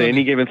given I say Sunday.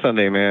 any given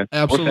Sunday, man.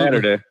 Absolutely. Or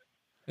Saturday.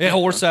 Yeah,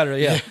 or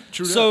Saturday. Yeah.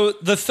 true that. So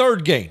the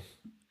third game,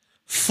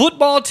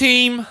 football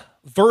team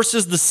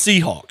versus the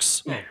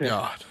Seahawks. Oh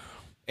God.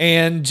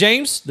 And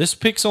James, this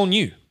pick's on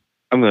you.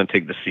 I'm going to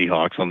take the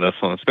Seahawks on this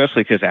one,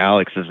 especially because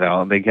Alex is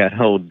out. They got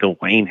old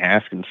Dwayne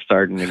Haskins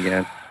starting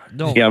again.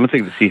 Don't. Yeah, I'm going to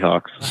take the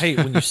Seahawks. I hate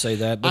when you say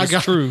that, but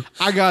it's true.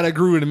 I gotta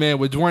agree with the man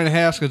with Dwayne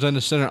Haskins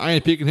under center. I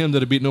ain't picking him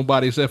to beat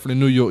nobody except for the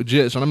New York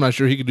Jets, and I'm not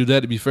sure he could do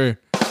that. To be fair,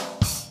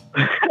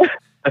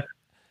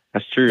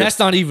 That's true. That's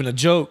not even a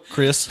joke,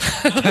 Chris.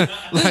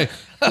 yeah,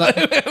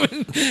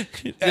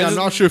 I'm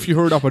not sure if you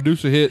heard our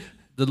producer hit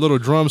the little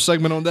drum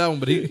segment on that one,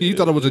 but he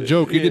thought it was a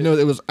joke. He didn't know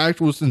there was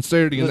actual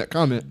sincerity in that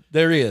comment.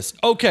 There is.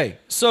 Okay,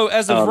 so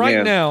as of right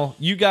man. now,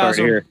 you guys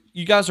Sorry to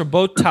are hear.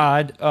 both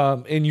tied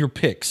in your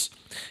picks,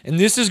 and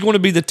this is going to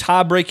be the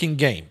tie-breaking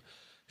game.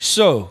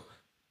 So,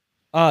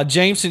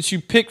 James, since you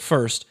picked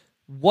first,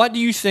 what do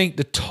you think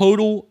the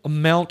total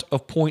amount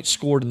of points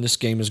scored in this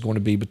game is going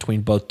to be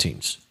between both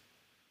teams?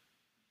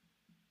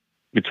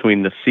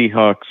 Between the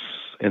Seahawks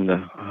and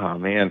the oh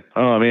man,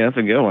 that's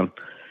a good one.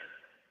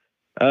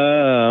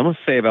 I'm gonna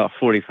say about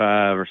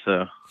 45 or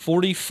so.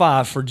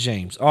 45 for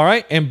James. All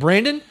right, and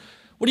Brandon,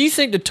 what do you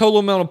think the total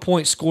amount of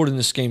points scored in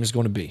this game is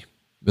going to be?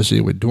 Let's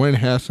see. With Dwayne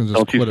Haskins,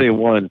 Don't you say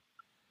 1?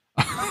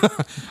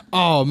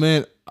 Oh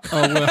man.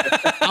 Oh well,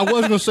 I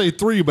was gonna say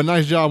 3, but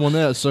nice job on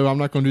that. So I'm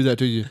not gonna do that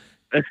to you.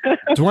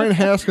 Dwayne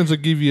Haskins will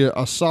give you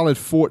a solid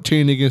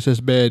 14 against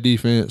this bad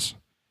defense,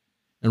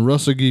 and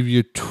Russell give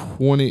you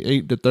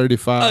 28 to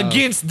 35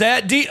 Against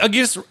that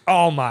against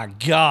oh my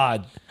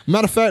God.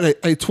 Matter of fact,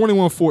 a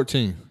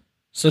 21-14.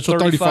 So So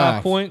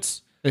 35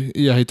 points.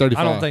 Yeah, he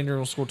 35. I don't think they're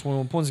going to score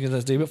 21 points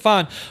against SD, but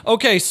fine.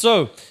 Okay,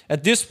 so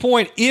at this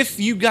point, if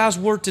you guys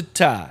were to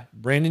tie,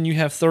 Brandon, you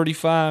have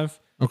 35.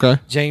 Okay.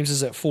 James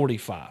is at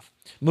 45.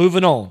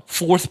 Moving on.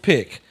 Fourth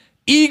pick.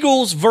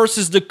 Eagles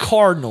versus the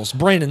Cardinals.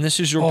 Brandon, this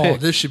is your Oh, pick.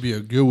 this should be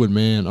a good one,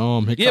 man.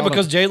 Yeah,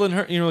 because Jalen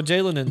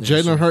in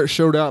there. Jalen Hurts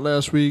showed out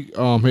last week.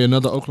 He had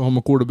another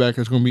Oklahoma quarterback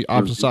that's going to be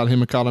opposite side of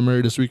him and Kyler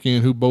Murray this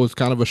weekend, who both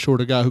kind of a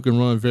shorter guy who can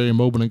run, very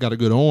mobile, and got a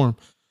good arm.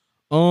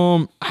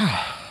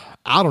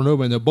 I don't know,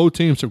 man. Both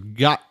teams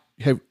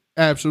have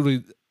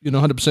absolutely,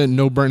 100%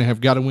 no-brainer have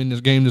got to win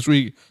this game this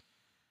week.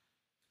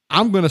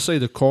 I'm going to say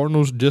the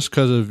Cardinals just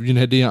because of,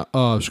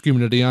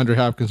 screaming to DeAndre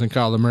Hopkins and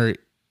Kyler Murray.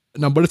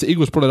 Now, but if the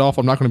Eagles pull it off,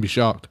 I'm not going to be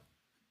shocked.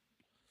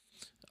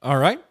 All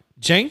right.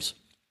 James?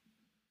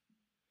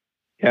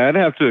 Yeah, I'd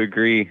have to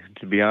agree,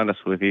 to be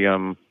honest with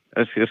you.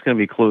 It's going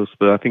to be close,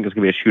 but I think it's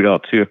going to be a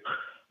shootout too.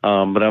 But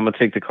I'm going to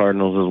take the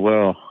Cardinals as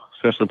well,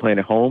 especially playing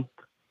at home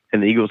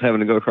and the Eagles having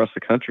to go across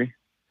the country.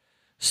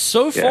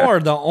 So far,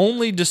 the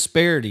only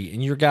disparity in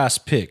your guys'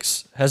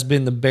 picks has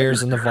been the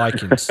Bears and the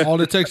Vikings.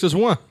 All it takes is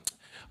one.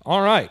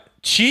 All right.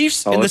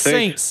 Chiefs and the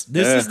Saints.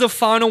 This is the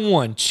final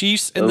one.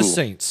 Chiefs and the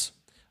Saints.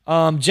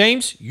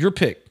 James, your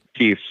pick.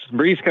 Chiefs.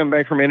 Breeze coming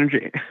back from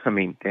injury. I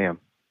mean, damn.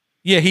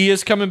 Yeah, he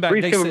is coming back.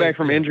 Breeze coming back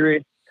from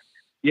injury.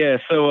 Yeah,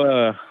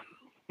 so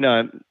he's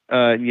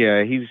I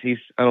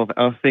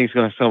don't think he's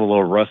gonna have a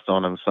little rust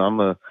on him, so I'm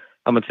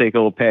gonna take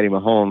old Patty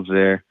Mahomes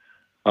there.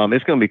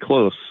 It's gonna be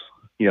close,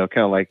 kind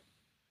of like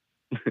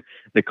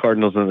the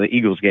Cardinals and the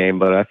Eagles game,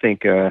 but I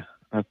think the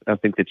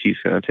Chiefs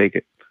are gonna take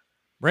it.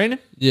 Brandon?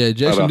 Yeah,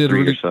 Jason did a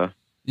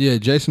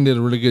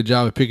really good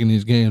job of picking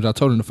these games. I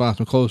told him to find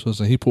some close ones,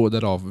 and he pulled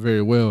that off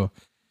very well.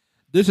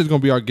 This is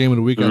going to be our game of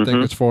the week, I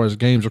think, as far as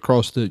games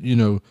across the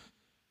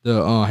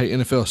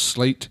NFL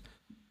slate.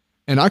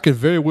 And I could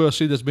very well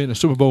see this being a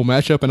Super Bowl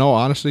matchup. In all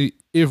honesty,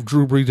 if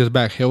Drew Brees is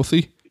back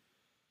healthy,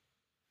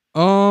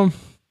 man,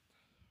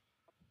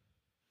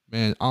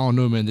 I don't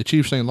know, man. The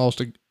Chiefs ain't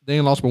lost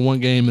but one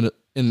game in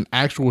an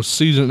actual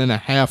season and a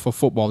half of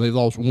football. They've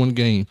lost one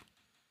game.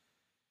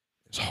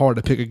 It's hard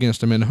to pick against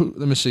them. And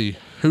let me see.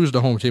 Who's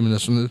the home team in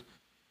this one?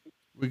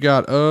 We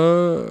got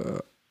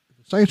the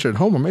Saints are at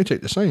home. I may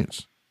take the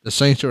Saints. The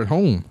Saints are at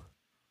home.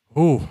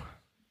 Oh.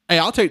 Hey,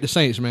 I'll take the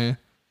Saints, man.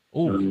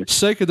 Oh.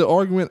 Sake of the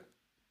argument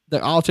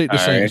that I'll take the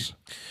Saints.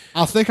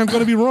 Right. I think I'm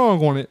going to be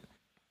wrong on it.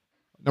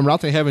 I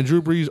think having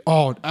Drew Brees.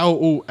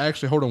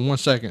 Actually, hold on 1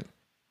 second.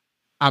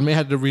 I may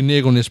have to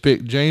renege on this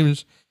pick.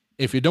 James,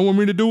 if you don't want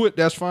me to do it,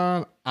 that's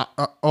fine.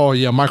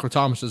 Michael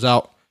Thomas is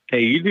out.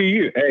 Hey, you do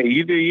you. Hey,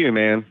 you do you,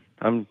 man.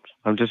 I'm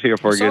just here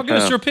for a good time.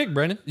 It's your pick,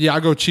 Brandon. Yeah, I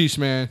go Chiefs,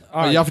 man.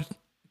 Right.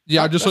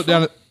 I just looked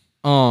down at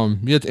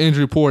the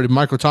injury report.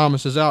 Michael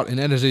Thomas is out, and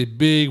that is a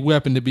big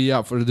weapon to be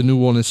out for the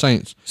New Orleans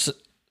Saints.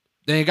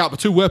 They ain't got but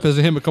two weapons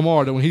in him and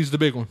Kamara, though, and he's the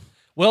big one.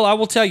 Well, I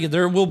will tell you,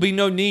 there will be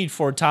no need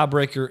for a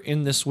tiebreaker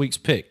in this week's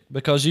pick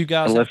because you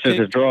guys unless there's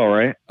a draw,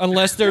 right?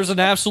 Unless there's an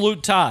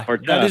absolute tie.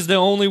 That is the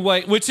only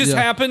way, which has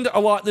happened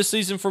a lot this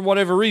season for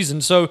whatever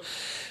reason. So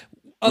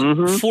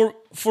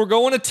for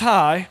going a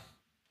tie,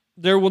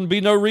 there would be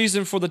no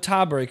reason for the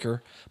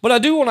tiebreaker. But I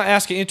do want to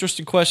ask an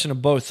interesting question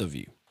of both of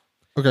you.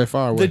 Okay,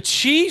 fire away. The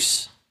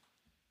Chiefs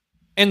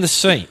and the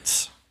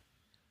Saints.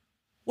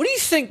 What do you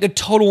think the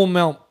total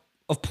amount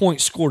of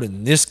points scored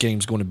in this game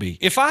is going to be?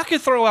 If I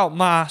could throw out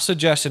my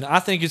suggestion, I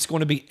think it's going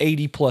to be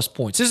 80-plus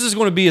points. This is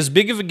going to be as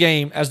big of a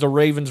game as the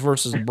Ravens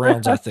versus the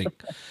Browns, I think.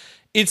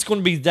 It's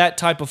going to be that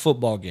type of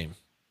football game,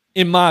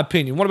 in my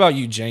opinion. What about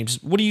you,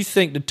 James? What do you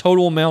think the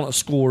total amount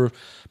of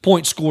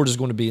points scored is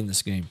going to be in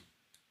this game?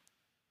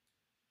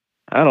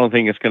 I don't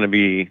think it's going to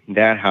be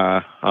that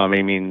high. I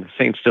mean, the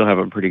Saints still have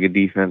a pretty good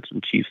defense,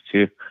 and Chiefs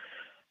too.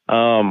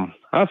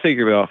 I'll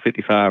figure about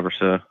 55 or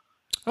so.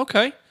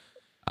 Okay.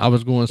 I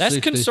was going That's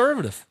 60.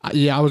 conservative.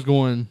 I was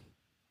going...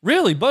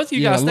 Really? Both of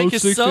you guys think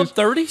it's 60s,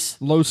 sub-30s?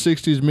 Low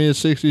 60s,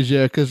 mid-60s,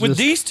 yeah. With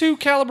these two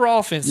caliber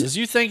offenses,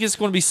 you think it's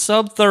going to be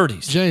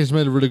sub-30s? James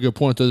made a really good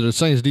point, though. The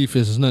Saints'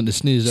 defense is nothing to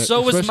sneeze at.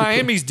 So is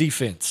Miami's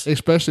defense.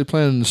 Especially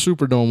playing in the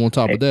Superdome on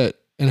top of that.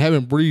 And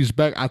having Breeze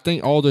back, I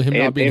think all of him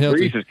not being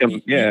healthy.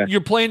 You're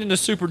playing in the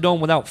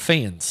Superdome without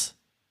fans.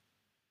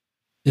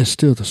 It's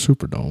still the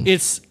Superdome.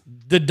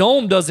 The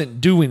dome doesn't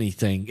do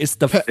anything. It's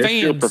the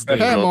fans.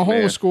 Pat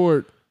Mahomes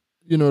scored,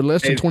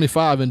 less than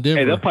 25 in Denver.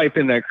 Hey, they'll pipe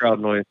in that crowd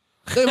noise.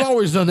 They've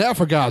always done that,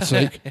 for God's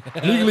sake.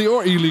 Legally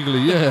or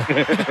illegally, yeah.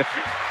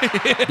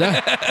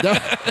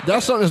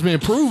 That's something that's been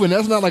proven.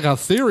 That's not like a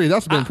theory.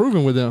 That's been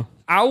proven with them.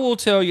 I will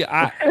tell you,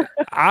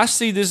 I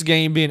see this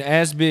game being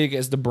as big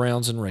as the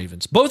Browns and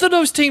Ravens. Both of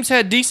those teams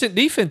had decent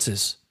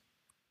defenses.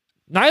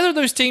 Neither of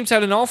those teams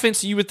had an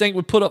offense that you would think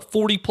would put up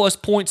 40-plus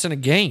points in a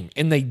game,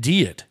 and they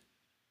did.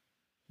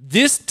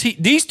 These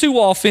two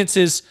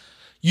offenses,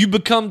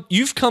 you've come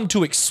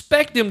to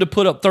expect them to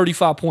put up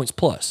 35 points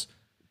plus.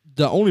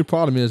 The only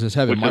problem is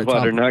having Mike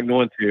Tomlin. They're not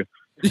going to.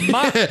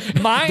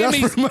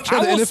 Miami's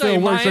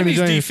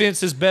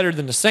defense is better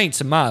than the Saints,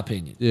 in my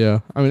opinion. Yeah,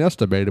 I mean, that's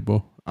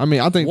debatable. I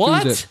mean, I think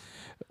what?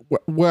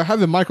 Well,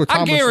 having Michael I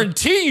Thomas.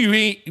 guarantee you,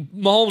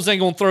 Mahomes ain't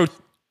gonna throw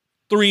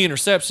 3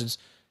 interceptions.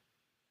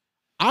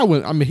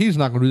 He's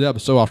not going to do that,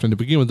 but so often to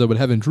begin with, though. But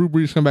having Drew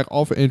Brees come back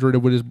off an injury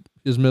with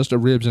his messed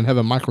up ribs and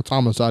having Michael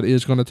Thomas out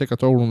is going to take a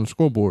toll on the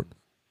scoreboard.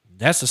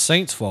 That's the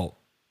Saints' fault.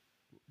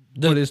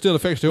 But it still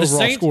affects the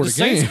overall score of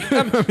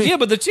the game. Yeah,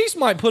 but the Chiefs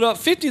might put up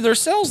 50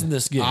 themselves in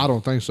this game. I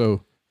don't think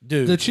so.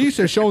 Dude. The Chiefs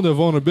have shown their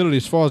vulnerability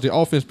as far as the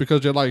offense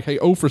because they're like, hey,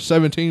 0 for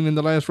 17 in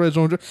the last red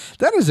zone.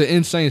 That is an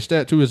insane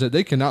stat, too, is that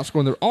they cannot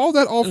score. All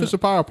that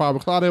offensive firepower,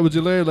 Clyde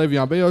Edwards-Helaire,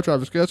 Le'Veon Bell,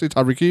 Travis Kelce,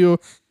 Tyreek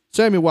Hill,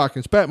 Sammy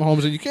Watkins, Pat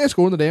Mahomes, and you can't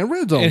score in the damn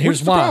red zone. And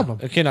here's why. The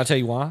problem? Can I tell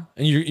you why?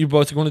 And you're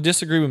both going to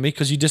disagree with me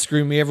because you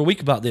disagree with me every week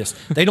about this.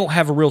 They don't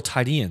have a real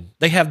tight end.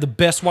 They have the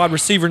best wide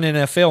receiver in the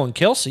NFL in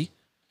Kelce.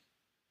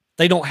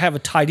 They don't have a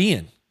tight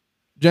end.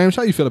 James,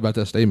 how you feel about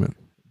that statement?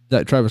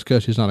 That Travis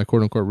Kelce is not a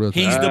quote-unquote real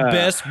tight end? He's the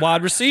best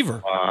wide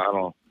receiver.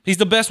 He's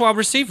the best wide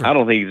receiver. I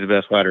don't think he's the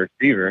best wide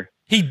receiver.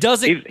 He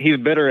doesn't. He's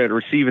better at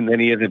receiving than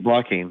he is at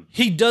blocking.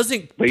 He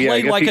doesn't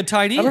play like a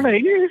tight end. I don't know.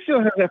 He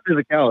still has that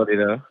physicality,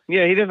 though.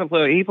 Yeah, he doesn't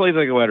play. He plays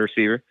like a wide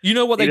receiver. You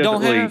know what they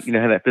don't really, have?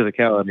 have that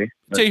physicality.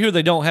 I'll tell you who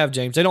they don't have,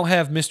 James. They don't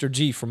have Mr.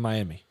 G from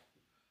Miami.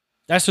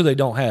 That's who they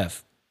don't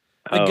have.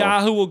 The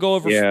guy who will go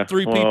over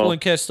 3 people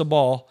and catch the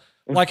ball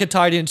like a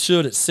tight end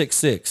should at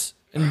 6'6".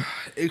 And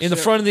in the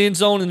front of the end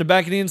zone, in the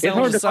back of the end zone, it's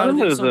hard to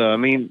find those, though. I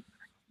mean,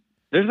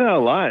 there's not a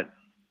lot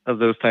of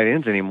those tight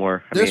ends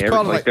anymore.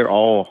 They're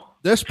all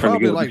That's trying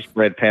probably to like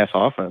spread pass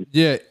offense.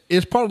 Yeah,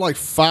 it's probably like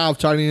 5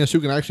 tight ends who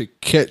can actually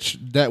catch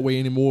that way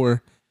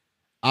anymore.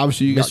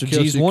 Obviously, you got Mr.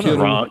 G's Kelce one of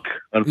Kittle, Gronk,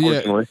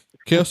 unfortunately.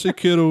 Kelce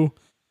Kittle,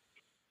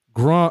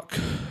 Gronk,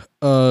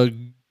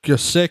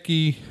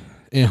 Gesicki,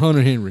 and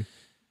Hunter Henry.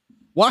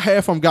 Why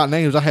half of them got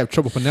names I have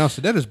trouble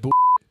pronouncing? That is bull.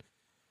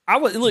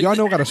 Y'all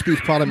know I got a speech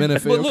problem in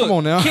NFL. But look, come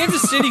on now.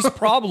 Kansas City's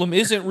problem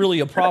isn't really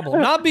a problem.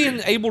 Not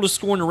being able to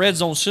score in the red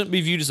zone shouldn't be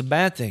viewed as a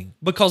bad thing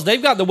because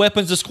they've got the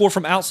weapons to score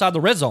from outside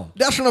the red zone.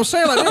 That's what I'm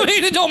saying. Like, I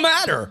mean, it don't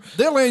matter.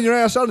 They're laying your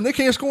ass out and they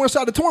can't score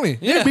inside the 20.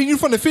 Yeah. They're beating you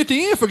from the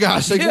 50 in, for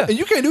God's sake. Yeah. And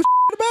you can't do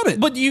about it.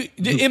 But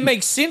it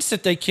makes sense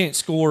that they can't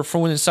score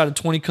from inside of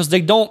 20 because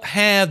they don't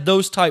have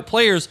those type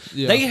players.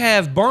 Yeah. They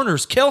have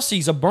burners.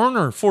 Kelsey's a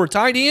burner for a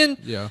tight end.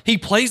 Yeah. He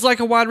plays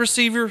like a wide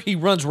receiver. He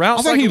runs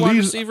routes like a wide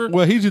receiver.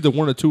 Well, he's either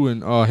 1 or 2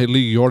 in his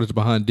league yardage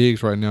behind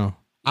Diggs right now.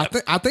 I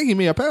think he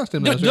may have passed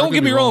him. Don't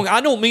get me wrong.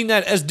 I don't mean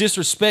that as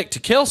disrespect to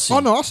Kelce.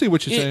 Oh, no, I see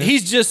what you're saying.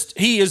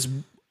 He is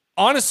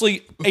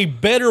honestly a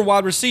better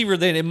wide receiver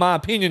than, in my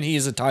opinion, he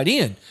is a tight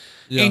end.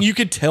 Yeah. And you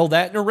could tell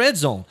that in the red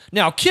zone.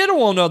 Now,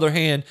 Kittle, on the other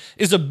hand,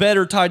 is a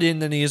better tight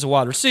end than he is a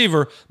wide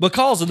receiver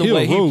because of the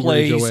way he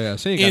plays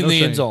in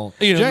the end zone,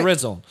 in the red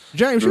zone.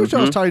 James, who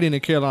chose tight end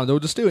in Carolina, though?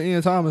 Is still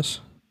Ian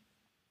Thomas?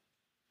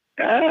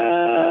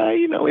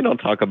 We don't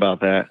talk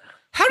about that.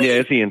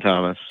 It's Ian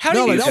Thomas. How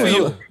do you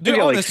feel? Dude,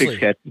 honestly, like 6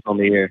 catches on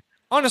the year.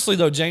 Honestly,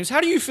 though, James, how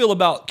do you feel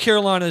about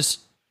Carolina's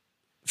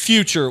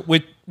future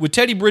with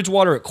Teddy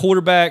Bridgewater at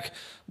quarterback,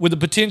 with the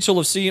potential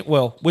of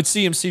with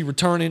CMC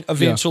returning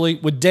eventually,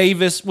 with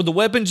Davis, with the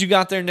weapons you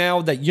got there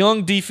now, that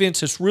young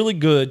defense is really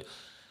good.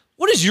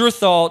 What is your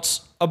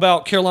thoughts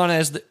about Carolina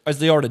as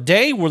they are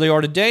today, where they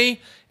are today,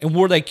 and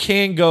where they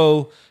can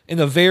go in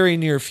the very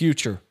near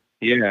future?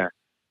 Yeah.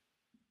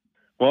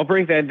 Well, I'll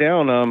break that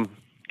down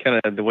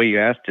kind of the way you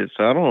asked it.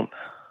 So I don't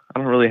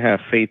really have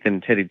faith in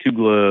Teddy Two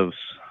Gloves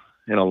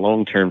in a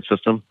long-term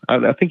system.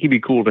 I think he'd be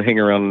cool to hang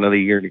around another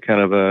year to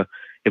kind of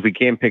if we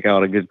can pick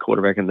out a good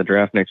quarterback in the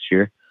draft next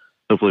year.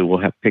 Hopefully we'll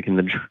have pick in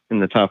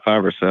the top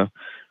 5 or so.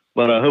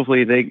 But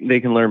hopefully they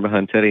can learn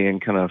behind Teddy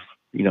and kind of,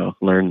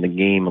 learn the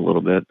game a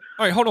little bit.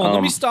 All right, hold on.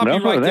 Let me stop you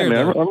right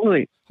there.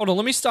 Hold on.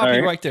 Let me stop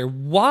you right there.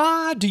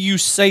 Why do you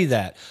say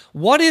that?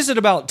 What is it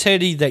about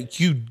Teddy that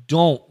you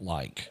don't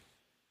like?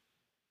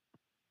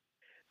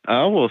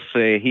 I will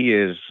say he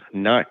is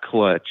not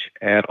clutch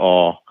at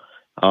all.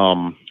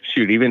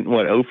 Even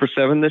 0 for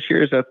 7 this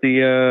year? Is that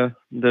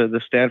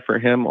the stat for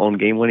him on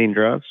game-winning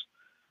drives?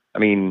 I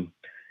mean,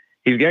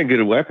 he's got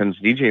good weapons.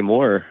 DJ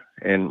Moore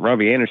and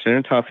Robbie Anderson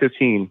are top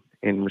 15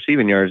 in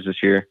receiving yards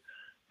this year.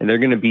 And they're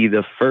going to be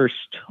the first,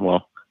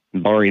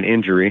 barring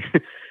injury,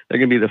 they're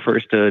going to be the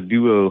first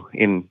duo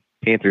in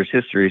Panthers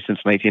history since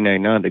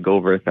 1999 to go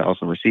over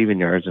 1,000 receiving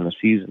yards in a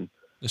season.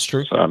 It's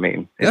true. So, I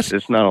mean,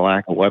 it's not a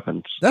lack of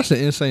weapons. That's an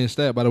insane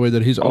stat, by the way,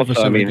 that he's also,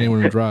 7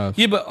 game-winning drive.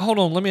 Yeah, but hold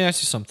on. Let me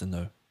ask you something,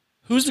 though.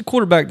 Who's the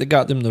quarterback that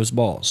got them those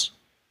balls?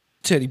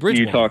 Teddy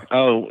Bridgewater.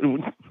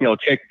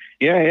 Check.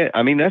 Yeah.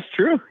 I mean, that's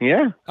true.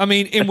 Yeah. I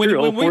mean, and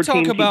when we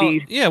talk about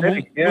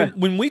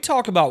when we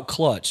talk about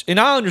clutch, and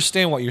I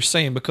understand what you're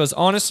saying because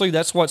honestly,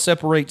 that's what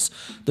separates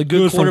the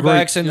good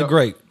quarterbacks and the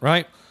great,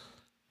 right?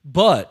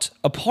 But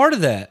a part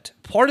of that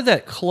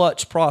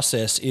clutch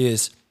process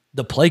is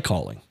the play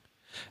calling,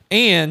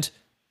 and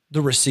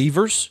the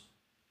receivers,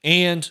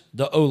 and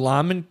the O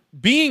linemen.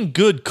 Being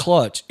good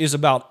clutch is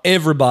about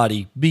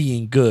everybody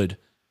being good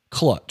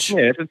clutch.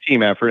 Yeah, it's a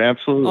team effort,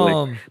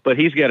 absolutely. But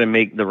he's got to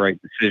make the right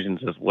decisions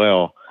as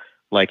well.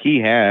 Like he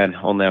had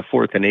on that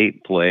 4th and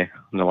 8 play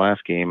in the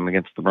last game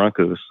against the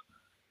Broncos.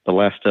 the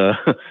last the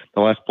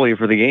last play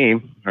for the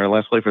game, or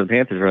last play for the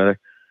Panthers rather,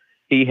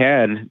 he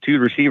had two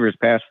receivers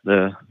pass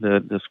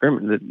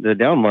the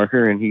down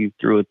marker, and he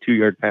threw a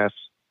 2-yard pass.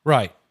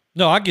 Right.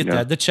 No, I get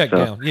that. The check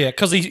down. Yeah,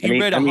 because he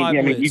read a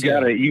high blitz. You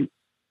gotta you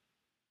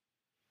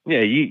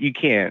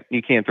can't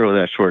throw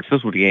that short.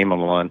 This was the game on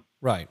the line.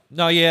 Right.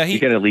 No, yeah, you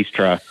can at least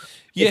try.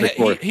 Yeah,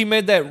 he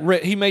made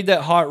that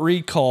hot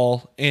read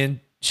call and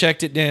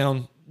checked it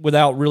down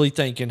without really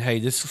thinking, hey,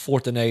 this is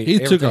 4th and 8. He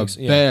took a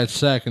bad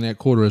sack in that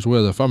quarter as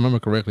well. If I remember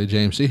correctly,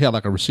 James, he had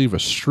like a receiver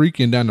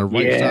streaking down the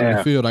right side of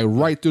the field, like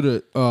right through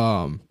the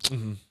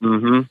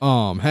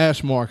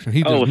hash marks, and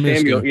he just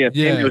missed Samuel. it.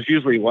 Samuel's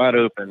usually wide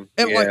open.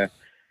 And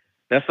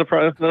that's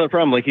another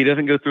problem. Like, he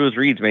doesn't go through his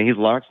reads, man. He's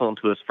locked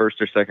onto his first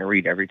or second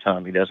read every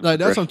time. He doesn't. Like,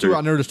 that's something too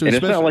I noticed too. And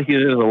it's not like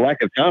there's a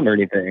lack of time or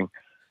anything.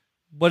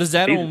 But is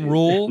that on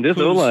Rule? This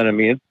O-line, I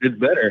mean, it's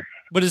better.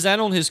 But is that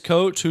on his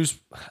coach? Who's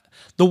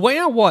the way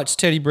I watch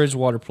Teddy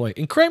Bridgewater play?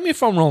 And correct me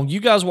if I'm wrong. You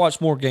guys watch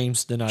more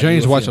games than I do.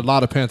 James watched a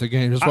lot of Panther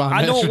games. That's why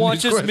I don't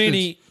watch as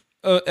many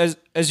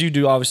as you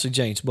do, obviously,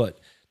 James. But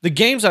the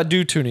games I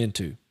do tune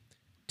into,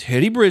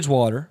 Teddy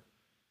Bridgewater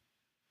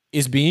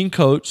is being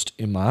coached,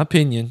 in my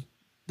opinion,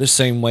 the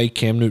same way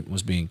Cam Newton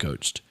was being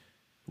coached.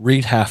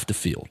 Read half the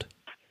field.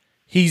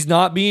 He's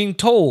not being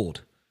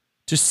told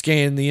to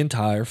scan the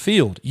entire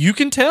field. You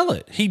can tell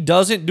it. He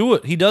doesn't do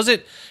it. He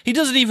doesn't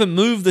even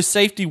move the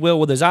safety well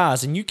with his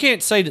eyes. And you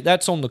can't say that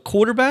that's on the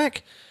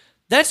quarterback.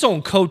 That's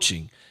on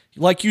coaching.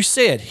 Like you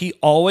said, he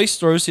always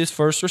throws his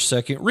first or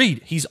second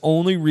read. He's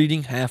only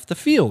reading half the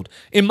field,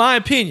 in my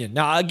opinion.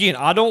 Now, again,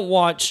 I don't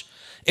watch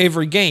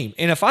every game.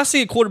 And if I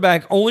see a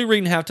quarterback only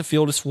reading half the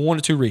field, it's for one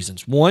or two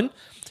reasons. One,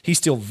 he's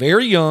still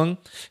very young.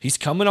 He's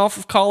coming off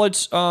of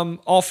college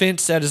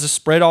offense that is a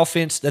spread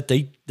offense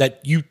that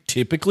you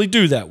typically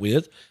do that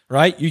with,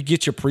 right? You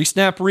get your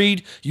pre-snap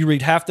read, you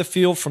read half the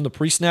field from the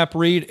pre-snap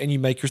read, and you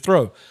make your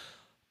throw.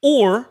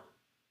 Or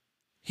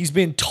he's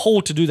been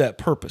told to do that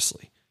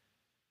purposely.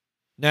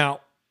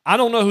 Now, I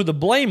don't know who to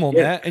blame on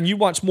that, and you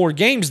watch more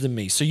games than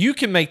me, so you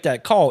can make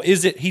that call.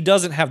 Is it he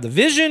doesn't have the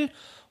vision,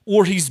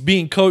 or he's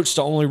being coached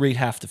to only read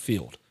half the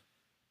field?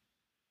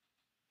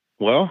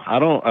 Well, I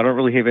don't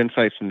really have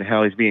insights into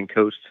how he's being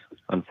coached,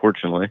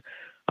 unfortunately.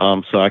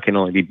 So I can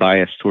only be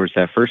biased towards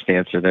that first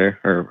answer there,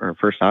 or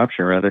first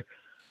option rather.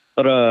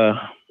 But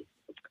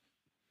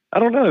I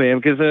don't know,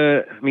 man, because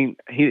I mean,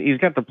 he's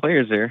got the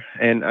players there,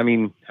 and I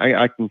mean,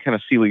 I can kind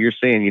of see what you're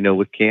saying. You know,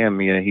 with Cam,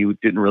 you know, he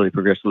didn't really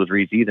progress with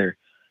reads either.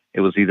 It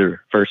was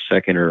either first,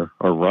 second, or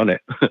run it.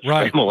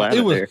 Right. It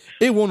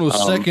one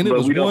was second. It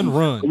was one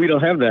run. We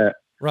don't have that.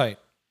 Right.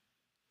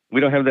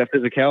 We don't have that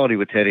physicality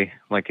with Teddy.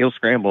 Like, he'll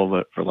scramble,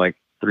 but for like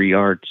 3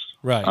 yards.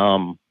 Right.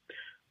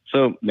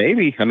 So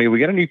maybe, I mean, we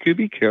got a new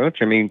QB coach.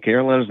 I mean,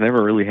 Carolina's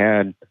never really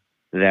had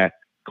that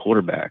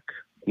quarterback,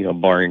 you know,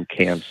 barring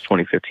Cam's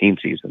 2015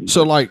 season.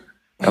 So, like,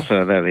 outside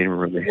of that, they didn't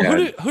really have.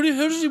 Who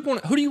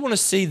do you want to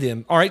see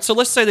them? All right, so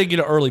let's say they get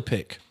an early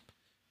pick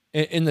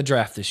in the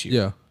draft this year.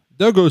 Yeah.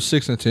 They'll go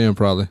 6 and 10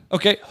 probably.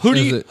 Okay, who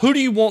do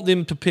you want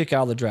them to pick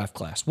out of the draft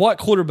class? What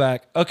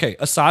quarterback? Okay,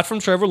 aside from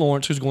Trevor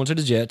Lawrence, who's going to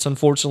the Jets,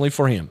 unfortunately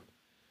for him.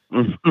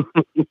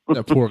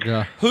 That poor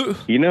guy. Who?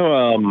 You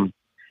know,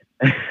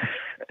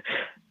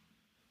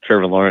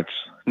 Trevor Lawrence.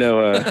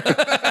 No,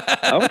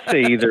 I would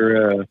say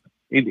either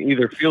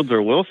Fields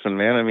or Wilson,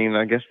 man. I mean,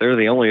 I guess they're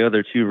the only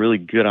other two really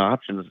good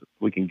options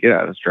we can get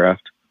out of this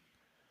draft.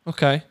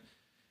 Okay,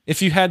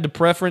 if you had the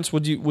preference,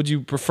 would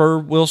you prefer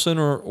Wilson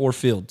or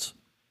Fields?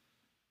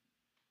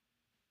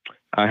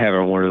 I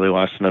haven't really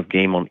watched enough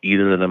game on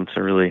either of them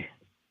to really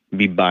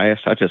be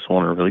biased. I just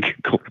want a really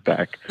good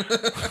quarterback.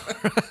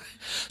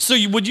 So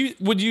would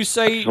you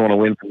say I just want to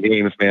win some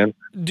games, man?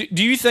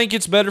 Do you think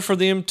it's better for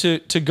them to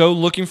go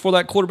looking for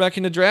that quarterback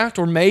in the draft,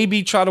 or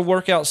maybe try to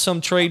work out some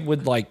trade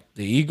with like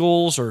the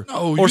Eagles or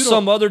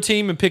some other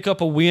team and pick up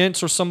a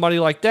Wentz or somebody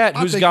like that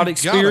who's got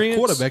experience?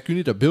 Got a quarterback, you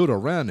need to build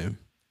around him.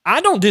 I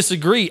don't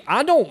disagree.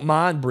 I don't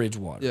mind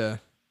Bridgewater. Yeah.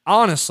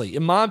 Honestly,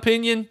 in my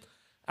opinion,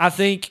 I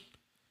think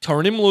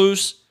turn him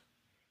loose.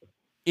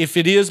 If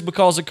it is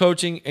because of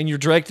coaching and you're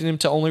directing him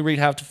to only read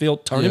half the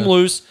field, turn him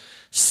loose.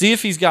 See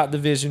if he's got the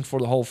vision for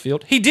the whole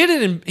field. He did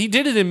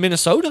it in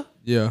Minnesota.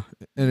 Yeah,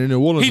 and in New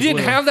Orleans, he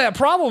didn't have that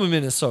problem in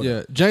Minnesota.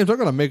 Yeah, James, I'm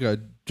gonna make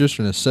just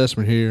an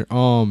assessment here.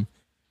 And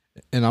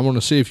I want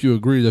to see if you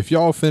agree. If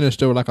y'all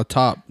finished over like a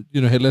top,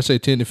 hey, let's say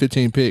 10 to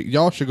 15 pick,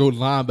 y'all should go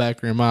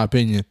linebacker. In my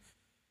opinion,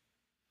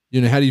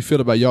 how do you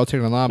feel about y'all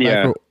taking a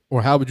linebacker,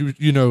 or how would you,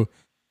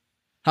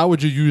 how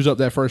would you use up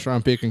that first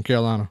round pick in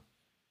Carolina?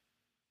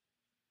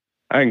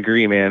 I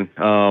agree, man.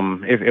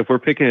 If we're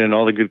picking and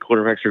all the good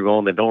quarterbacks are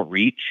going that don't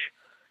reach,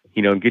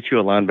 get you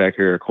a linebacker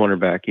or a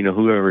cornerback,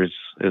 whoever is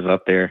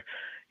up there.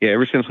 Yeah,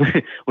 ever since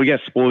we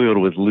got spoiled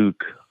with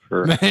Luke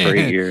for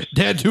 8 years.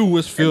 That dude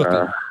was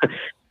filthy.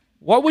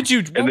 What would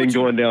you?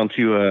 Going down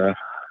to.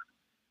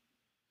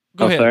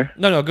 Go ahead. Sorry?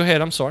 No, go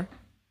ahead. I'm sorry.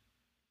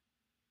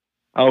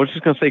 I was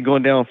just gonna say,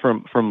 going down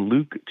from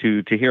Luke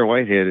to Tahir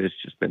Whitehead has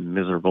just been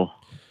miserable.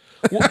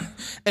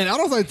 And I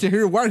don't think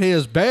Tahir Whitehead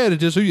is bad.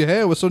 It's just who you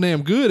had was so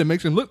damn good. It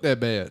makes him look that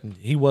bad.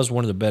 He was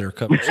one of the better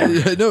coverage.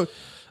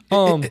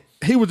 No,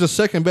 he was the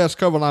second best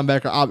cover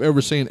linebacker I've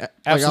ever seen, like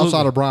Absolutely.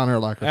 outside of Brian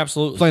Urlacher.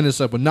 Absolutely. Playing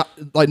this up, but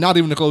not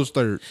even a close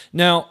third.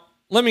 Now,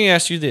 let me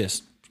ask you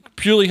this,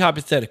 purely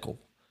hypothetical.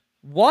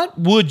 What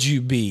would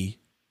you be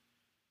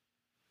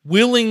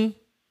willing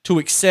to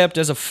accept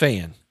as a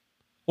fan?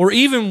 Or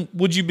even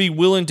would you be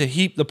willing to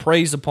heap the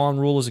praise upon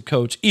Rule as a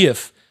coach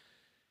if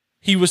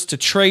he was to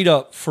trade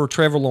up for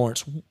Trevor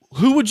Lawrence?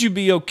 Who would you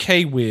be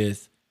okay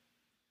with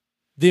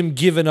them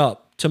giving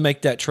up to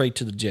make that trade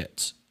to the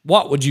Jets?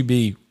 What would you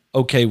be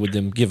okay with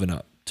them giving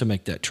up to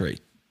make that trade?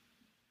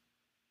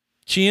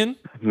 Chin?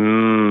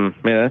 Man,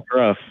 that's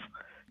rough.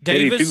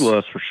 Davis? Teddy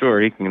Douglas for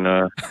sure. He can.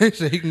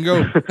 So he can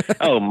go.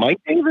 Oh, Mike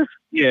Davis?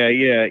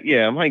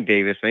 Yeah. Mike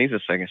Davis, man, he's a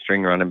second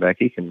string running back.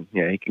 He can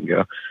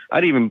go.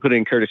 I'd even put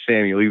in Curtis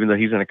Samuel, even though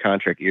he's in a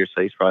contract year,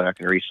 so he's probably not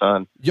going to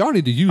re-sign. Y'all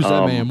need to use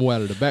that man more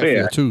out of the backfield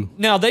yeah. too.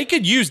 Now, they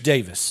could use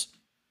Davis.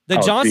 The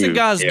Johnson dude,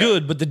 guy's yeah.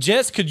 good, but the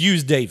Jets could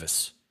use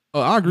Davis. Oh,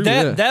 I agree with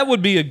that. That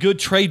would be a good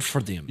trade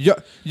for them.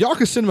 Y'all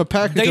can send him a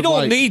package. They of don't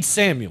like, need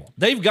Samuel.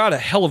 They've got a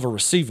hell of a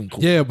receiving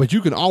core. Yeah, but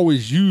you can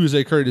always use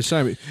a Curtis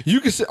Samuel.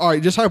 You can all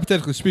right, just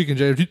hypothetically speaking,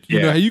 James.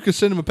 You know how you can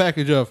send him a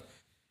package of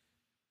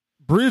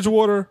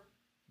Bridgewater,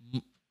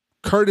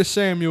 Curtis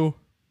Samuel,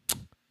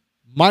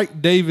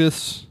 Mike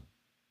Davis,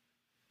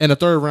 and a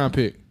third-round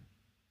pick.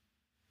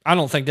 I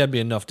don't think that'd be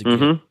enough to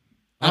get.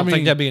 I don't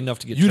think that'd be enough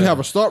to get. You'd Trevor. have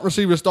a start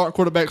receiver, start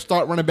quarterback,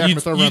 start running back, and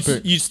a third-round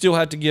pick. You'd still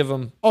have to give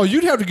them. Oh,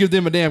 you'd have to give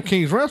them a damn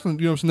King's ransom,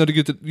 you know what I'm saying, to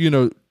get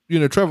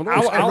the Trevor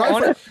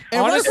Lawrence.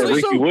 Honestly,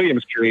 Ricky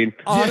Williams trade.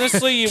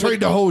 Honestly,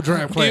 trade the whole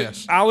draft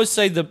class. I would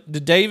say the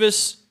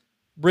Davis,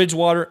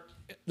 Bridgewater,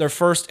 their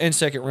first and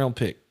second round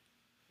pick.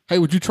 Hey,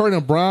 would you trade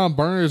them Brian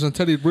Burns and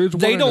Teddy Bridgewater?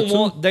 They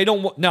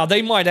don't want. Now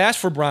they might ask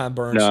for Brian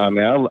Burns. No,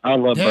 man, I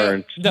love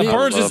Burns.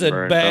 Burns is a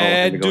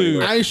bad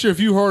dude. I ain't sure if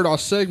you heard our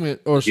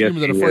segment or of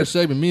the first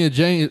segment. Me and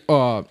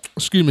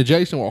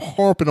Jason were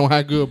harping on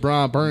how good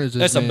Brian Burns is.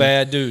 That's a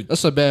bad dude.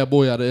 That's a bad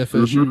boy out of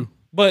FSU.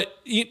 But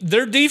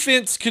their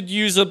defense could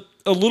use a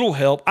little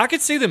help. I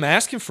could see them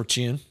asking for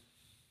Chin.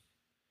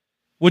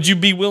 Would you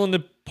be willing to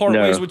part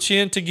ways with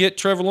Chin to get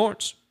Trevor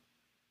Lawrence?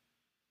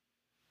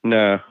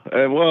 No.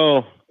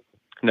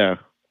 No.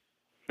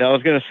 Now, I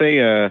was going to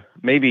say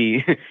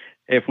maybe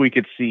if we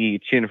could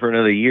see Chin for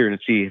another year and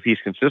see if he's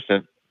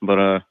consistent.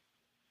 But,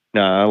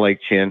 I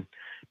like Chin.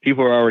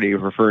 People are already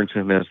referring to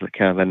him as the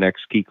kind of the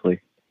next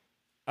Kuechly.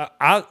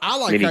 I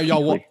like how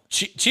y'all walk.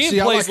 Chin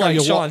plays like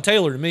Sean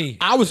Taylor to me.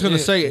 I was going to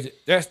say,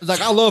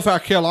 like, I love how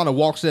Carolina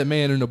walks that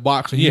man in the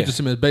box and uses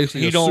him as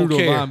basically a pseudo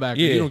linebacker.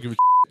 Yeah. You don't give a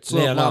shit.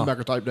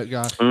 Linebacker type, that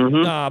guy.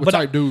 But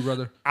type dude,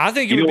 brother. I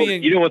think it would be.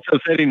 You know what's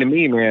upsetting to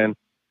me, man?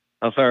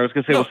 I'm sorry, I was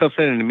going to say what's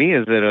upsetting to me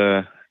is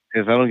that I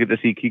don't get to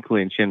see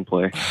Kuechly and Chin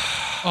play.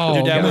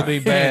 Dude, that would be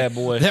bad,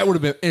 boy. That would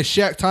have been. And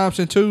Shaq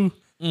Thompson, too.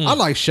 I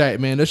like Shaq,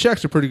 man.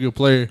 Shaq's a pretty good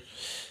player.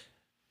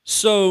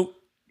 So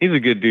he's a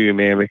good dude,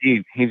 man, but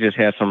he just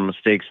had some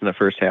mistakes in the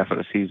first half of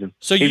the season.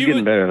 So he's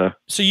getting better, though.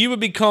 So you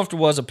would be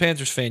comfortable as a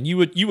Panthers fan. You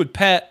would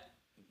pat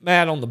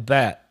Matt on the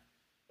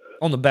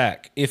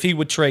back if he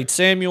would trade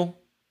Samuel,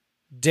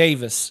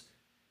 Davis,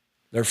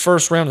 their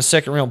first round and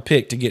second round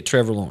pick to get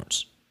Trevor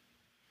Lawrence.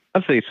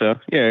 I'd say so.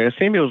 Yeah,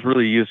 Samuel's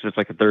really used as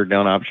like a third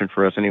down option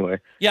for us anyway.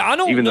 Yeah, I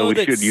don't even know though we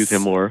that should use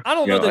him more. I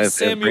don't know that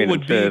Samuel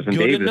would be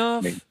good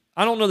enough.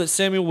 I don't know that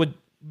Samuel would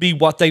be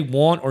what they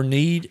want or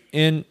need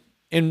in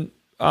New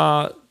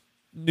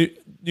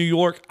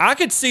York. I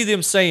could see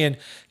them saying,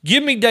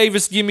 "Give me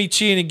Davis, give me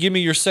Chin, and give me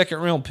your second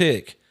round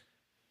pick,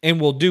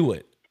 and we'll do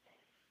it."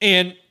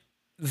 And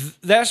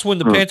that's when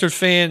the Panthers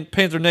fan,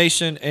 Panther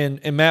Nation,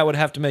 and Matt would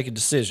have to make a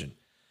decision.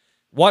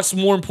 What's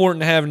more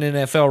important to have in the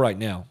NFL right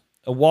now?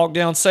 A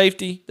walk-down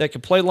safety that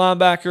can play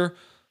linebacker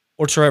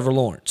or Trevor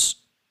Lawrence?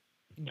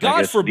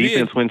 God forbid.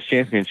 Defense wins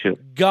championship.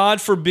 God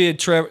forbid,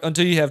 Trevor,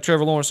 until you have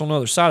Trevor Lawrence on the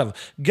other side of him.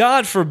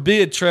 God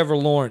forbid Trevor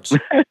Lawrence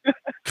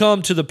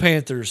come to the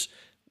Panthers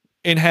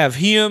and have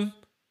him,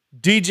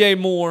 DJ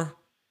Moore,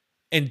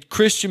 and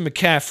Christian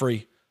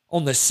McCaffrey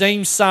on the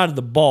same side of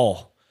the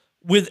ball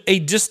with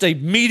just a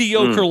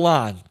mediocre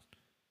line.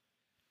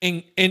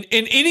 And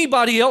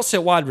anybody else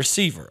at wide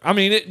receiver. I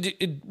mean,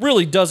 it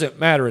really doesn't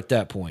matter at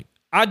that point.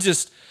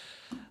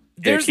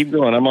 Keep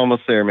going. I'm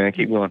almost there, man.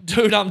 Keep going.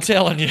 Dude, I'm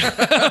telling you.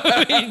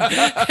 I mean,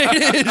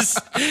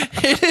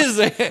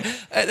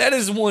 that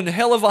is one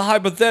hell of a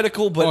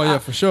hypothetical, but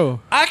for sure.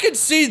 I could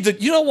see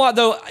that. You know what,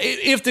 though?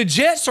 If the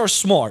Jets are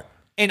smart,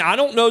 and I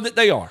don't know that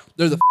they are.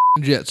 They're the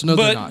Jets. No,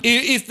 they're not. But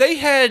if they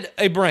had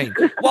a brain,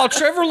 while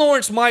Trevor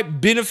Lawrence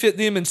might benefit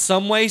them in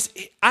some ways,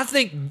 I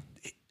think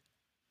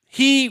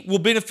he will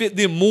benefit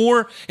them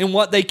more in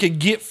what they can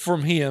get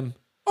from him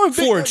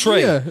for a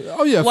trade.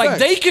 Like facts.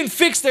 they can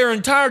fix their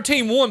entire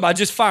team by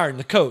just firing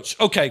the coach.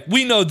 Okay,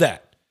 we know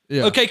that.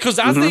 Yeah. Okay, because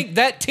I think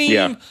that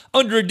team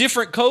under a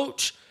different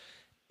coach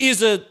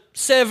is a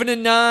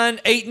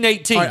 7-9,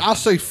 8-18. All right, I'll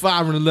say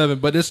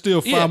 5-11, but it's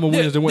still five more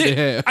wins than what they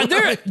have. And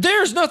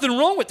there's nothing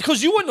wrong with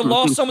because you wouldn't have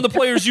lost some of the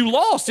players you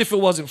lost if it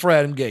wasn't for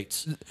Adam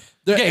Gates.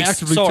 They're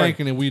actively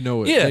tanking, and we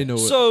know it. Yeah, they know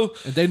so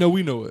it. And they know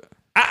we know it.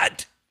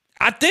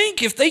 I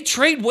think if they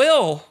trade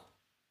well,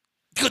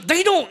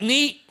 they don't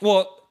need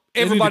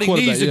everybody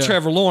needs a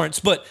Trevor Lawrence,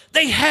 but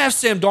they have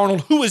Sam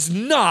Darnold, who is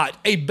not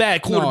a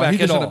bad quarterback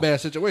he's at all. in a bad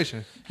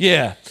situation.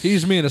 Yeah.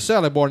 He's me in a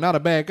salad bar, not a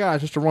bad guy,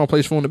 just the wrong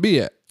place for him to be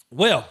at.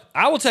 Well,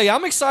 I will tell you,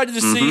 I'm excited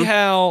to see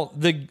how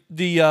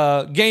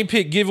the game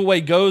pick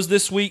giveaway goes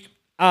this week.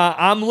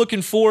 I'm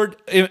looking forward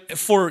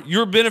for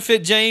your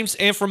benefit, James,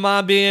 and for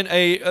my being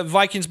a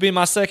Vikings being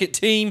my second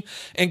team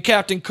and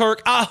Captain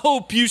Kirk. I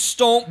hope you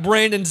stomp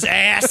Brandon's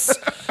ass.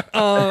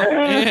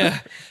 Yeah.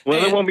 Well,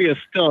 there won't be a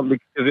stump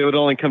because it would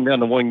only come down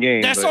to one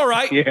game. That's all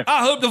right. Yeah.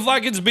 I hope the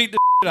Vikings beat the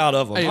out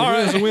of them. Hey, all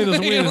right. A win is a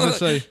win, as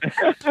they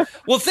say.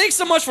 Well, thanks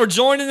so much for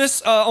joining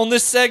us on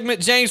this segment,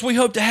 James. We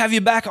hope to have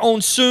you back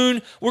on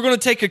soon. We're going to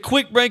take a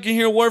quick break and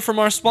hear a word from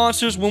our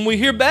sponsors. When we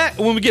get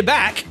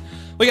back,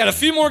 we got a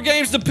few more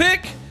games to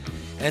pick,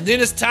 and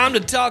then it's time to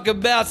talk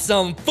about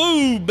some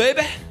food,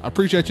 baby. I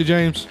appreciate you,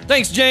 James.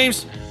 Thanks,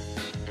 James.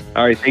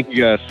 All right, thank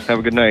you guys. Have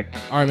a good night.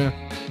 All right, man.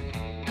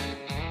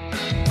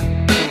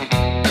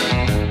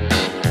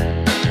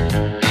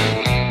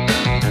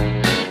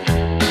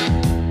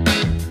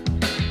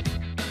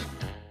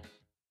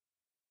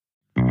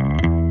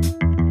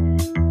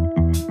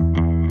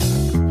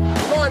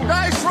 On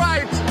Dice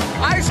Right,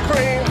 ice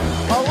cream,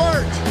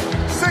 alert,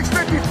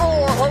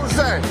 654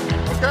 Jose.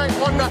 Okay,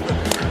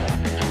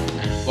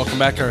 1-0. Welcome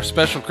back to our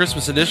special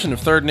Christmas edition of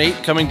 3rd and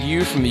 8, coming to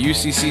you from the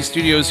UCC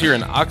studios here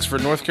in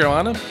Oxford, North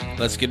Carolina.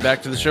 Let's get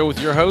back to the show with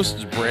your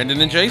hosts, Brandon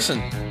and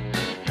Jason.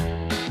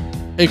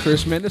 Hey,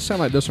 Chris, man, this sounds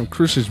like there's some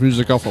Christmas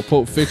music off of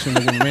Pulp Fiction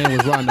when the man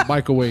was riding the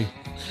bike away.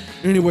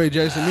 Anyway,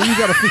 Jason, man, you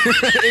got to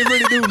it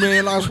really do,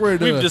 man. I swear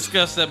to We've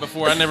discussed that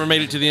before. I never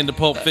made it to the end of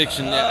Pulp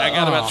Fiction. I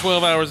got about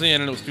 12 hours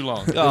in, and it was too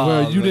long.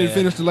 Well, you didn't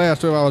finish the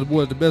last 12 hours,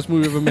 boy. It's the best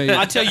movie ever made.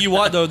 I tell you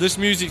what, though, this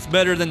music's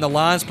better than the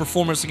Lions'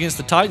 performance against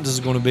the Titans is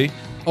going to be.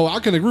 Oh, I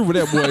can agree with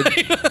that, boy.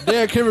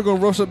 Derrick Henry going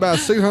to rush about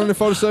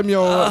 647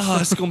 yards. Oh,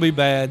 it's going to be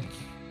bad.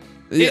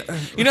 Yeah.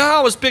 You know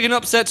how I was picking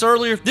upsets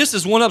earlier? This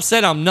is one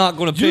upset I'm not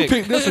going to You pick.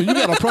 picked this one. You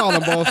got a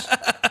problem, boss.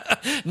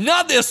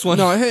 Not this one.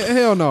 No,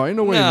 hell no. Ain't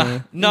no way, Nah,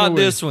 man. not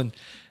this one.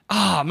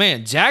 Ah,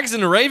 man. Jags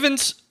and the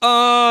Ravens?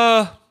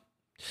 Yeah,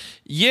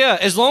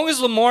 as long as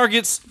Lamar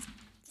gets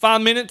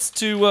 5 minutes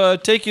to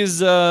take his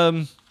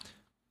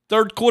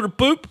third quarter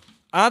poop,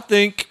 I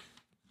think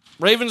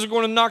Ravens are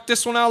going to knock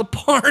this one out of the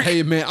park.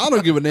 Hey, man, I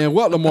don't give a damn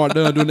what Lamar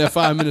done during that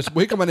 5 minutes.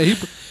 He come out there,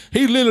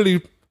 he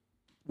literally,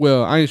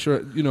 well, I ain't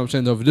sure, you know what I'm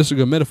saying, though, if this is a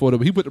good metaphor, though,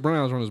 but he put the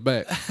Browns on his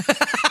back.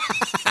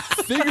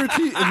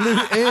 Figuratively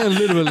and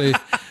literally,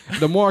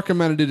 Lamar come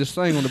out and did his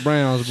thing on the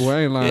Browns, boy.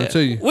 I ain't lying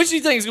to you. Which do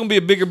you think is going to be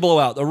a bigger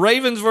blowout? The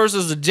Ravens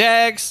versus the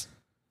Jags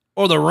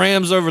or the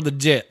Rams over the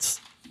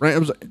Jets?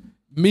 Rams,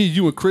 me,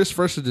 you, and Chris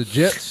versus the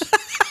Jets.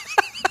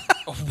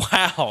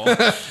 Wow.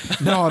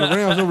 No, the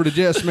Rams over the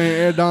Jets, man.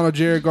 Aaron Donald,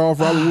 Jared Goff,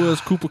 Robert Woods,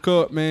 Cooper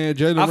Kupp, man.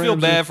 Jalen I feel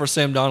Ramsey. bad for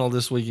Sam Donald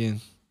this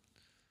weekend.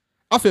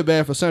 I feel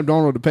bad for Sam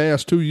Donald the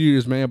past 2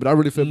 years, man, but I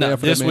really feel bad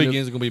for this that man.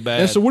 weekend's going to be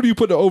bad. And so what do you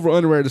put the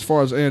over-under at as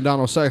far as Aaron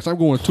Donald sacks? I'm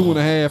going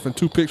 2.5 and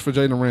 2 picks for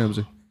Jalen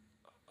Ramsey.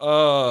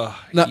 Now,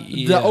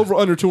 the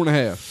over-under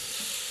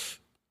 2.5.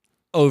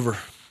 Over.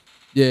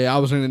 Yeah, I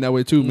was thinking that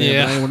way too, man.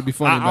 Yeah. But I didn't want to be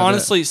funny about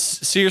honestly,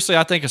 seriously,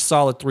 I think a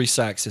solid 3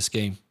 sacks this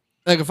game.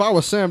 that. Like, if I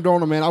was Sam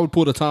Darnold, man, I would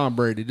pull the Tom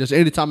Brady. Just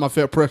anytime I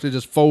felt pressure,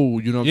 just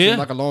fold, you know what I'm Yeah. saying?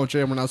 Like a lawn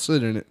chair when I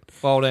sit in it.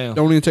 Fall down.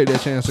 Don't even take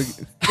that chance.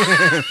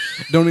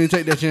 Don't even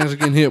take that chance of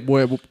getting hit,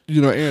 boy.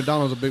 You know, Aaron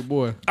Donald's a big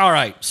boy. All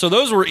right, so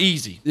those were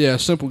easy. Yeah,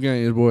 simple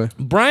games, boy.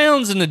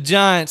 Browns and the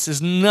Giants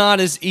is not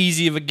as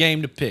easy of a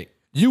game to pick.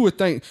 You would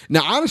think.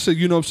 Now, honestly,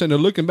 you know what I'm saying? They're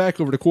looking back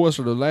over the course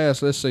of the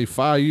last, let's say,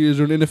 5 years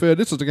in the NFL,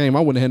 this is the game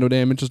I wouldn't have no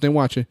damn interest in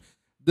watching.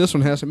 This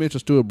one has some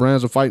interest to it.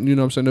 Browns are fighting, you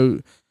know what I'm saying,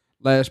 the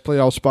last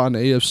playoff spot in the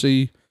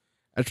AFC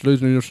after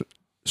losing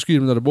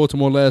to the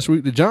Baltimore last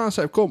week. The Giants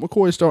have Colt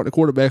McCoy starting the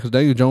quarterback because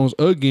Daniel Jones,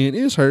 again,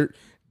 is hurt.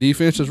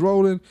 Defense is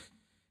rolling.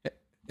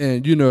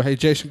 And, you know, hey,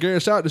 Jason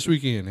Garrett's out this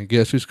weekend. And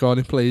guess who's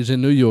calling plays in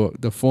New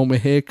York? The former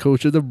head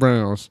coach of the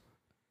Browns.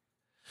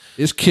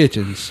 It's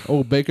Kitchens.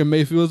 Old Baker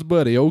Mayfield's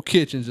buddy. Old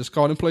Kitchens is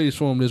calling plays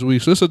for him this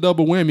week. So it's a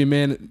double whammy,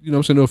 man. You know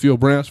what I'm saying? If you're a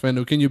Browns fan,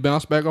 though, can you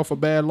bounce back off a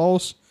bad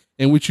loss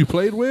in which you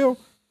played well?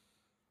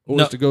 Or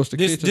No, is the ghost of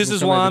this Kitchens is gonna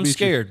come why out to I'm beat you?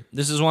 scared.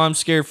 This is why I'm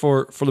scared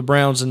for the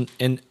Browns,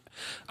 and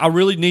I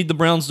really need the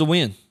Browns to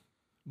win,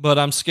 but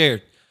I'm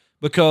scared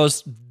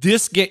because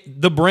this game,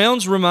 the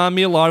Browns remind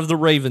me a lot of the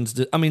Raiders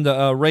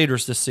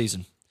this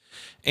season,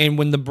 and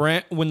when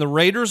the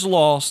Raiders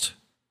lost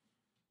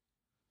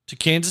to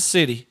Kansas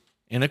City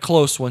in a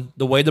close one,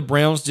 the way the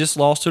Browns just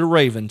lost to the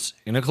Ravens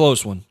in a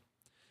close one,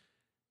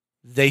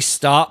 they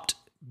ceased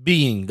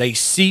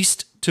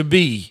to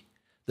be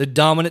the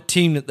dominant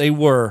team that they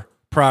were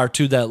prior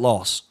to that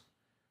loss.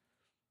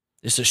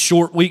 It's a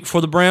short week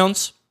for the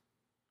Browns.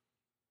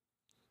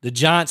 The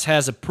Giants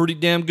has a pretty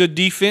damn good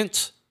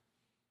defense.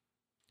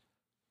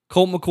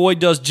 Colt McCoy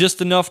does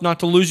just enough not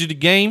to lose you the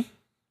game.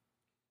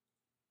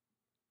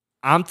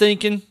 I'm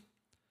thinking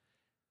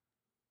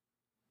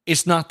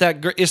it's not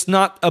that great. It's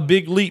not a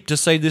big leap to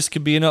say this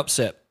could be an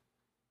upset.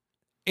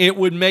 It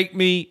would make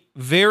me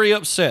very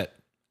upset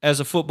as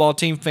a football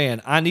team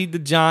fan. I need the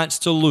Giants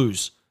to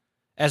lose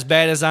as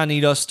bad as I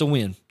need us to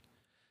win.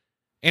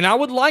 And I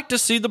would like to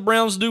see the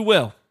Browns do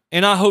well,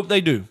 and I hope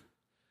they do.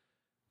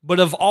 But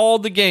of all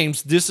the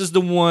games, this is the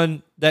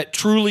one that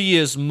truly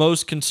is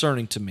most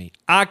concerning to me.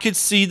 I could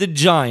see the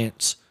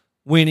Giants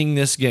winning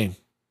this game.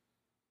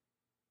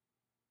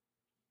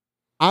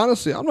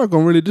 Honestly, I'm not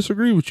going to really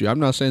disagree with you. I'm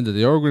not saying that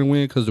they are going to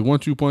win because the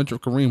 1-2 punch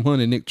of Kareem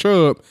Hunt and Nick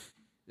Chubb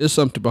is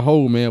something to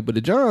behold, man. But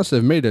the Giants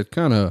have made a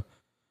kind of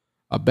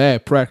a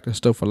bad practice,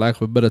 though, for lack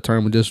of a better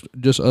term, of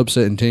just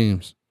upsetting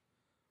teams.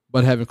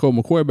 But having Colt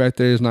McCoy back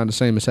there is not the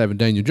same as having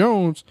Daniel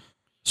Jones.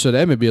 So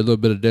that may be a little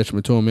bit of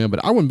detriment to him, man.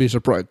 But I wouldn't be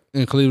surprised.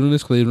 And Cleveland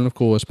is Cleveland, of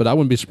course. But I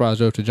wouldn't be surprised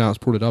if the Giants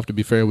pulled it off, to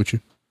be fair with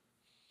you.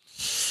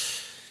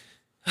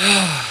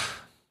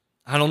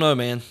 I don't know,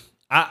 man.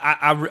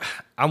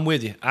 I'm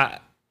with you.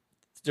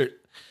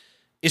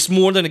 It's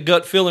more than a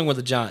gut feeling with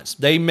the Giants.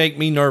 They make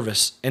me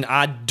nervous, and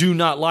I do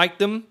not like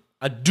them.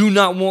 I do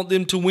not want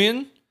them to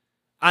win.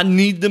 I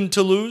need them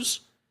to lose.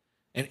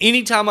 And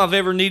anytime I've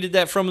ever needed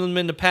that from them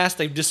in the past,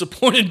 they've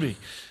disappointed me.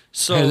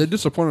 So hey, they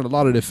disappointed a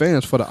lot of their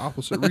fans for the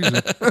opposite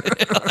reason.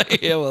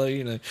 Yeah,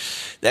 well,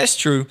 that's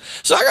true.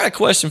 So I got a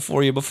question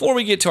for you before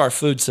we get to our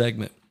food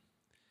segment.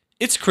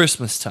 It's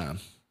Christmas time.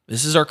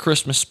 This is our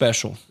Christmas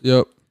special.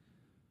 Yep.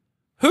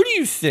 Who do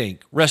you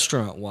think,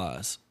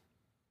 restaurant-wise,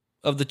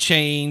 of the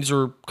chains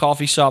or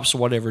coffee shops or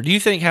whatever, do you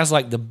think has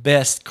like the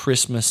best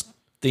Christmas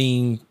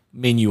themed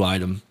menu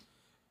item?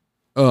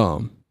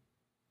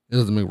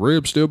 Is the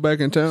McRib still back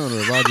in town,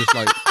 or have I just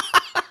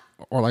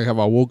have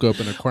I woke up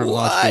in a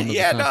chronological? What?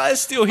 Yeah, no,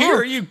 it's still here.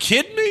 Are you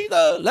kidding me?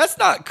 Though that's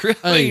not.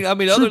 Hey, I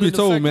mean, truth be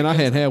told, man, I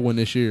hadn't had one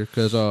this year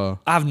because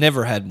I've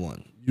never had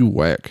one. You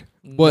whack.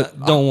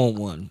 But don't want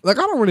one. Like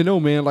I don't really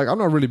know, man. Like I'm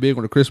not really big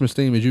on the Christmas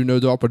theme, as you know.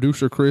 Our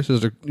producer Chris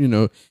is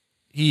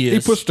he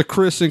puts the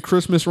Chris in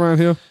Christmas around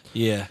here.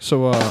 Yeah.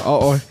 So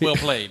well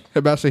played.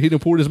 About to say he done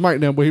pulled his mic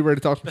down, but he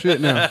ready to talk some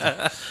shit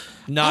now.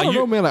 No, I don't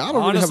know, man. Like, I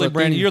don't honestly, really have a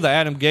Brandon, thing. you're the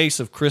Adam Gase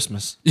of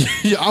Christmas.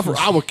 Yeah,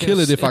 I would kill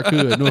it if I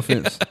could. No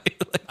offense.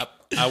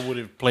 I would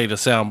have played a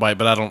soundbite,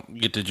 but I don't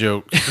get the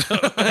joke.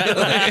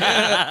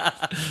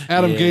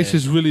 Adam Gase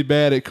is really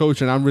bad at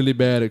coaching. I'm really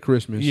bad at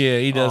Christmas. Yeah,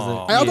 he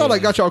doesn't. I thought I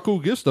got y'all cool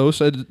gifts though.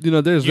 So there's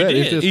You that. did.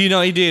 It's just, He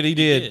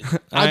did.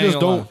 I just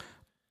don't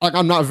like.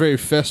 I'm not very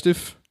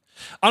festive.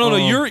 I don't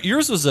know.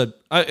 Yours was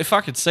if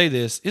I could say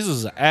this, this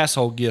was an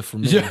asshole gift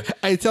from me. Yeah.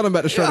 Hey, tell them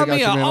about the shirt I got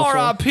you, man. I'm sorry.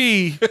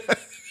 R.I.P.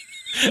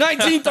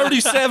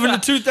 1937 to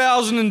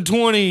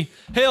 2020,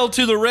 Hail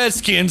to the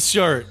Redskins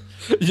shirt.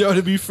 Yo,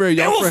 to be fair, It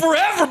y'all will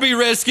forever be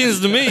Redskins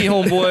to me,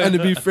 homeboy. and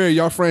to be fair,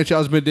 y'all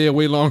franchise been dead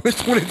way longer than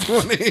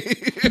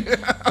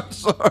 2020. I'm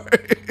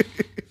sorry.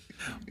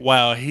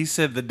 Wow, he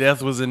said the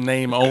death was in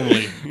name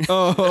only.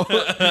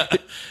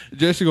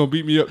 Jesse gonna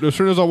beat me up. As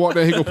soon as I walk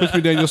down, he gonna push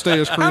me down your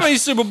stairs, Chris. How many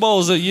Super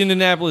Bowls the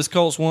Indianapolis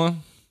Colts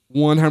won?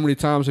 One. How many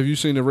times have you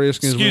seen the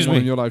Redskins Excuse win me.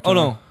 in your lifetime?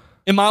 Hold on.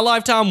 In my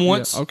lifetime,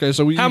 once. Yeah, okay,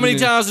 so How many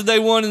times did they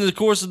won in the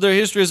course of their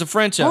history as a I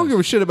franchise? don't give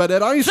a shit about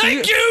that. I ain't seen Thank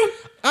it. you.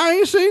 I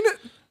ain't seen it.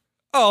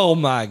 Oh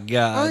my I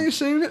God! ain't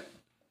seen it.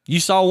 You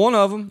saw one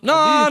of them?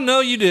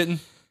 No, you didn't.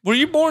 Were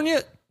you born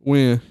yet?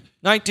 When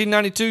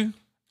 1992.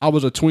 I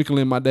was a twinkle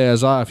in my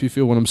dad's eye, if you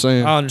feel what I'm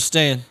saying. I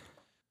understand.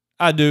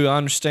 I do. I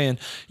understand.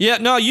 Yeah,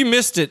 no, you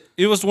missed it.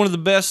 It was one of the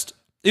best.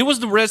 It was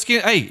the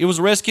Redskins. Hey, it was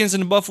the Redskins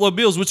and the Buffalo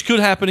Bills, which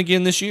could happen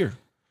again this year.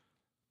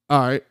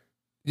 All right.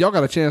 Y'all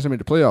got a chance to make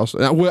the playoffs.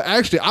 Well,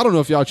 actually, I don't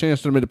know if y'all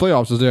chance to make the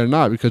playoffs is there or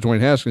not because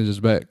Dwayne Haskins is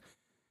back.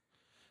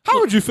 How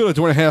would you feel if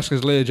Dwayne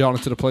Haskins led y'all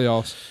into the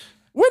playoffs?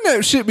 Wouldn't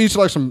that shit be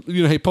like some,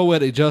 hey,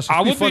 poetic justice?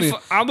 I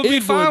would be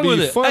fine with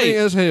it. Funny Hey,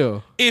 as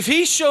hell. if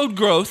he showed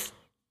growth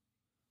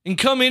and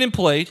come in and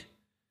played,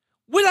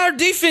 with our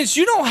defense,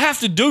 you don't have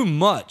to do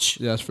much.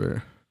 Yeah, that's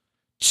fair.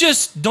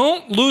 Just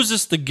don't lose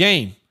us the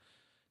game.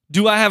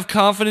 Do I have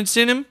confidence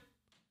in him?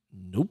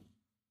 Nope.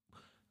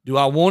 Do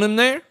I want him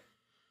there?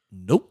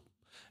 Nope.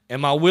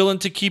 Am I willing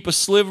to keep a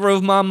sliver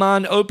of my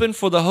mind open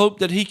for the hope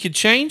that he could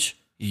change?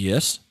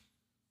 Yes.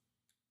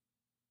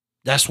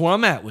 That's where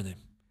I'm at with him.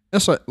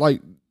 That's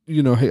like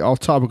hey, off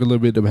topic a little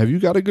bit. Have you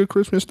got a good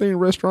Christmas themed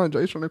restaurant,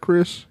 Jason and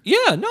Chris?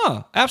 Yeah,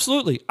 no,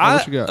 absolutely.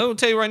 What you got? I will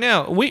tell you right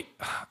now.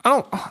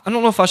 I don't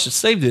know if I should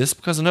save this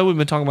because I know we've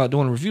been talking about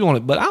doing a review on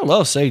it, but I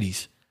love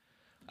Sadie's.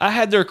 I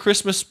had their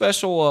Christmas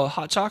special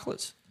hot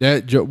chocolates.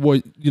 That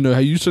boy, how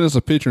you sent us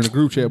a picture in the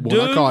group chat, boy.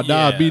 I caught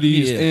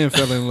diabetes and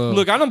fell in love.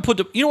 Look, I don't put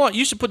you know what?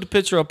 You should put the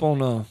picture up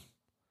on.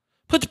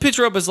 Put the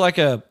picture up as like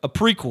a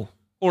prequel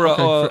or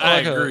I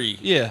agree.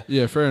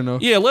 Yeah, fair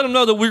enough. Yeah, let them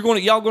know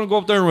that y'all going to go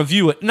up there and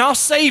review it, and I'll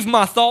save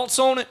my thoughts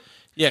on it.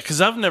 Yeah,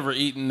 because I've never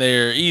eaten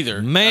there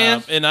either,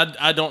 man. And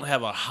I don't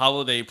have a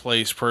holiday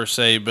place per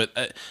se,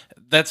 but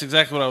that's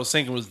exactly what I was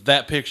thinking. Was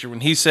that picture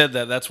when he said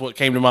that? That's what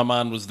came to my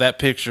mind. Was that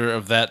picture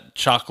of that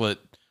chocolate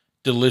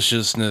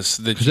deliciousness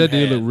that you That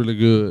did had. look really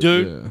good,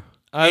 dude. Yeah.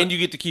 And you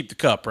get to keep the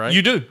cup, right?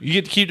 You do. You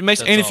get to keep the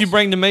Mason. That's And if you awesome.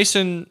 bring the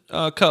Mason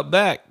cup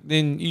back,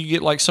 then you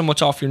get like so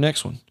much off your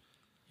next one.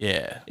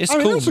 Yeah. It's I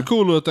mean, cool. that's a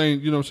cool little thing,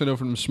 you know what I'm saying,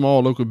 from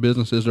small local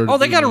businesses. Oh,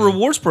 they got a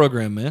rewards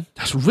program, man.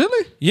 That's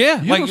really?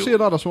 Yeah, You like don't see a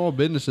lot of small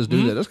businesses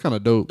do that. That's kind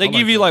of dope. they I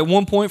give you that. like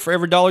 1 point for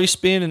every dollar you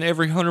spend, and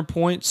every 100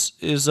 points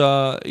is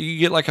you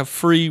get like a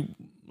free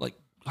like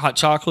hot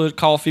chocolate,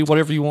 coffee,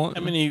 whatever you want.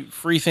 How many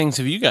free things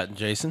have you gotten,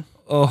 Jason?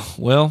 Oh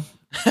well,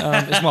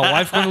 is my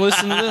wife going to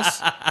listen to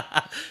this?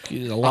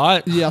 A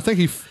lot. Yeah, I think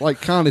he like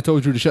kindly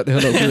told you to shut the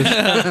hell up, Chris.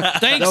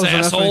 Thanks, That was the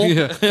last thing.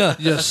 asshole. Yeah.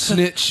 Yeah,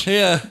 snitch.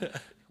 Yeah.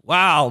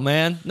 Wow,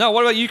 man. No,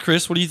 what about you,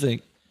 Chris? What do you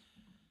think?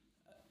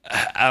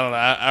 I don't know.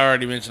 I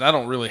already mentioned I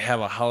don't really have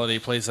a holiday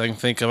place I can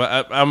think of.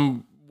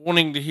 I'm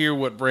wanting to hear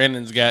what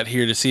Brandon's got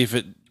here to see if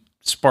it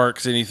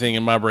sparks anything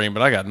in my brain,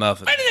 but I got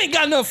nothing. Brandon ain't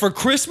got enough for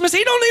Christmas.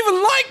 He don't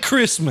even like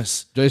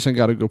Christmas. Jason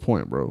got a good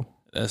point, bro.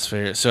 That's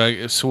fair.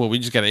 So what, we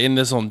just got to end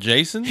this on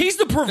Jason? He's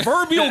the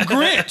proverbial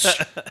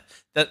Grinch.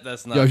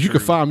 That's not Yo, if you true.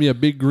 could find me a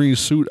big green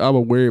suit, I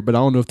would wear it, but I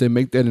don't know if they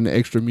make that in the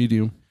extra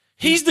medium.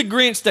 He's the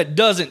Grinch that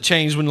doesn't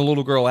change when the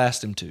little girl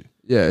asked him to.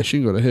 Yeah, she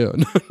can go to hell.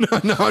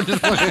 No, I'm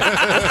just playing.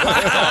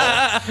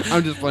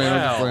 I'm just playing.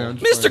 I'm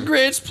just Mr.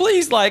 Grinch,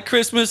 please like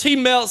Christmas. He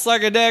melts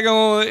like a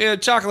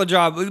daggone chocolate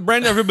drop.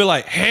 Brandon will be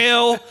like,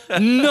 hell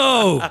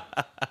no.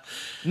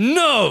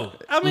 No.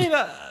 I mean,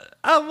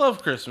 I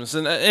love Christmas,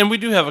 and we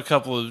do have a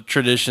couple of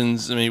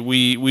traditions. I mean,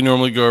 we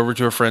normally go over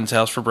to a friend's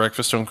house for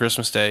breakfast on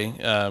Christmas Day.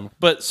 And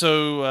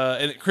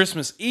at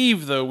Christmas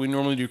Eve, though, we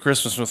normally do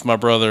Christmas with my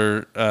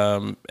brother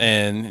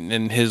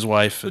and his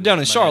wife. Down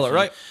in Charlotte,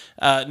 right?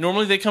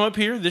 Normally they come up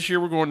here. This year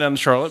we're going down to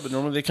Charlotte, but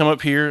normally they come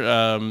up here.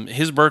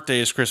 His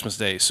birthday is Christmas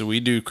Day, so we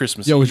do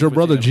Christmas Yo, Eve is your with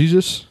brother him.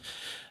 Jesus?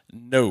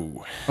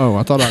 No. Oh,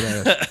 I thought I'd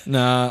ask.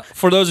 Nah.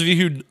 For those of you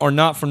who are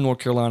not from North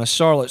Carolina,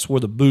 Charlotte's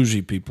where the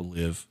bougie people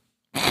live.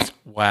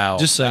 Wow.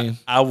 Just saying.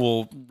 I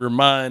will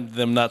remind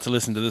them not to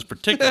listen to this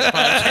particular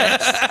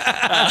podcast.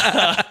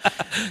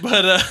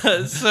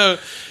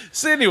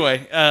 So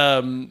anyway,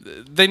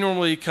 they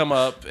normally come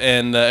up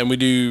and we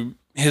do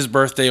his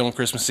birthday on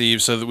Christmas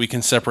Eve so that we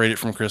can separate it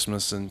from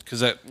Christmas, and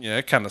because it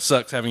kind of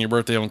sucks having your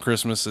birthday on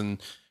Christmas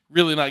and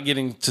really not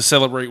getting to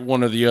celebrate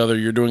one or the other.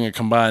 You're doing a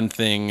combined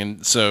thing,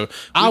 and so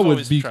I we've would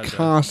always be tried to-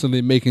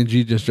 constantly making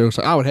Jesus jokes.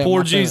 I would have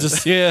Poor my family.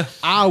 Jesus. Yeah.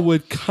 I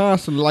would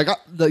constantly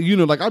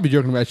I'd be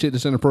joking about shit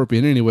that's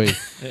inappropriate anyway.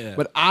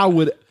 But I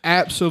would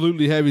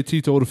absolutely have you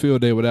teetotal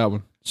field day with that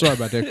one. Sorry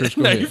about that, Chris.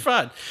 Go No, ahead. you're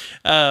fine.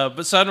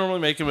 But so I normally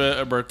make him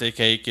a birthday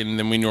cake, and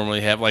then we normally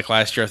have, like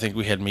last year, I think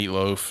we had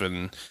meatloaf,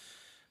 and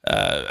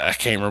I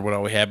can't remember what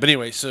all we had. But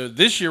anyway, so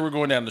this year we're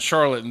going down to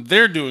Charlotte, and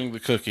they're doing the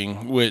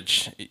cooking,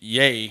 which,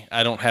 yay,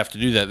 I don't have to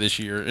do that this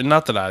year. And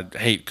not that I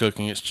hate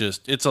cooking,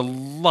 it's a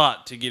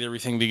lot to get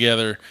everything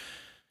together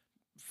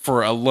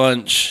for a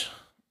lunch,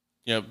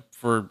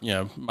 for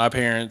my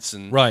parents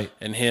and Right.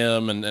 and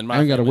him and my I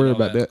ain't got to family worry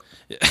and all about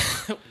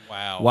that.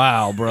 Wow.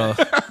 Wow, bro.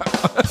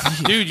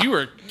 Dude, you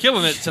were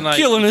killing it tonight.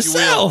 Killing if you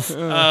will.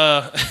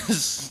 himself.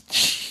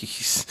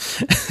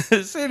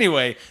 Jeez. So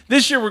anyway,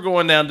 this year we're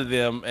going down to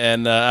them,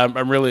 and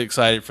I'm really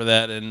excited for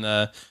that. And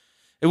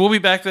we'll be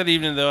back that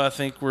evening, though. I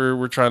think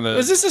we're trying to.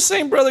 Is this the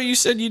same brother you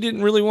said you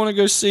didn't really want to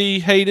go see?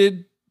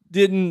 Hated?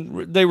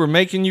 They were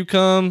making you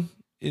come?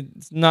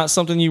 It's not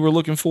something you were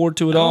looking forward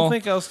to at I all? don't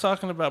think I was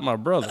talking about my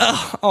brother.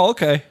 Oh,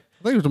 okay.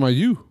 I think it was about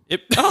you.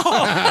 That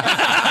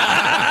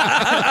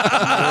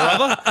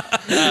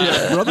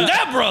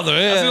brother. I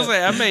was Yeah. gonna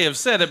say I may have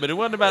said it, but it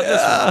wasn't about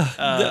this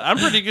one. I'm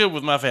pretty good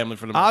with my family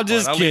for the most I'm part.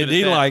 just I'll leave it kidding. at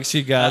He that. likes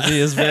you guys. He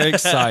is very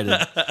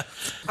excited.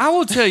 I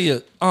will tell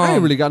you. I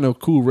ain't really got no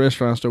cool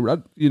restaurant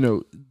store.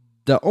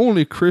 The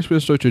only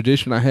Christmas or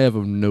tradition I have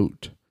of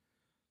note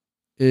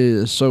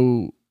is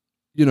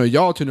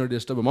y'all to know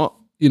this stuff. But my,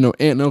 aunt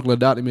and uncle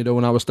adopted me though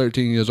when I was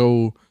 13 years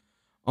old.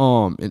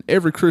 And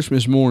every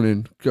Christmas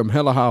morning, come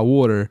hella high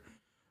water.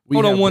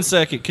 Hold on 1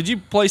 second. Could you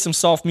play some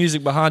soft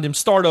music behind him?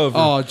 Start over.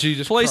 Oh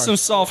Jesus! Play Christ. some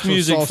soft Some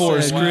music soft for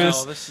us, sad Chris.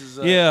 Wow, this is,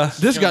 Yeah.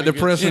 This got gonna be good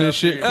depressing stuff and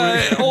shit.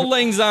 here. Old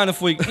Lang Syne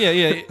if we.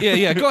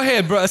 Yeah. Go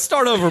ahead, bro.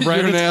 Start over, You're an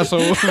Brandon.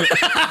 asshole.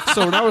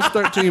 So when I was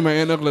 13, my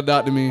aunt and uncle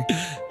adopted me.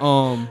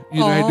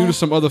 Due to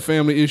some other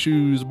family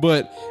issues,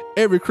 but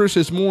every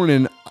Christmas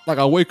morning, like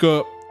I wake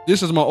up.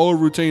 This is my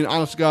old routine.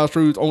 Honest to God's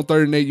truth. On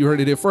 38, you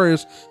heard it here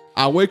first.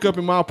 I wake up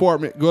in my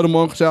apartment, go to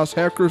my uncle's house,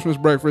 have Christmas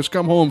breakfast,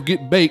 come home,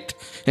 get baked,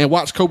 and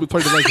watch Kobe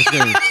play the Lakers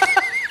game.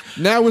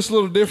 Now it's a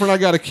little different. I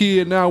got a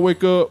kid. Now I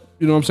wake up,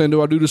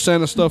 do I do the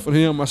Santa stuff with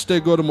him? I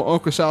still go to my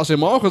uncle's house. And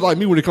my uncle's like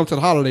me when it comes to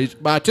the holidays.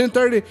 By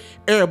 10:30,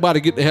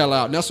 everybody get the hell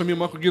out. And that's when me and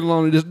my uncle get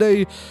along to this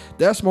day.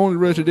 That's my only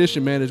real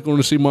tradition, man, is going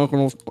to see my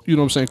uncle on,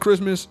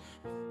 Christmas.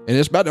 And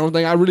it's about the only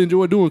thing I really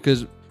enjoy doing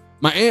because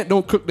my aunt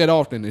don't cook that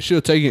often, and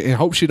she'll take it and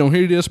hope she don't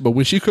hear this. But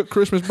when she cook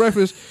Christmas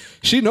breakfast,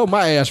 she know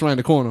my ass around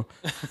the corner.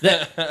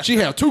 She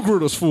have 2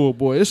 griddles full,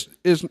 boy.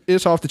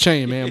 It's off the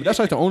chain, man. But that's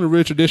like the only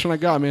real tradition I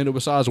got, man.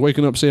 Besides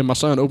waking up, seeing my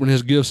son open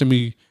his gifts and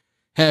me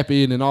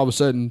happy, and then all of a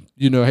sudden,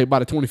 hey, by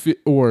the 25th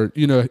or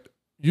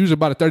usually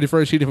by the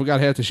 31st, he didn't forgot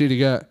half the shit he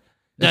got.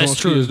 That's on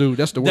true. Skids, dude.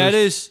 That's the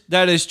worst.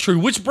 That is true.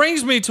 Which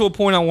brings me to a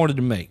point I wanted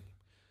to make.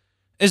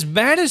 As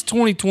bad as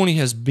 2020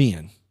 has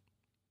been,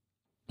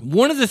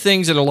 one of the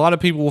things that a lot of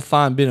people will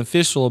find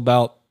beneficial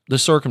about the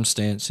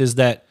circumstance is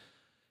that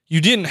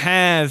you didn't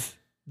have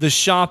the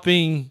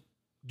shopping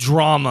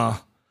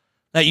drama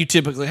that you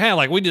typically have.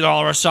 Like, we did all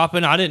our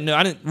shopping. I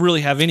didn't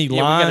really have any Yeah, we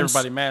got lines.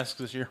 everybody masks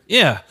this year.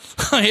 Yeah.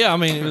 Yeah, I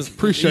mean, it was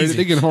Appreciate easy. it.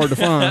 They getting hard to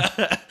find.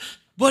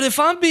 But if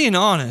I'm being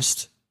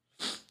honest,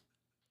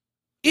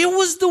 it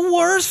was the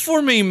worst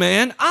for me,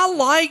 man. I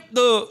like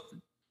the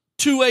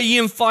 2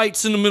 a.m.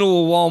 fights in the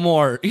middle of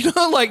Walmart. You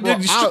know, like Well,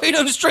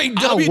 the straight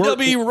I worked-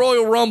 WWE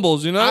Royal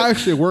Rumbles, you know? I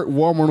actually worked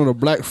Walmart on a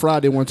Black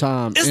Friday one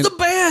time. It's and the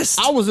best.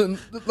 I was in,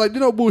 like,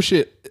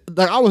 bullshit.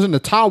 Like, I was in the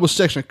towels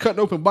section cutting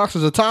open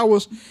boxes of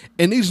towels,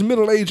 and these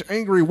middle-aged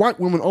angry white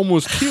women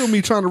almost killed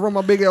me trying to run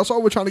my big ass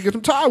over trying to get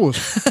them towels.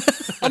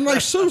 I'm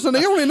like, Susan,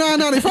 they only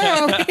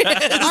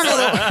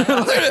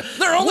 $9.95.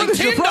 They're only What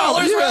is your $10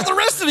 problem? for Yeah. the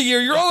rest of the year.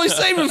 You're only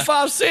saving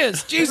 5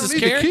 cents. Jesus, They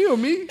need to Karen. kill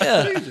me.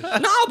 Jesus.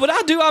 No, but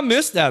I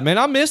miss that, man.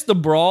 I miss the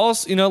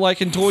bras, you know,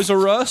 like in Toys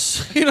R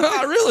Us. You know,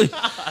 I really,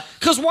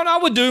 because what I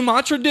would do,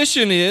 my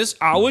tradition is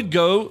I would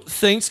go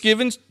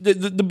Thanksgiving,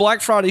 the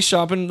Black Friday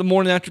shopping the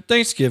morning after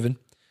Thanksgiving,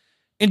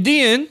 and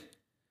then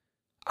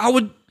I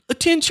would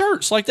attend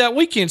church like that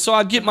weekend. So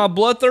I'd get my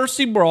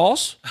bloodthirsty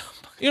bras,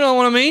 you know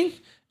what I mean?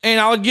 And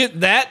I would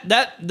get that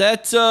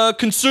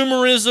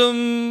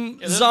consumerism,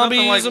 Yeah, there's nothing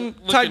zombieism like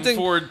type looking thing.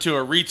 forward to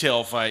a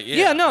retail fight.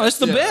 Yeah, no, it's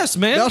the best,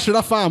 man. That's what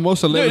I find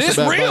most hilarious it's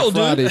about real,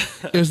 Black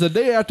Friday. Is the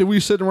day after we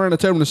sit around the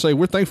table and say,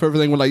 we're thankful for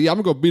everything. We're like, yeah,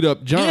 I'm going to go beat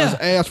up John's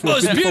Yeah. ass for Oh, a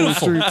it's 54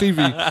 beautiful.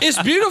 TV.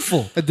 It's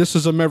beautiful. This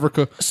is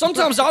America.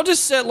 Sometimes I'll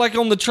just sit like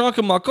on the trunk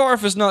of my car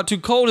if it's not too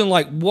cold and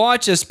like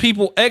watch as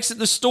people exit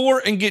the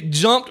store and get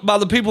jumped by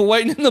the people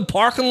waiting in the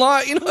parking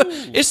lot. You know,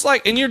 it's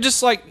like, and you're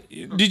just like,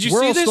 did you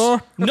World see this?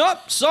 Star? Nope,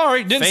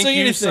 sorry, didn't Thank see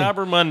you, anything.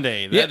 Cyber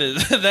Monday. Yeah.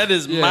 That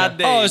is my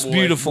day. Oh, it's boy.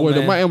 beautiful, Boy,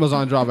 man. my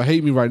Amazon driver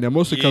hate me right now,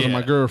 mostly because of my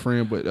Yeah.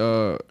 girlfriend. But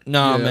Nah,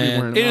 yeah, he man,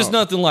 wearing it them is out.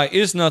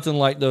 nothing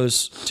like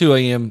those 2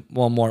 a.m.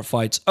 Walmart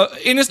fights,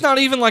 and it's not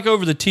even like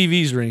over the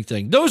TVs or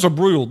anything. Those are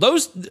brutal.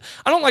 Those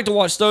I don't like to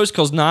watch those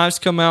because knives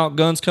come out,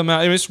 guns come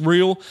out, and it's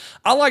real.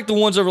 I like the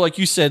ones over, like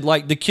you said,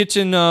 like the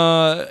kitchen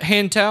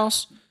hand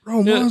towels.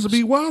 Bro, moms will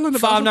be wilding about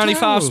some $5.95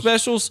 towels.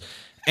 specials,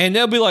 and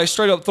they'll be like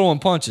straight up throwing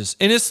punches,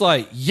 and it's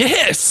like,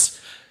 yes,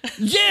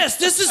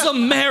 this is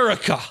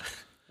America.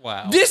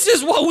 Wow. This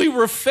is what we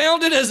were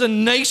founded as a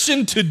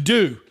nation to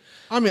do.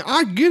 I mean,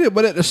 I get it,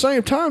 but at the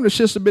same time, it's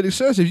just a bit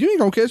excessive. You ain't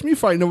gonna catch me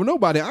fighting over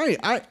nobody.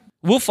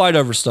 We'll fight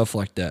over stuff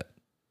like that.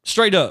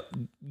 Straight up.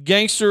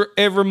 Gangster,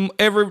 every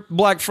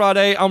Black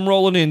Friday, I'm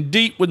rolling in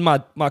deep with my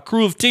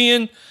crew of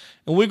 10,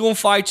 and we're going to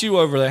fight you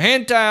over the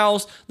hand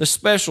towels, the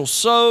special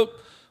soap.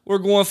 We're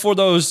going for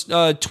those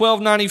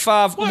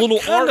 $12.95 What little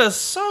kind art. of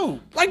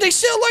soap? Like they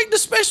sell like the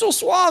special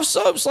Suave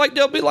soaps. Like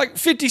they'll be like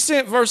 50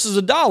 cents versus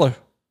 $1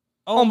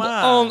 Oh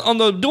my! on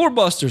the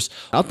doorbusters.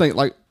 I think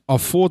like a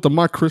fourth of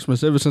my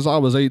Christmas ever since I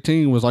was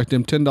 18 was like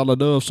them $10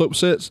 Dove soap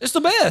sets. It's the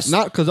best.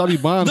 Not because I be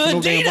buying The for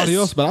no damn body Adidas.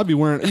 else, but I be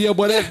wearing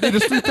boy that the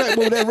street pack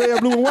boy with that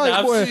red, blue, and white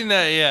I've boy. seen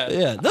that. Yeah.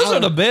 yeah, those are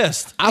the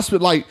best. I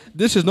spent like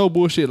this is no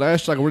bullshit.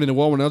 Last year I went into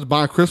Walmart and I was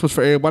buying Christmas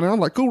for everybody. And I'm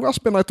like, cool. I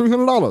spent like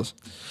 $300,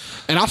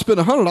 and I spent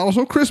 $100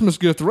 on Christmas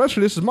gift. The rest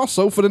of this is my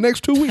soap for the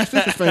next 2 weeks.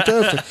 This is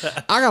fantastic.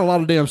 I got a lot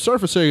of damn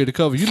surface area to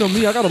cover. You know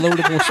me, I got to load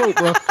up on soap,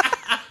 bro.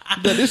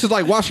 This is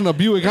like washing a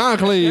Buick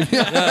Enclave.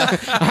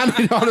 I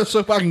need all the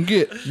soap I can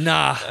get.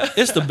 Nah,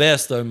 it's the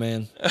best though,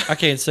 man. I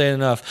can't say it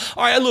enough.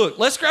 All right, look,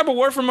 let's grab a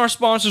word from our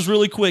sponsors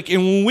really quick.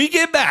 And when we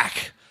get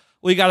back,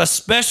 we got a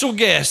special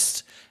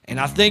guest, and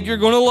I think you're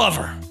going to love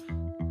her.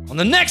 On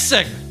the next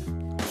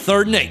segment,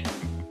 Third and 8.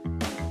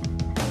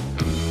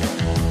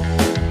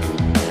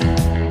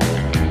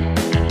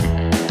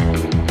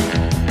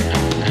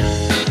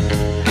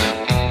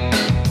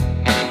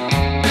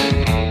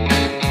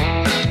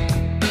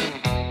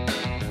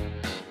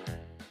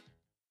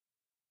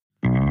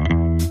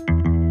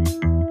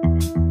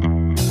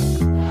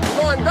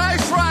 On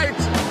Dice Right,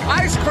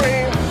 ice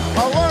cream,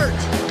 alert,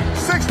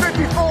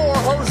 654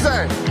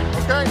 Jose.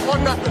 Okay,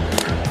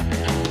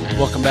 1-0.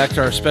 Welcome back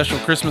to our special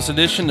Christmas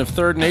edition of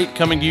Third and 8,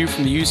 coming to you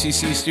from the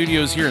UCC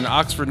studios here in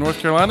Oxford, North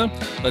Carolina.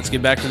 Let's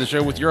get back to the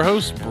show with your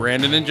hosts,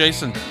 Brandon and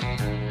Jason.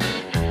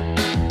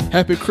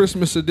 Happy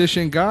Christmas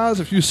edition, guys.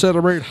 If you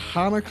celebrate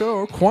Hanukkah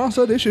or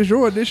Kwanzaa, this is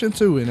your edition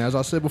too. And as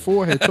I said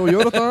before, had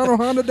Toyota-thon on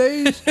Honda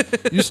days.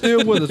 You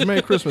still with us.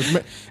 Merry Christmas.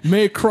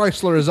 Merry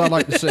Chrysler, as I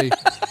like to say.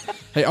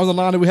 Hey, on the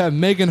line we have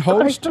Megan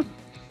Host,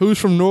 who's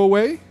from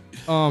Norway.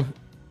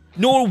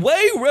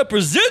 Norway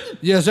representing.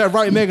 Yeah, is that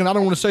right, Megan? I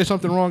don't want to say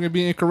something wrong and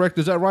be incorrect.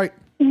 Is that right?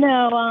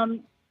 No,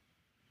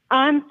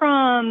 I'm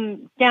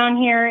from down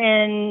here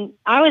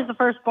I was the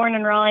firstborn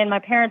in Raleigh, and my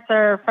parents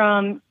are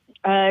from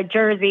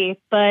Jersey,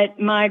 but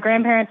my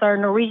grandparents are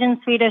Norwegian,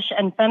 Swedish,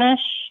 and Finnish.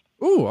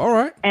 Ooh, all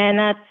right. And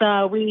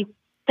that's, we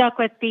stuck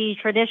with the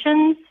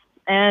traditions,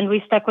 and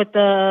we stuck with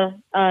the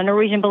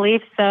Norwegian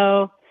beliefs.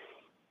 So,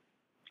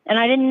 and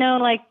I didn't know,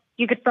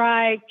 you could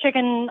fry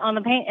chicken on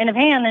the pan in a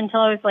pan until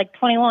I was like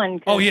 21.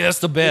 'cause Oh yeah, that's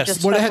the it best.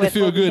 just Well, that stuck had to with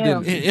feel what we good,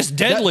 knew. didn't it? It's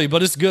deadly,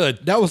 but it's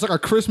good. That was like a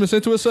Christmas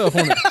into itself,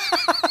 wasn't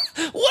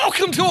it?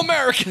 Welcome to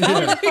America. I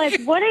was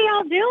like, what are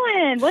y'all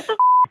doing? What the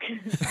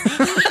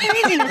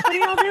craziness? What are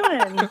y'all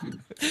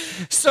doing?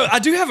 So I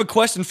do have a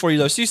question for you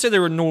though. So you said they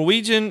were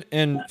Norwegian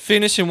and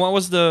Finnish, and what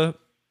was the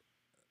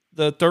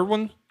third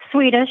one?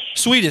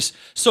 Swedish.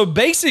 So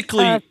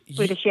basically,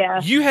 Swedish,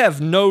 yeah. you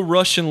have no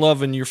Russian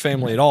love in your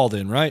family at all,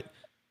 then, right?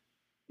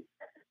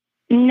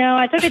 No,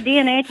 I took a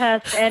DNA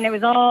test and it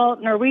was all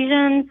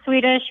Norwegian,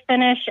 Swedish,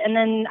 Finnish, and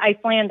then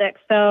Icelandic.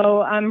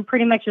 So I'm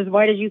pretty much as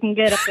white as you can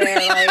get up there.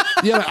 Like,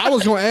 Yeah, I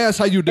was going to ask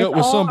how you dealt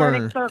with all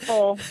sunburn. Arctic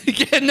Circle.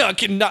 Yeah,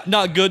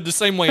 not good the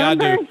same way I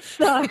do.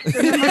 Sunburn sucks.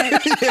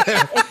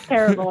 It's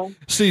terrible.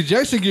 See,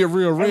 Jason get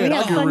real And red. we I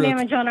have get sun real.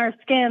 damage on our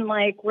skin,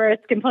 like where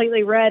it's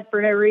completely red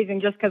for no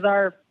reason, just because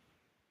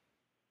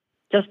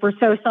we're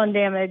so sun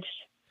damaged.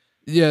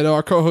 Yeah, no,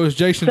 our co-host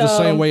Jason's the So-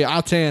 same way.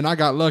 I tan. I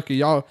got lucky.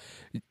 Y'all.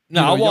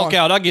 No, you know, I walk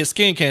y'all- out, I get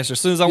skin cancer as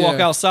soon as I walk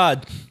Yeah.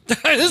 outside.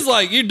 It's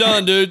like, you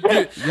done, dude.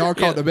 Y'all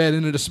caught the bad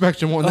end of the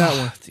spectrum on that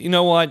one. You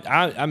know what?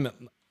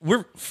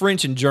 We're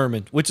French and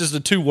German, which is the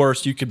two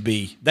worst you could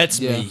be. That's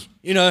Yeah. me.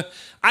 You know,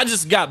 I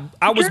was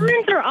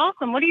Germans are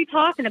awesome. What are you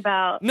talking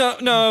about? no.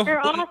 They're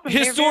awesome.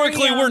 They're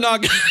Historically, very, we're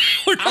not.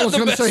 We're not I was the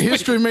going to best say people.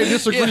 history may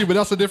disagree, Yeah. but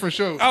that's a different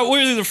show.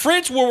 We're either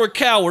French where we're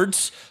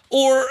cowards,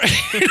 or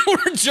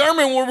we're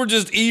German where we're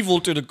just evil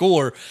to the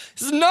core.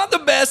 This is not the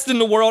best in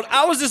the world.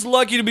 I was just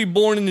lucky to be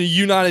born in the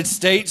United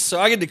States, so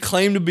I get to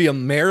claim to be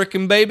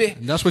American, baby.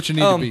 That's what you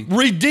need to be.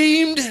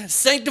 Redeemed,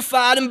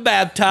 sanctified, and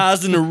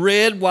baptized in the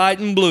red, white,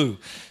 and blue.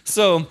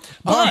 So,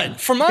 but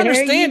from my There you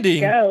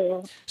understanding,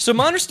 go. so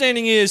my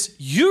understanding is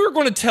you're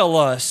going to tell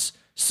us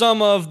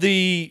some of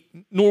the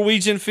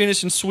Norwegian,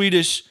 Finnish, and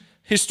Swedish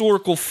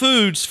historical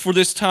foods for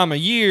this time of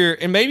year,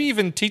 and maybe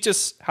even teach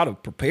us how to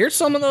prepare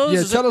some of those. Yeah,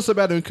 Is tell us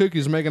about them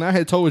cookies, Megan. I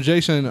had told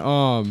Jason,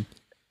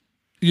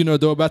 you know,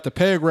 though, about the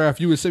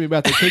paragraph you would send me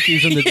about the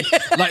cookies and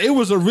the like. It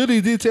was a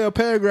really detailed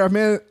paragraph,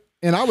 man,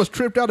 and I was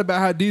tripped out about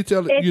how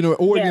detailed, you know,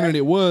 oriented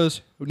it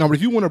was. Now, but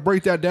if you want to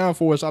break that down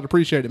for us, I'd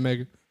appreciate it,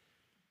 Megan.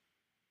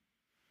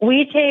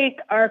 We take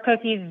our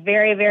cookies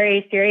very,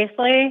 very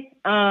seriously.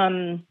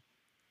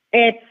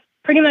 It's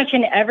pretty much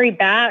in every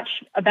batch.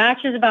 A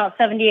batch is about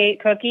 78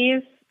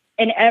 cookies.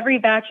 In every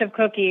batch of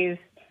cookies,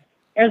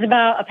 there's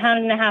about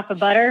 1.5 pounds of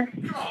butter.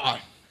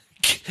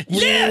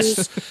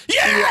 Yes,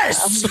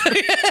 yes,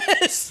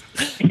 yes.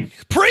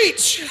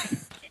 Preach.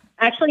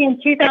 Actually, in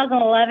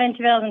 2011,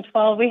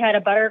 2012, we had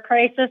a butter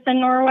crisis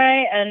in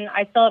Norway, and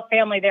I still have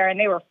family there, and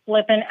they were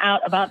flipping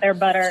out about their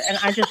butter. And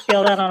I just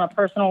feel that on a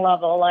personal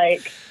level.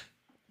 Like,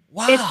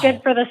 Wow. it's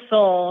good for the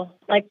soul.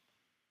 Like,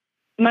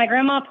 my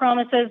grandma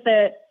promises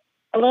that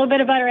a little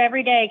bit of butter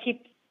every day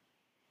keeps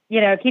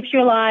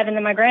you alive. And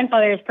then my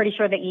grandfather is pretty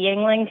sure that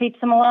Yingling keeps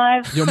him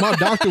alive. Yo, my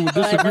doctor would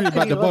But disagree that's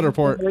about the pretty butter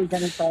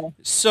part. so.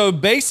 So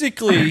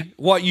basically,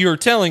 what you're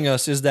telling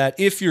us is that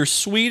if you're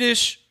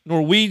Swedish,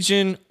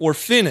 Norwegian, or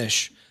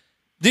Finnish,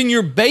 then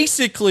you're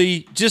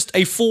basically just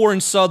a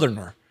foreign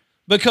Southerner.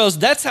 Because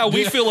that's how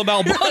we feel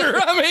about butter.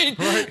 I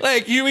mean,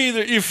 like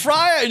you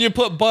fry it and you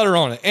put butter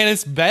on it, and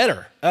it's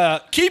better.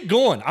 Keep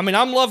going. I mean,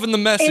 I'm loving the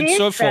message is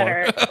so far.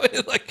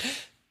 better. Like,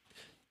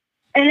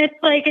 And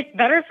it's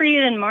better for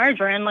you than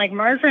margarine. Like,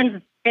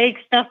 margarine's fake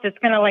stuff that's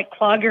going to like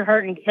clog your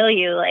heart and kill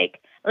you. Like,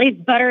 at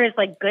least butter is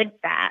like good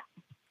fat.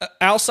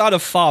 outside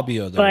of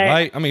Fabio, though, But-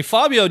 right? I mean,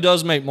 Fabio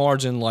does make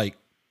margin like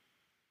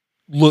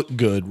look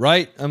good,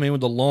 right? I mean,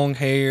 with the long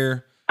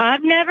hair.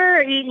 I've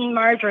never eaten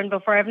margarine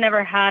before. I've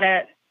never had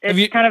it. Have It's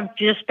you- kind of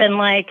just been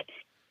like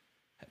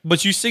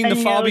But you've seen a the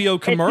note. Fabio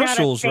It's not a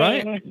commercials,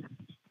 right? thing.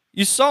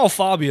 You saw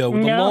Fabio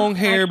with the No, long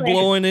hair actually-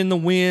 blowing in the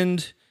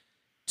wind,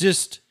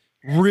 just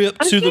ripped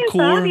I've to the seen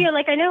core. Fabio,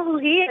 like I know who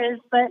he is,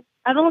 but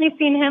I've only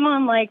seen him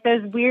on like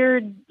those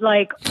weird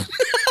like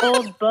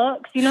old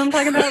books. You know what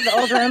I'm talking about? The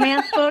old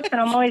romance books,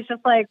 and I'm always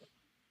just like,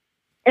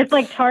 it's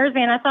like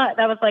Tarzan. I thought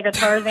that was like a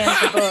Tarzan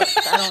for books.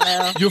 I don't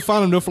know. You'll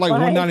find them there for like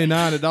What?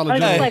 $1.99 at Dollar I was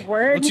General. just like,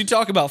 word. What you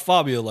talk about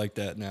Fabio like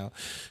that now?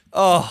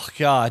 Oh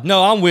God,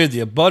 no, I'm with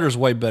you. Butter's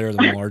way better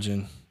than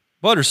margarine.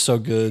 Butter's so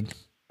good,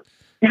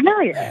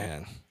 Hell yeah.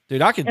 man.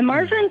 Dude, I could. And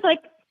margarine's like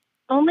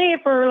only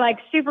if we're like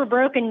super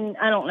broke, and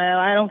I don't know.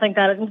 I don't think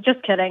that.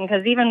 Just kidding.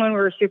 Because even when we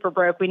were super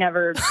broke, we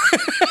never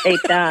ate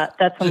that.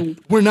 That's some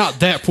We're not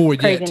that poor yet.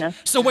 craziness.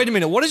 So wait a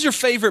minute. What is your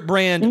favorite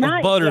brand of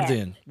Not butter yet.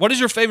 then? What is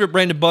your favorite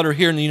brand of butter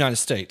here in the United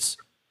States?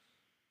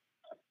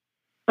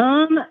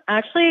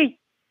 Actually,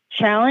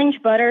 Challenge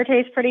butter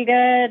tastes pretty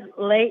good.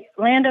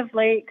 Land of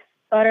Lakes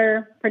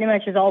butter pretty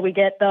much is all we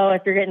get though.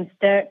 If you're getting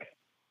stick.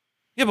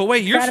 Yeah, but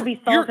wait, gotta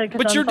be salted 'cause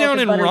but you're down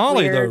unsalted in butter's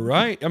Raleigh though, weird.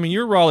 right? I mean,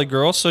 you're a Raleigh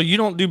girl, so you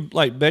don't do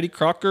like Betty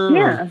Crocker.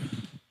 Yeah. Or,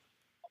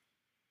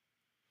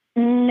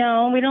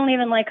 No, we don't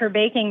even like her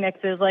baking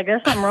mixes. Like,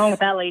 there's something wrong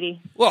with that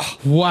lady. well,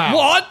 Wow.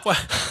 what?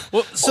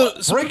 Well, so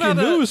what Breaking about,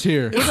 news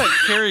here. What about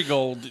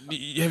Kerrygold?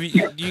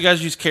 Do you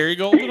guys use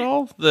Kerrygold at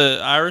all? The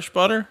Irish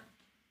butter?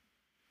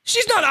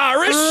 She's not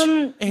Irish.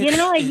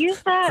 I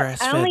used that.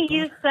 Grass-fed I only butter.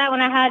 used that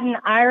when I had an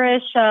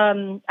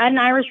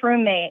Irish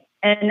roommate,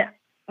 and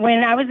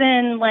when I was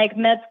in like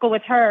med school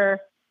with her,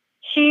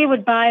 she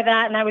would buy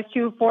that, and I was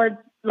too poor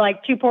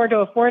to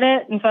afford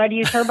it, and so I'd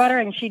use her butter,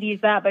 and she'd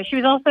use that. But she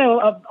was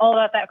also all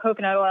about that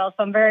coconut oil,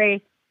 so I'm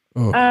very.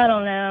 I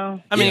don't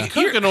know. I mean,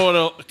 coconut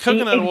oil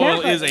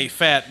Exactly. is a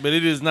fat, but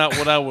it is not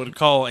what I would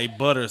call a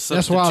butter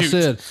substitute. That's why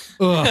I said,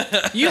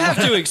 ugh. You have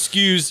to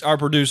excuse our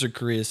producer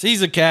Chris.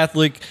 He's a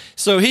Catholic,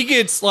 so he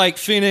gets like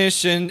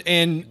Finnish and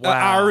Wow.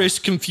 Irish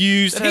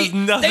confused. That has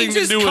nothing they to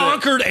just do with it.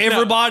 conquered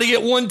everybody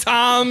at one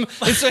time,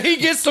 and so he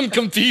gets them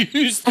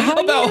confused How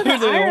do you know about who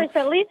the they are. Irish?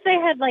 At least they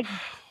had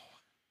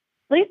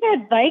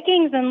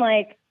Vikings and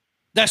like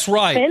That's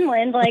right.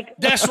 Finland. Like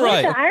That's what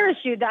did right. The Irish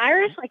do. The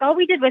Irish, like all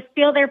we did was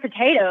steal their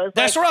potatoes.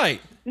 That's like,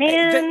 right.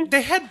 man.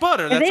 They had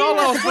butter. if That's they all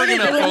I was didn't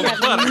bringing up. have Was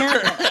potatoes, butter. they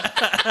wouldn't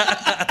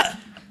have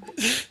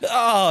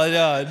Oh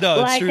no, it's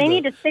like true. they though.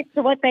 need to stick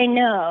to what they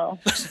know.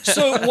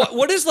 So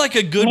what is like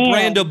a good Man.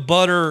 brand of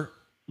butter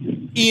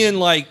in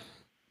like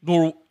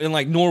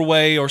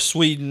Norway or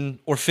Sweden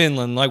or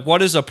Finland? Like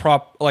what is a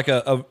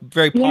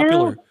very You know,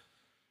 popular?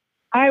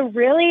 I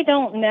really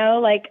don't know.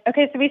 Like,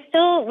 okay, so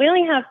we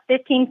only have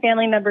 15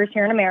 family members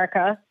here in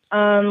America.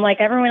 Like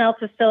everyone else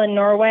is still in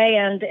Norway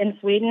and in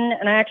Sweden.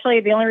 And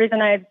the only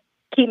reason I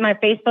keep my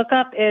Facebook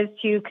up is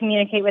to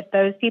communicate with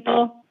those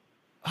people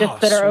that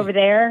sweet. are over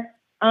there.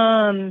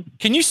 Can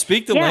you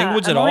speak the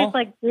language I'm at always all?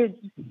 like, dude,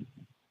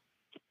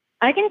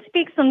 I can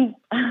speak some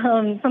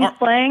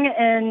slang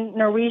in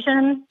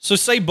Norwegian. So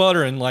say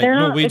butter in like They're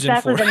not Norwegian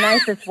exactly for. the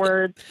nicest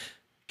words.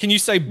 Can you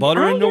say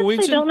butter I in actually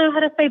Norwegian? don't know how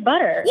to say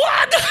butter.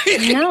 What?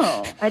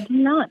 No, I do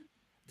not.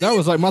 That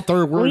was like my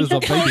third word We is a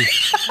just baby.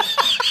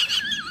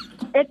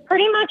 It's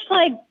pretty much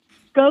like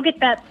go get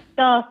that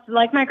stuff.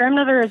 Like my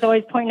grandmother is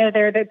always pointing over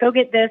there that go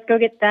get this, go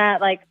get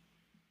that. Like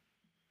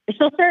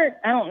she'll start,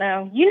 I don't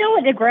know. You know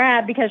what to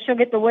grab because she'll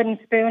get the wooden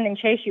spoon and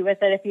chase you with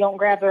it if you don't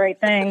grab the right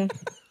thing.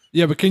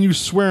 Yeah, but can you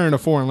swear in a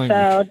foreign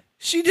language? So,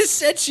 She just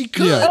said she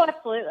could. Yeah. oh,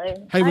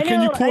 absolutely. Hey, but I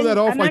can you know, pull that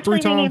off I'm like 3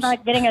 actually thinking times?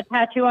 about getting a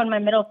tattoo on my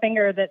middle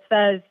finger that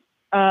says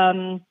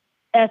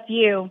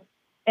 "FU"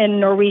 in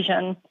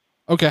Norwegian.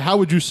 Okay, how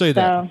would you say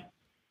that? So,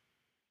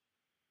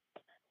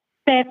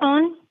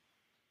 Stefan.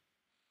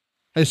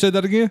 Hey, say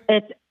that again.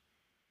 It's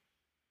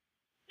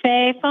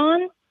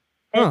Stefan.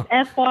 Huh.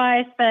 It's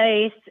FY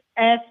space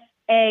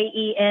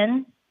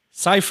SAEN.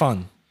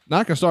 Siphon. Now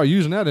I can start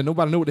using that and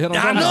nobody know what the hell I'm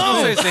I talking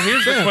about. know. So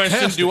here's the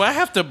question: do I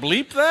have to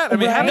bleep that? I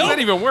mean, how does that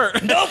even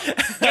work? Nope.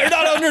 They're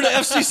not under the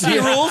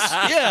FCC rules.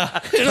 Yeah.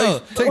 You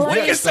know, take we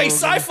that, can say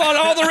siphon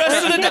all the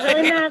rest of the Get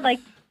really day. mad, like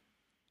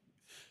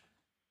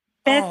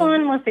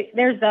Stefan. Let's see.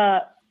 There's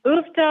a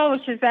Ufta,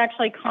 which is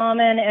actually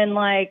common in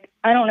like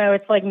I don't know.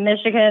 It's like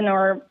Michigan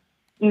or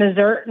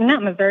Missouri.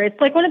 Not Missouri. It's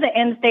like one of the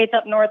end states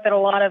up north that a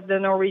lot of the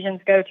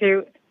Norwegians go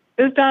to.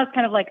 Ufta is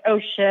kind of like oh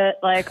shit,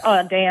 like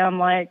oh damn,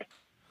 like.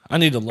 I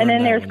need to learn And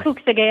then that there's one.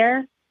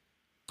 Kooksager.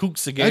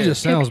 That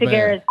just sounds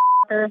Kooksager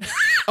bad. is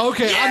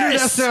Okay, I knew that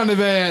Yes! sounded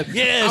bad.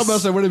 Yes! I was about to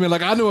say, wait a minute.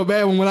 Like, I knew a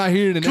bad one when I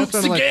hear it. And that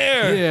sounded like,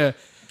 Kooksager. yeah.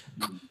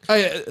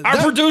 Hey, Our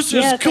that-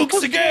 producer's Yeah, Cook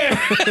so- Cigar.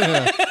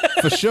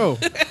 for sure.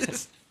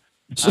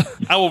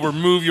 I will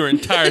remove your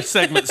entire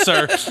segment,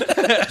 sir.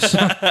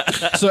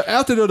 So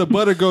after the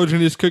butter goes in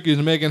these cookies,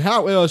 Megan,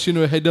 how else,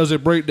 hey, does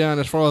it break down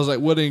as far as like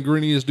what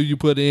ingredients do you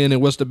put in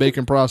and what's the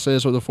baking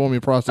process or the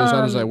forming process?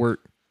 How does that work?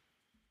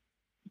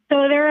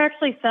 So there are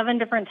actually 7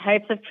 different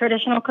types of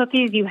traditional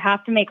cookies. You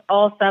have to make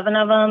all 7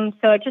 of them.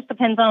 So it just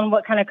depends on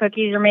what kind of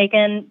cookies you're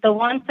making. The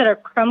ones that are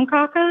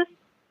krumkakas.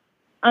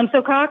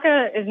 So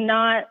kaka is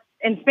not,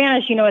 in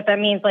Spanish, you know what that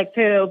means, like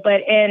poo,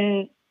 but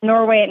in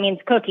Norway, it means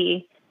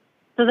cookie.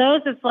 So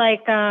those, it's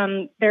like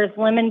there's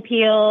lemon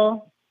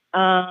peel,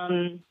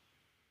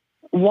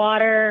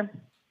 water,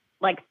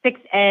 like 6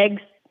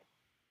 eggs.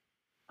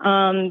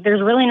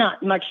 There's really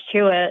not much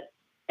to it.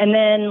 And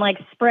then like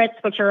spritz,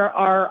 which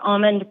are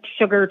almond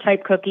sugar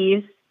type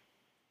cookies.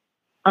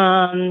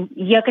 They're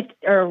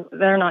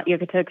not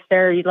yucatuks.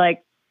 They're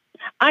like,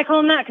 I call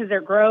them that because they're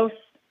gross,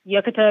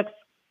 yucatuks,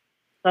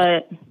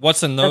 but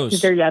What's in that's those?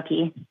 'cause they're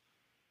yucky.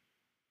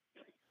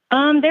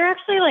 They're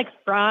actually like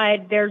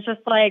fried. They're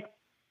just like,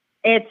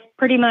 it's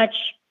pretty much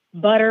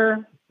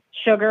butter,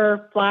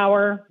 sugar,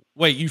 flour.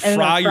 Wait, you and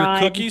fry they're your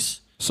fried.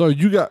 cookies? So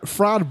you got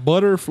fried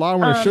butter,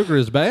 flour, and sugar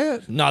is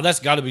bad? No, that's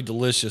got to be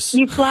delicious.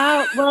 You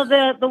flour, well,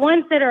 the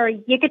ones that are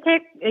yucatuks,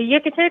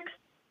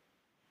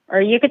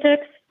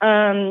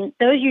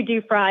 those you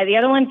do fry. The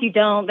other ones you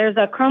don't. There's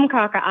a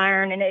krumkaka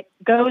iron, and it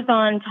goes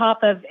on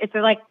top of, it's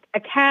like a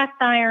cast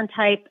iron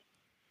type,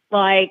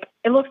 like,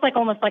 it looks like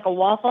almost like a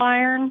waffle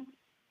iron,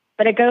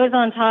 but it goes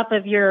on top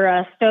of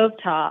your stove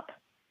top.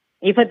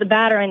 You put the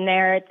batter in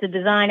there, it's a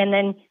design, and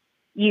then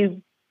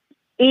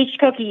each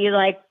cookie, you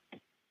like,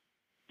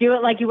 do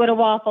it like you would a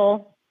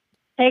waffle,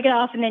 take it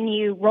off, and then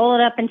you roll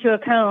it up into a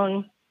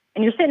cone,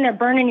 and you're sitting there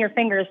burning your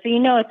fingers, so you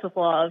know it's with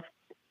love.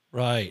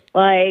 Right.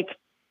 Like,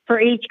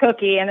 for each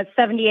cookie, and it's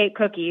 78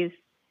 cookies.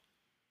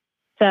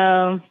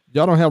 So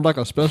Y'all don't have like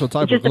a special it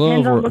type of just glove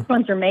depends on or which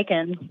ones you're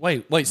making.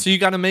 Wait. So you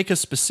got to make a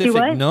specific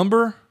what?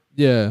 number?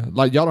 yeah,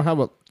 like y'all don't have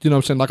a you know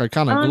what I'm saying like a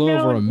kind of glove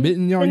No, or a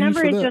mitten y'all the use number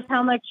for is that. just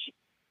how much.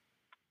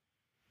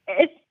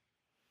 It's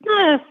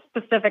not a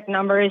specific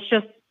number. It's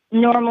just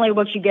normally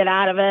what you get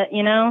out of it.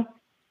 You know,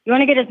 you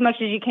want to get as much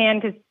as you can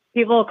because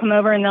people will come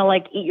over and they'll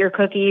like eat your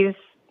cookies.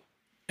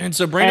 And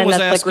so Brandon And was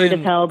that's like rude as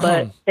asking. hell,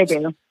 but they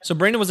do. So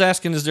Brandon was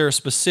asking, is there a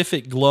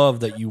specific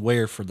glove that you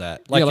wear for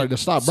that? Yeah, like to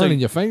stop burning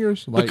your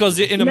fingers. Like, Because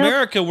in Nope.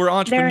 America we're There are no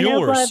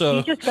entrepreneurs, gloves. so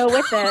You just go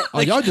with it. oh,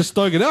 y'all just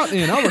thug it out then.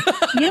 You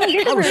don't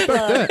get I to wear respect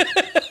gloves.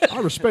 that. I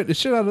respect the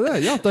shit out of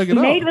that. Y'all thug it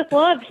Made out. with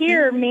love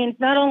here means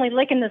not only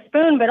licking the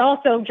spoon, but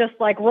also just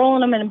like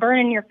rolling them and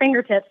burning your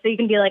fingertips so you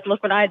can be like,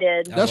 look what I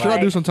did. That's what I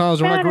do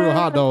sometimes when I grill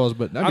hot dogs.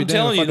 But that'd be I'm damn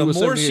telling if I you, do the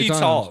it more 78 she times.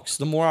 talks,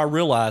 the more I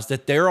realize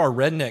that there are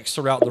rednecks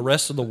throughout the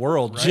rest of the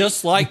world,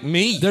 just like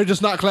me. They're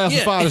just not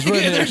classified as Yeah,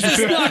 they're rednecks.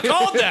 just not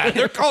called that.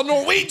 They're called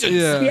Norwegians.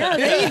 Yeah. Yeah,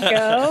 there you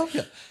go.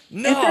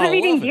 No, Instead of I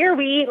eating love it. deer,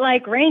 we eat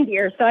like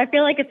reindeer. So I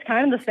feel like it's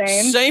kind of the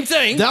same. Same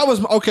thing. That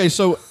was okay.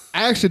 So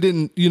I actually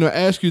didn't,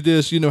 ask you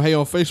this, hey,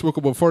 on Facebook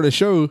or before the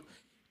show.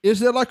 Is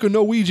there like a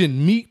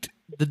Norwegian meat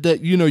that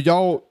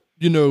y'all,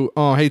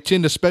 hey,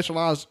 tend to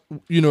specialize,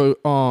 yeah,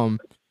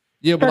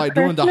 but For like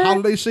during the Christmas,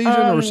 holiday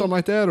season or something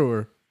like that,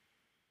 or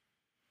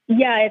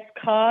Yeah, it's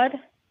cod.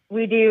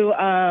 We do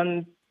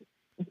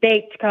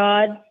baked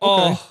cod.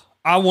 Oh,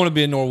 I want to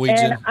be a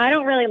Norwegian. And I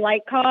don't really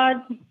like cod.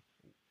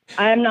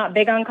 I'm not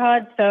big on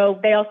cod. So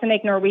they also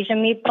make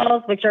Norwegian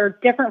meatballs, which are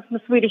different from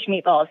the Swedish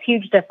meatballs.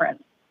 Huge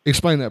difference.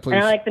 explain that, please.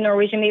 And I like the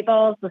Norwegian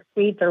meatballs. The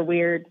Swedes are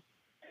weird.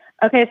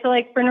 Okay, so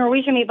like for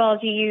Norwegian meatballs,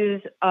 you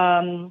use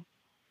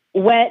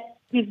wet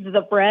pieces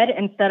of bread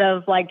instead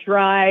of like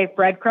dry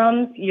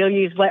breadcrumbs. You'll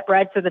use wet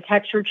bread so the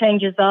texture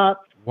changes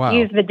up. Wow.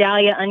 Use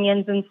Vidalia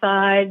onions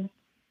inside.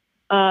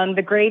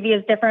 The gravy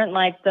is different.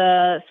 Like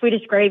the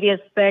Swedish gravy is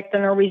thick. The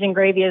Norwegian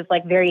gravy is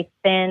like very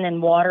thin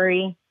and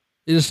watery.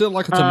 Is it still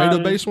like a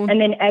tomato-based one?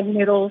 And then egg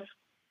noodles.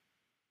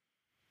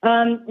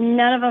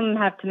 None of them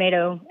have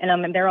tomato in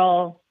them, and they're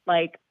all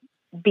like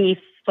beef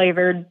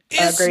flavored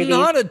It's gravy.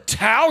 not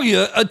Italy,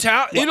 I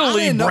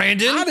Italy, didn't know-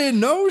 Brandon. I didn't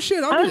know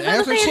shit. I I'm was just going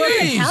asking to say it's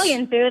questions.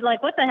 Italian food.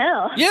 Like, what the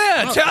hell?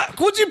 Yeah,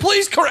 would you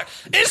please correct?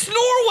 It's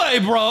Norway,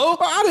 bro.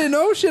 I didn't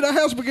know shit. I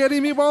had spaghetti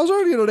and meatballs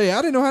earlier today.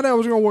 I didn't know how that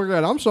was going to work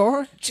out. I'm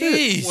sorry.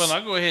 Shit. Jeez. Well,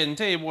 I'll go ahead and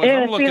tell you, boys, Yeah,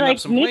 I'm see, looking like, up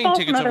some plane meatballs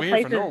tickets from over other here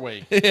for places-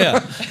 Norway.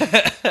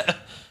 Yeah.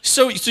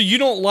 So you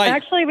don't like?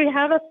 Actually, we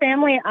have a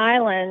family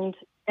island,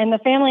 and the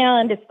family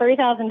island is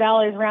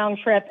 $3,000 round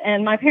trip.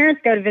 And my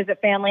parents go to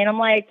visit family, and I'm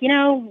like,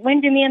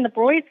 when do me and the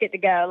boys get to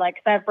go? Like,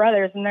 'cause I have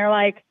brothers, and they're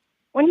like,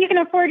 when you can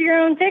afford your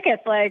own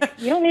tickets, like,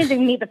 you don't need to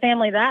meet the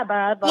family that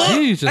bad. But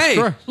Jesus hey,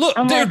 Christ. look,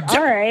 I'm they're like,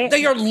 all right.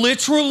 they are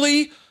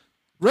literally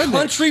Rednecks.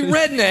 country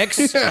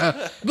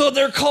rednecks. But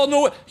they're called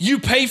Norway. You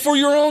pay for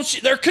your own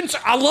shit.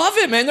 I love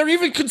it, man. They're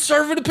even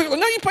conservative people.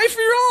 No, you pay for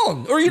your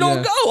own, or you don't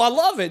Yeah. go. I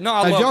love it. No,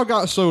 I Have love y'all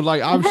got so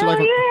like obviously hell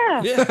like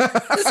yeah. Yeah,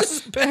 this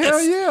is the best.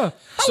 hell yeah.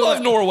 I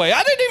love Norway.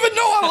 I didn't even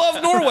know I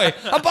love Norway.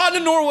 I'm buying the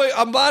Norway.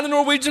 I'm buying the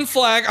Norwegian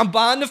flag. I'm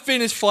buying the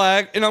Finnish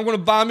flag, and I'm going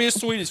to buy me a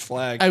Swedish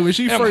flag. Hey, when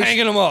she and I'm first-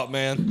 hanging them up,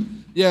 man.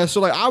 Yeah,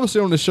 so like obviously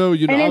on the show,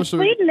 And in obviously.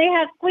 Sweden, they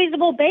have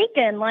squeezable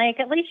bacon. Like,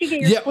 at least you get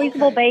your Yeah.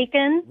 squeezable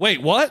bacon.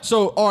 Wait, what?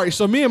 So all right,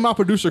 so me and my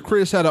producer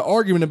Chris had an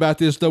argument about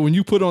this though. When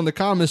you put on the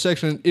comment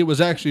section, it was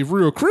actually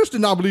real. Chris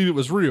did not believe it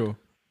was real.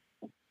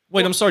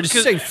 Wait, I'm sorry. Did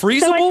you say So I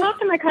freezable? talked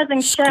to my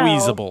cousin Shell.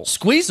 Squeezable.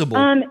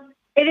 Squeezable.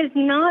 It is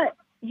not.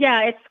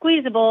 Yeah, it's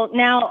squeezable.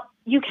 Now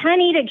you can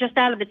eat it just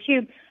out of the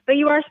tube, but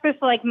you are supposed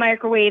to like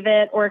microwave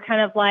it or kind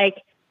of like,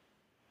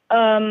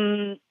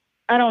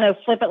 I don't know,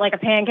 flip it like a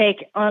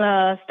pancake on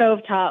a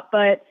stovetop.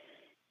 But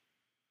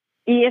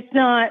it's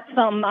not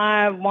something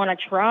I want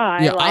to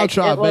try. Yeah, I'll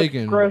try it looks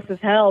bacon. gross as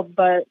hell,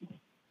 but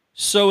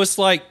So it's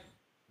like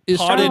It's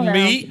potted I don't know.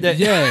 meat. That,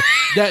 yeah,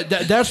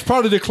 that's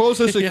probably the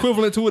closest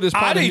equivalent to it is I'd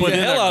potted eat meat. the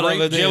hell out of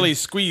Grape it. then. jelly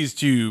squeeze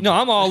tube. No,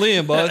 I'm all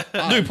in, bud.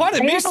 Dude,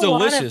 potted they meat's have a lot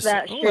delicious. of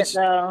that Oh, shit it's-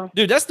 though.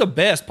 Dude, that's the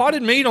best.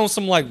 Potted meat on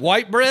some like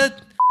white bread.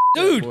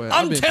 Dude, boy, I've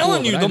I'm been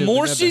telling full, you, but I the didn't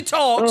more know she that.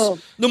 talks, Oh.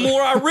 the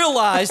more I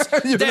realize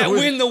You that know,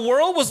 when the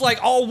world was like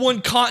all one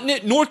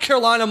continent, North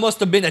Carolina must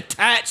have been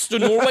attached to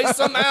Norway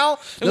somehow.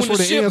 And when where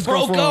the the ship ends come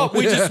broke from. up,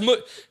 we Yeah. just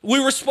we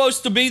were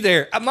supposed to be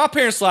there. My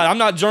parents lied. I'm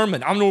not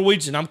German. I'm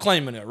Norwegian. I'm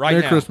claiming it right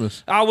Merry now.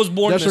 Christmas. I was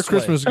born That's this your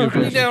Christmas way. gift,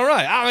 You're Christmas. damn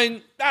right. I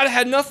mean, that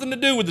had nothing to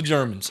do with the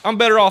Germans. I'm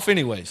better off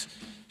anyways.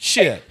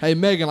 Shit. Hey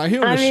Megan, like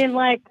here on I the mean,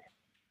 like,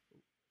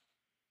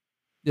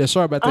 yeah,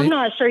 sorry about that. I'm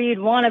not sure you'd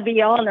want to be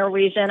all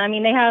Norwegian. I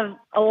mean, they have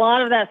a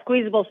lot of that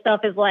squeezable stuff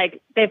is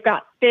like, they've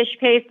got fish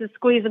paste that's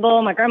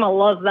squeezable. My grandma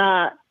loves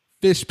that.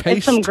 Fish It's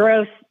paste. some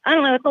gross, I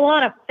don't know, it's a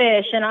lot of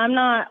fish. And I'm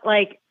not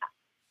like,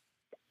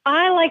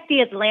 I like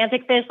the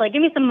Atlantic fish. Like,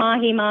 give me some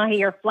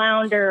mahi-mahi or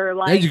flounder or There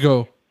like you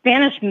go.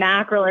 Spanish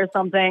mackerel or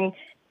something.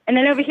 And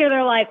then over here,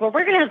 they're like, well,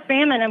 we're going to have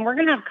salmon and we're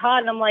going to have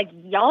cod. And I'm like,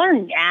 y'all are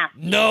nasty.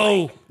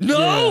 No. No,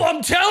 Yeah.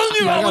 I'm telling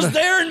you, Yeah, I I was gotta-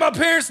 there and my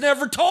parents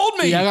never told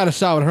me. Yeah, I got to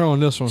side with her on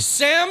this one.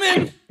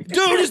 Salmon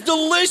Dude, it's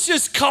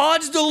delicious.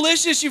 Cod's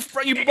delicious. You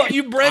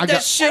bread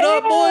that shit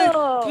up, boy.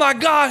 Ew. My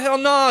God, hell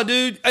nah,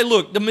 dude. Hey,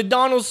 look, the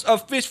McDonald's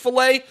fish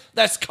fillet,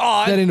 that's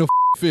cod. That ain't no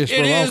fish, bro.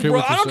 It is, bro.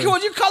 I don't care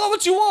what what you call it,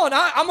 what you want.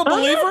 I'm a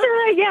believer.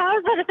 Yeah, I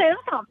was about to say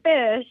that's not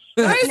fish.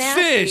 It's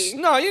Nasty. fish.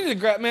 No, you need to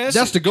grab, man.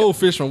 That's the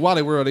goldfish from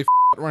Wally World. They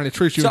around and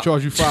trick you and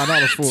charge you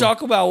 $5 for.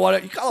 Talk about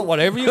what you call it,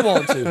 whatever you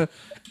want to.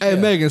 Hey,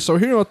 Megan, so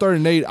here on 3rd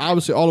and 8,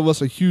 obviously all of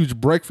us are huge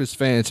breakfast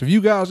fans. Have you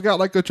guys got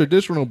like a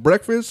traditional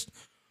breakfast?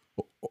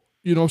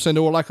 You know what I'm saying?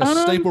 Or like a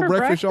staple for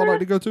breakfast y'all like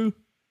to go to?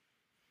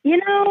 You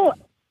know,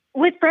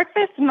 with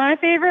breakfast, my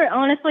favorite,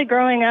 honestly,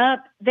 growing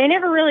up, they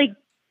never really,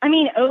 I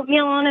mean,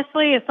 oatmeal,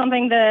 honestly, is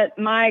something that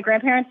my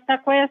grandparents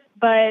stuck with,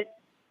 but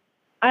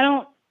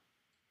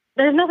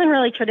there's nothing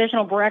really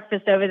traditional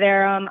breakfast over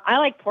there. I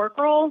like pork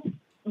rolls,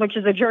 which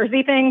is a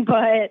Jersey thing,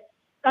 but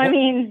I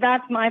mean,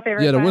 that's my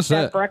favorite Yeah, what's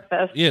that?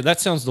 breakfast. Yeah, that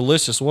sounds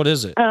delicious. What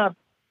is it?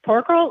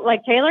 Pork roll,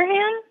 like Taylor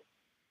ham.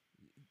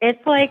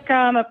 It's like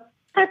a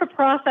type of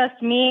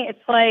processed meat.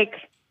 It's like,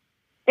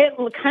 it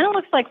kind of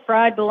looks like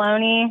fried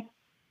bologna.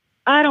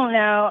 I don't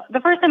know. The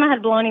first time I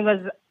had bologna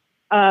was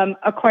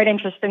a quite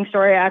interesting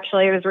story,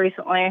 actually. It was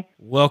recently.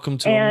 Welcome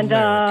to And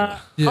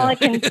America. all I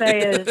can say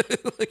is,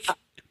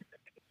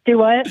 do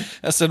what?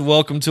 I said,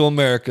 welcome to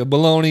America.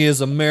 Bologna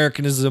is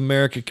American as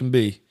America can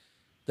be.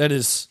 That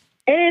is...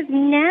 It is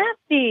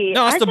nasty.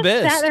 No, it's the I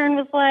best. just sat there and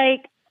was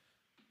like,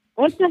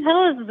 what the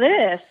hell is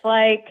this?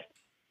 Like,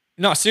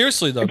 No,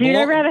 seriously, though. dude,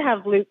 I'd rather have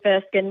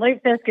lutefisk, and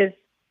lutefisk is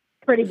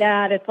pretty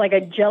bad. It's like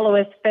a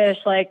jello-ous fish.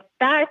 Like,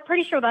 I'm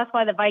pretty sure that's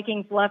why the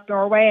Vikings left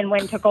Norway and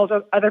went and took all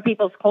the other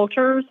people's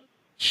cultures.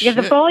 Because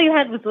if all you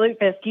had was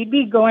lutefisk, you'd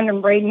be going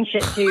and raiding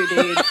shit too,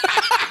 dude.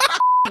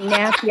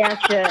 Nasty ass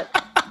shit.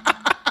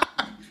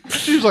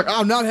 She's like,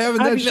 I'm not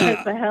having I'd that be shit.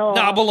 pissed the hell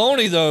Nah, off.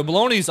 bologna though.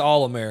 Bologna's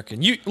all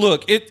American. You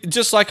look, it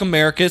just like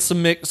America. It's a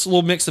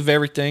little mix of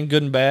everything,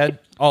 good and bad,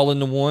 all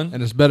into one.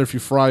 And it's better if you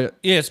fry it.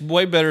 Yeah, it's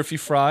way better if you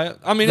fry it.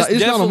 I mean, Now, it's,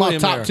 it's not on definitely my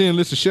top American. 10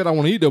 list of shit I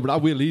want to eat, though, but I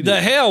will eat The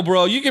it. hell,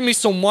 bro! You give me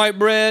some white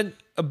bread,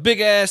 a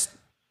big ass,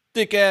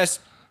 thick ass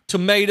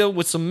tomato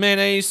with some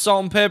mayonnaise,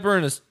 salt and pepper,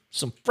 and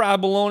some fried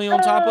bologna on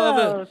top of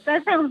Oh,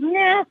 that sounds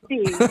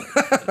nasty.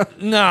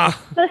 it. Nah,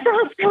 That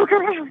sounds so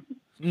gross.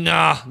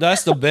 nah,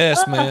 that's the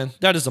best, man.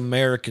 That is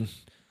American.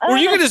 Or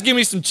you can just give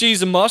me some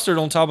cheese and mustard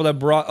on top of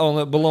that on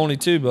that bologna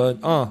too,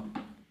 bud.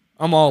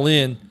 I'm all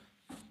in.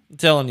 I'm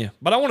telling you.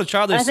 But I want to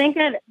try this. I think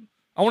that,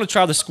 I want to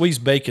try the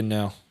squeezed bacon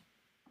now.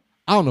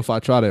 I don't know if I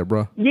try that,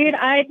 bro. dude,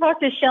 I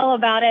talked to Shell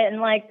about it,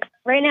 and like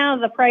right now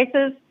the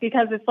prices,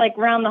 because it's like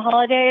around the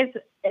holidays,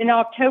 in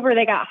October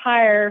they got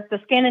higher. The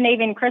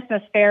Scandinavian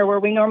Christmas Fair, where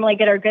we normally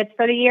get our goods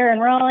for the year in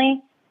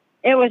Raleigh,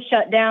 it was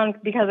shut down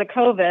because of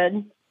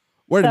COVID.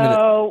 Wait a minute.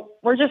 So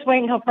we're just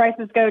waiting until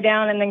prices go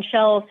down, and then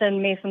Shell will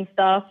send me some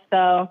stuff.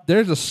 So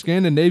There's a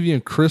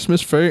Scandinavian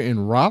Christmas fair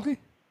in Raleigh?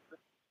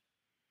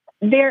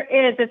 there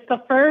is. It's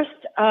the first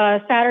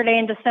Saturday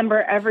in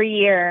December every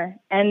year,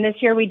 and this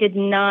year we did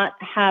not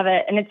have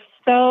it. And it's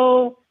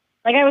so,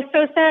 like, I was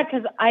so sad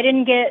because I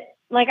didn't get,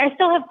 like, I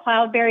still have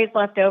cloudberries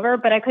left over,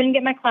 but I couldn't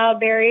get my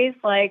cloudberries.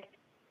 Like,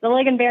 the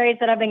lingonberries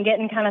that I've been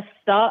getting kind of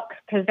stuck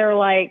because they're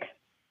like,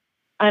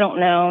 I don't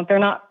know, they're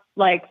not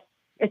like,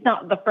 it's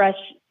not the fresh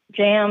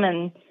jam,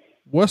 and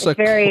What's it's a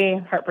very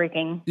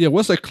heartbreaking. yeah?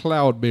 What's a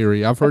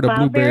cloudberry? I've heard of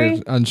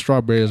blueberries and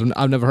strawberries.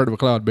 I've never heard of a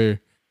cloudberry.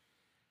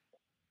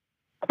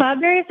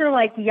 Cloudberries are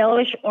like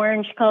yellowish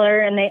orange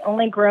color, and they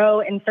only grow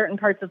in certain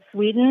parts of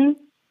Sweden,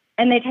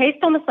 and they taste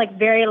almost like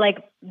very like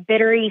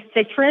bittery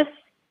citrus.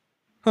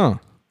 Huh?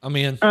 I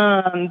mean,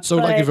 So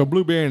like but if a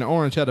blueberry and an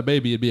orange had a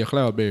baby, it'd be a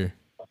cloudberry.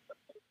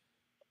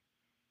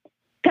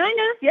 kind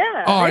of,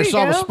 yeah. All right, there you so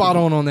I was go. spot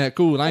on that.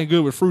 Cool. I ain't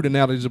good with fruit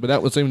analogies, but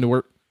that would seem to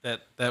work.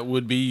 That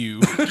would be you.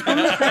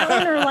 That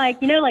one, or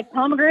like, you know, like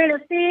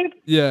pomegranate seeds,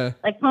 Yeah.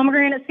 like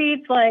pomegranate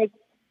seeds, like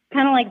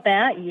kind of like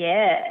that.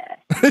 Yeah.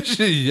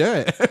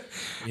 Yeah.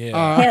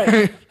 yeah,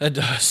 Hell,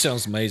 that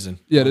sounds amazing.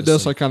 Yeah, that does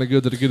honestly. sound kind of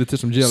good to get it to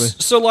some jelly.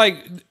 So, like,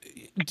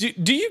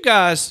 do you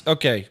guys?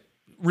 Okay,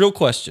 real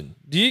question.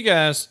 Do you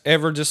guys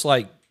ever just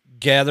like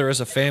gather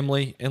as a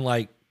family and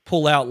like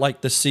pull out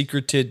like the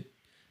secreted,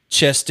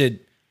 chested,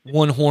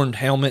 one-horned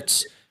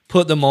helmets,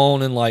 put them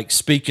on, and like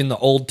speak in the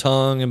old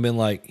tongue, and been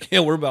like,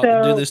 "Yeah, we're about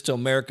to do So, this to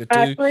America too."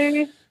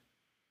 actually,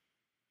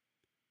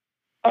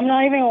 I'm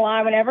not even gonna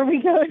lie. Whenever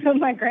we go to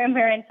my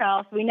grandparents'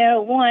 house, we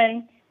know,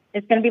 one,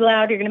 it's gonna be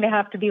loud. You're gonna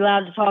have to be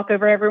loud to talk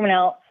over everyone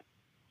else.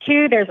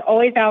 Two, there's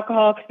always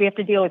alcohol because we have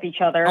to deal with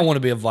each other. I want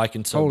to be a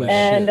Viking so Holy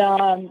bad.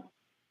 And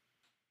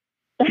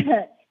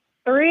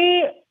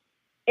three,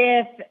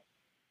 if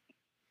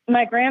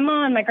my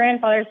grandma and my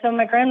grandfather, so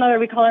my grandmother,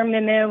 we call her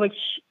Mimu, which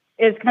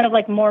is kind of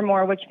like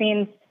Mormor, which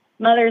means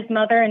mother's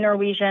mother in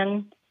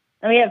Norwegian.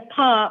 And we have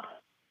Pop,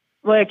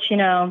 which, you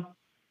know,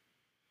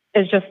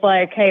 is just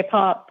like, hey,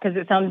 Pop, because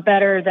it sounds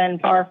better than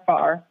far,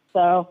 far.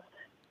 So,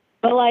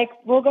 but like,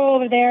 we'll go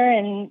over there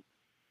and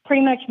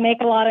pretty much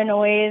make a lot of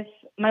noise.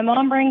 My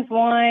mom brings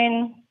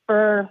wine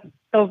for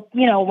the,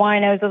 you know,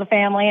 winos of the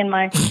family, and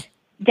my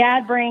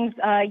dad brings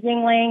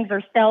Yinglings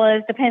or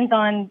Stellas, depends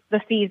on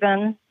the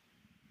season.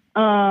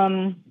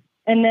 And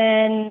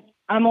then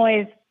I've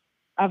always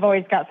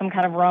got some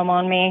kind of rum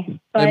on me.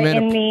 But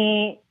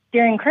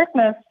during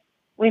Christmas,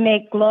 we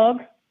make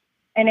glögg,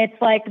 and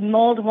it's like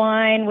mulled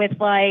wine with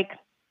like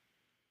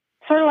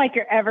sort of like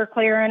your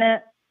Everclear in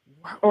it,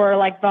 or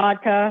like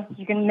vodka.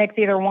 You can mix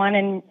either one,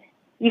 and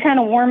you kind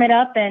of warm it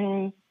up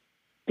and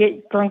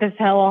get drunk as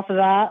hell off of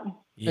that.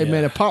 Hey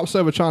man, if Pop's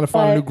ever trying to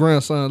find a new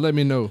grandson, let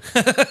me know.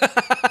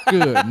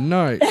 Good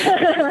night.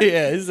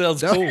 Yeah, it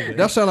sounds cool. Man.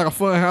 That sounds like a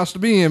fun house to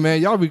be in,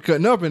 man. Y'all be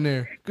cutting up in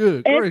there.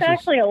 Good It's gracious.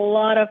 actually a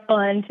lot of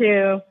fun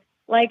too.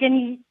 Like,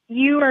 and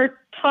you are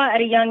taught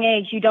at a young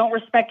age, you don't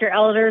respect your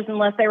elders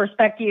unless they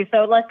respect you.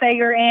 So let's say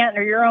your aunt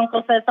or your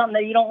uncle says something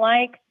that you don't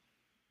like.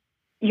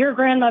 Your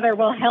grandmother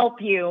will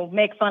help you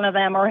make fun of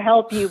them or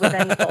help you with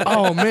insults.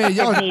 Oh man,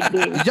 if need be.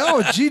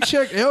 y'all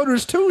G-check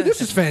elders too.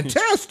 This is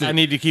fantastic. I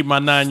need to keep my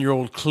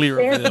 9-year-old clear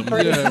There's of the them.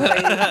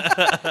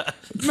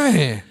 first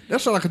Man,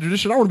 that sounds like a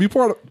tradition I want to be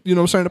part of. You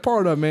know what I'm saying? A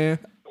part of, man.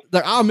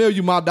 Like, I'll mail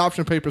you my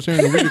adoption papers here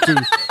in a week or two.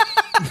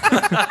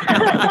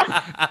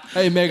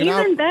 Hey, Megan.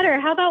 Even better,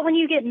 how about when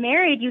you get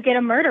married, you get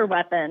a murder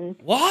weapon?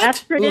 What?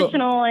 That's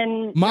traditional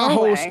in My Norway.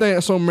 whole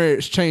stance on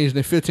marriage changed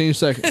in 15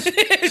 seconds.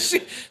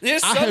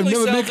 I have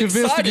never been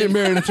convinced to get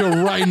married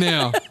until right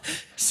now.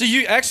 So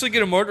you actually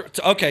get a murder?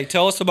 Okay,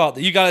 tell us about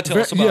that. You got to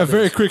tell us about Yeah, this.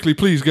 very quickly,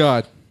 please,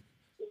 God.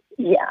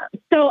 Yeah.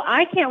 So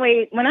I can't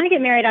wait. When I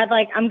get married, I'm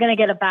going to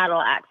get a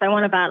battle axe. I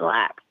want a battle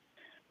axe.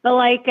 But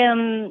like,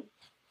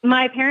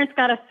 my parents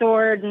got a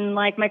sword, and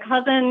like my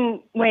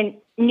cousin went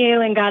new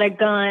and got a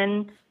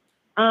gun.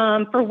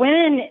 For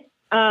women,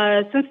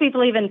 since we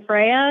believe in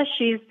Freya,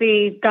 she's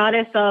the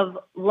goddess of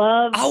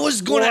love, I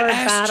was gonna war,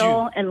 ask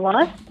battle, you. and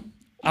lust.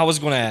 I was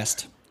going to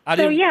ask.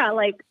 So yeah,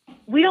 like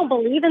we don't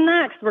believe in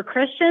that because we're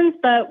Christians,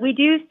 but we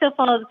do still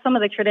follow some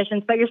of the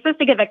traditions. But you're supposed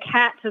to give a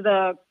cat to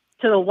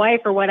the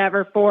wife or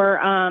whatever for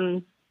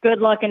good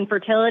luck and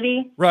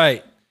fertility.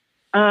 Right.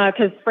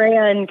 Because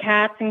Freya and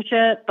cats and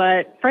shit.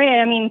 But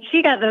Freya, I mean,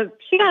 she got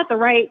the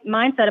right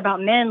mindset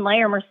about men,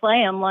 lay 'em or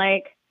slay 'em.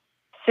 Like,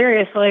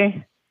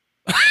 seriously.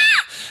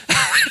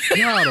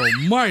 God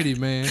almighty,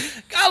 man.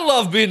 I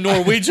love being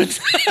Norwegian.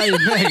 Hey,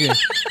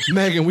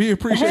 Megan, we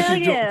appreciate Hell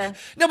you. yeah.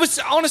 No, but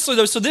honestly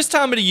though, so this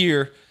time of the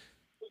year,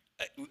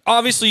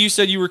 obviously you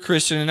said you were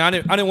Christian, and I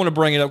didn't want to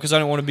bring it up because I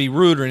didn't want to be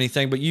rude or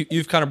anything, but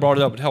you've kind of brought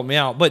it up and helped me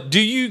out. But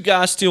do you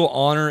guys still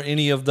honor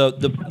any of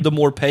the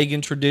more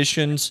pagan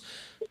traditions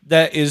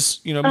that is,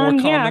 more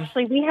common? Yeah,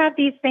 actually, we have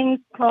these things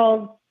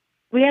called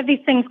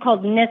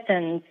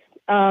Nissens.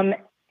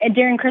 And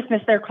during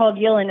Christmas, they're called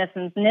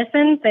Julenissens.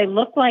 Nissens, they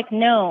look like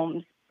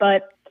gnomes,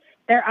 but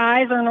their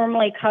eyes are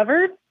normally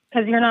covered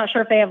because you're not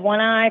sure if they have one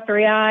eye,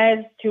 3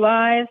 eyes, 2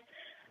 eyes.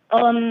 A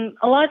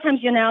lot of times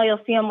you'll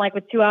see them like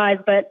with 2 eyes,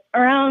 but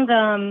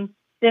around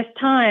this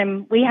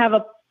time, we have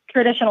a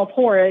traditional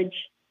porridge.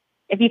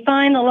 If you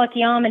find the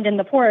lucky almond in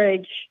the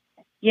porridge,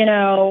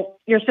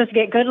 you're supposed to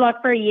get good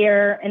luck for a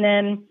year. And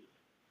then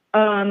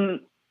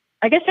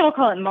I guess y'all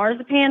call it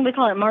marzipan. We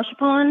call it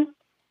marzipan.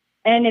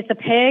 And it's a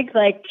pig,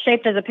 like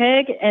shaped as a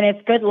pig, and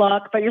it's good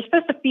luck. But you're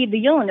supposed to feed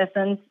the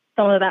Julenissens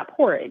some of that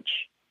porridge.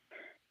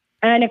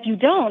 And if you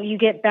don't, you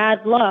get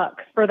bad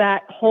luck for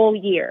that whole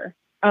year.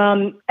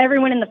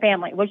 Everyone in the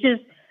family, which is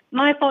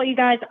my fault, you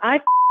guys. I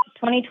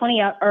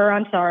 2020 up, or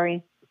I'm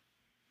sorry,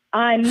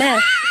 I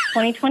messed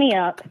 2020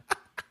 up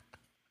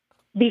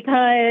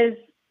because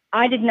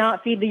I did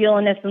not feed the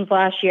Julenissens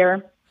last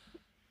year.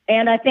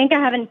 And I think I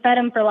haven't fed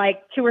them for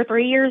like 2 or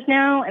 3 years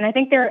now. And I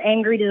think they're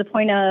angry to the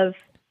point of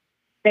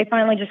they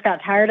finally just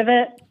got tired of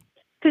it.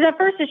 Because at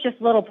first it's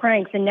just little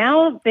pranks. And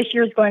now this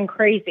year's going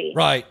crazy.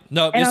 Right.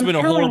 No, And it's I'm been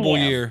a telling horrible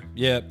you. year.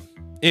 Yep.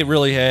 It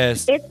really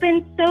has. It's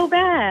been so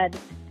bad.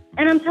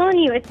 And I'm telling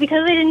you, it's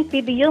because they didn't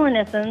feed the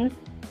Julenissens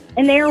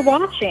and they are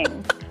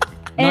watching.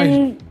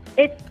 And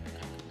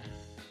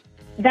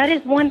that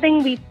is one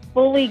thing we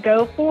fully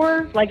go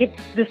for. Like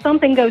if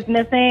something goes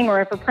missing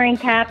or if a prank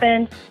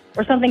happens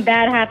or something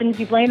bad happens,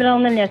 you blame it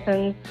on the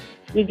Nissens.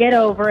 You get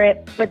over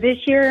it. But this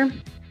year,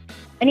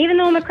 and even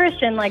though I'm a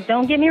Christian, like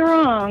don't get me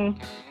wrong,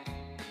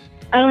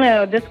 I don't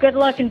know, this good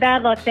luck and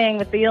bad luck thing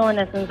with the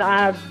Julenissens,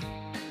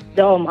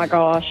 oh my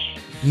gosh.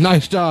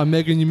 Nice job,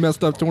 Megan. You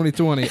messed up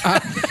 2020.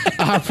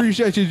 I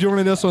appreciate you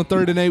joining us on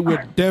 3rd and 8. We'll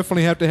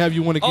definitely have to have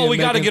you on again. Oh, we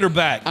got to Megan. get her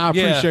back. I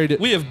appreciate it.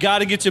 We have got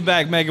to get you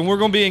back, Megan. We're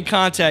going to be in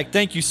contact.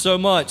 Thank you so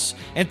much.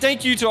 And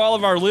thank you to all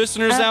of our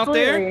listeners out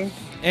there. Absolutely.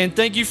 And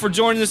thank you for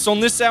joining us on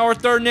this hour,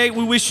 3rd and 8.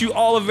 We wish you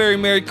all a very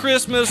Merry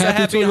Christmas, a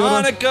Happy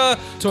Toyota, Hanukkah,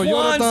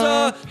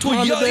 Toyota, Kwanzaa,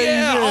 Holiday,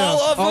 yeah, all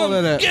of them. all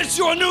of that. Get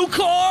you a new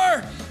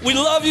car. We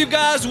love you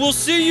guys. We'll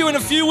see you in a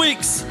few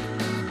weeks.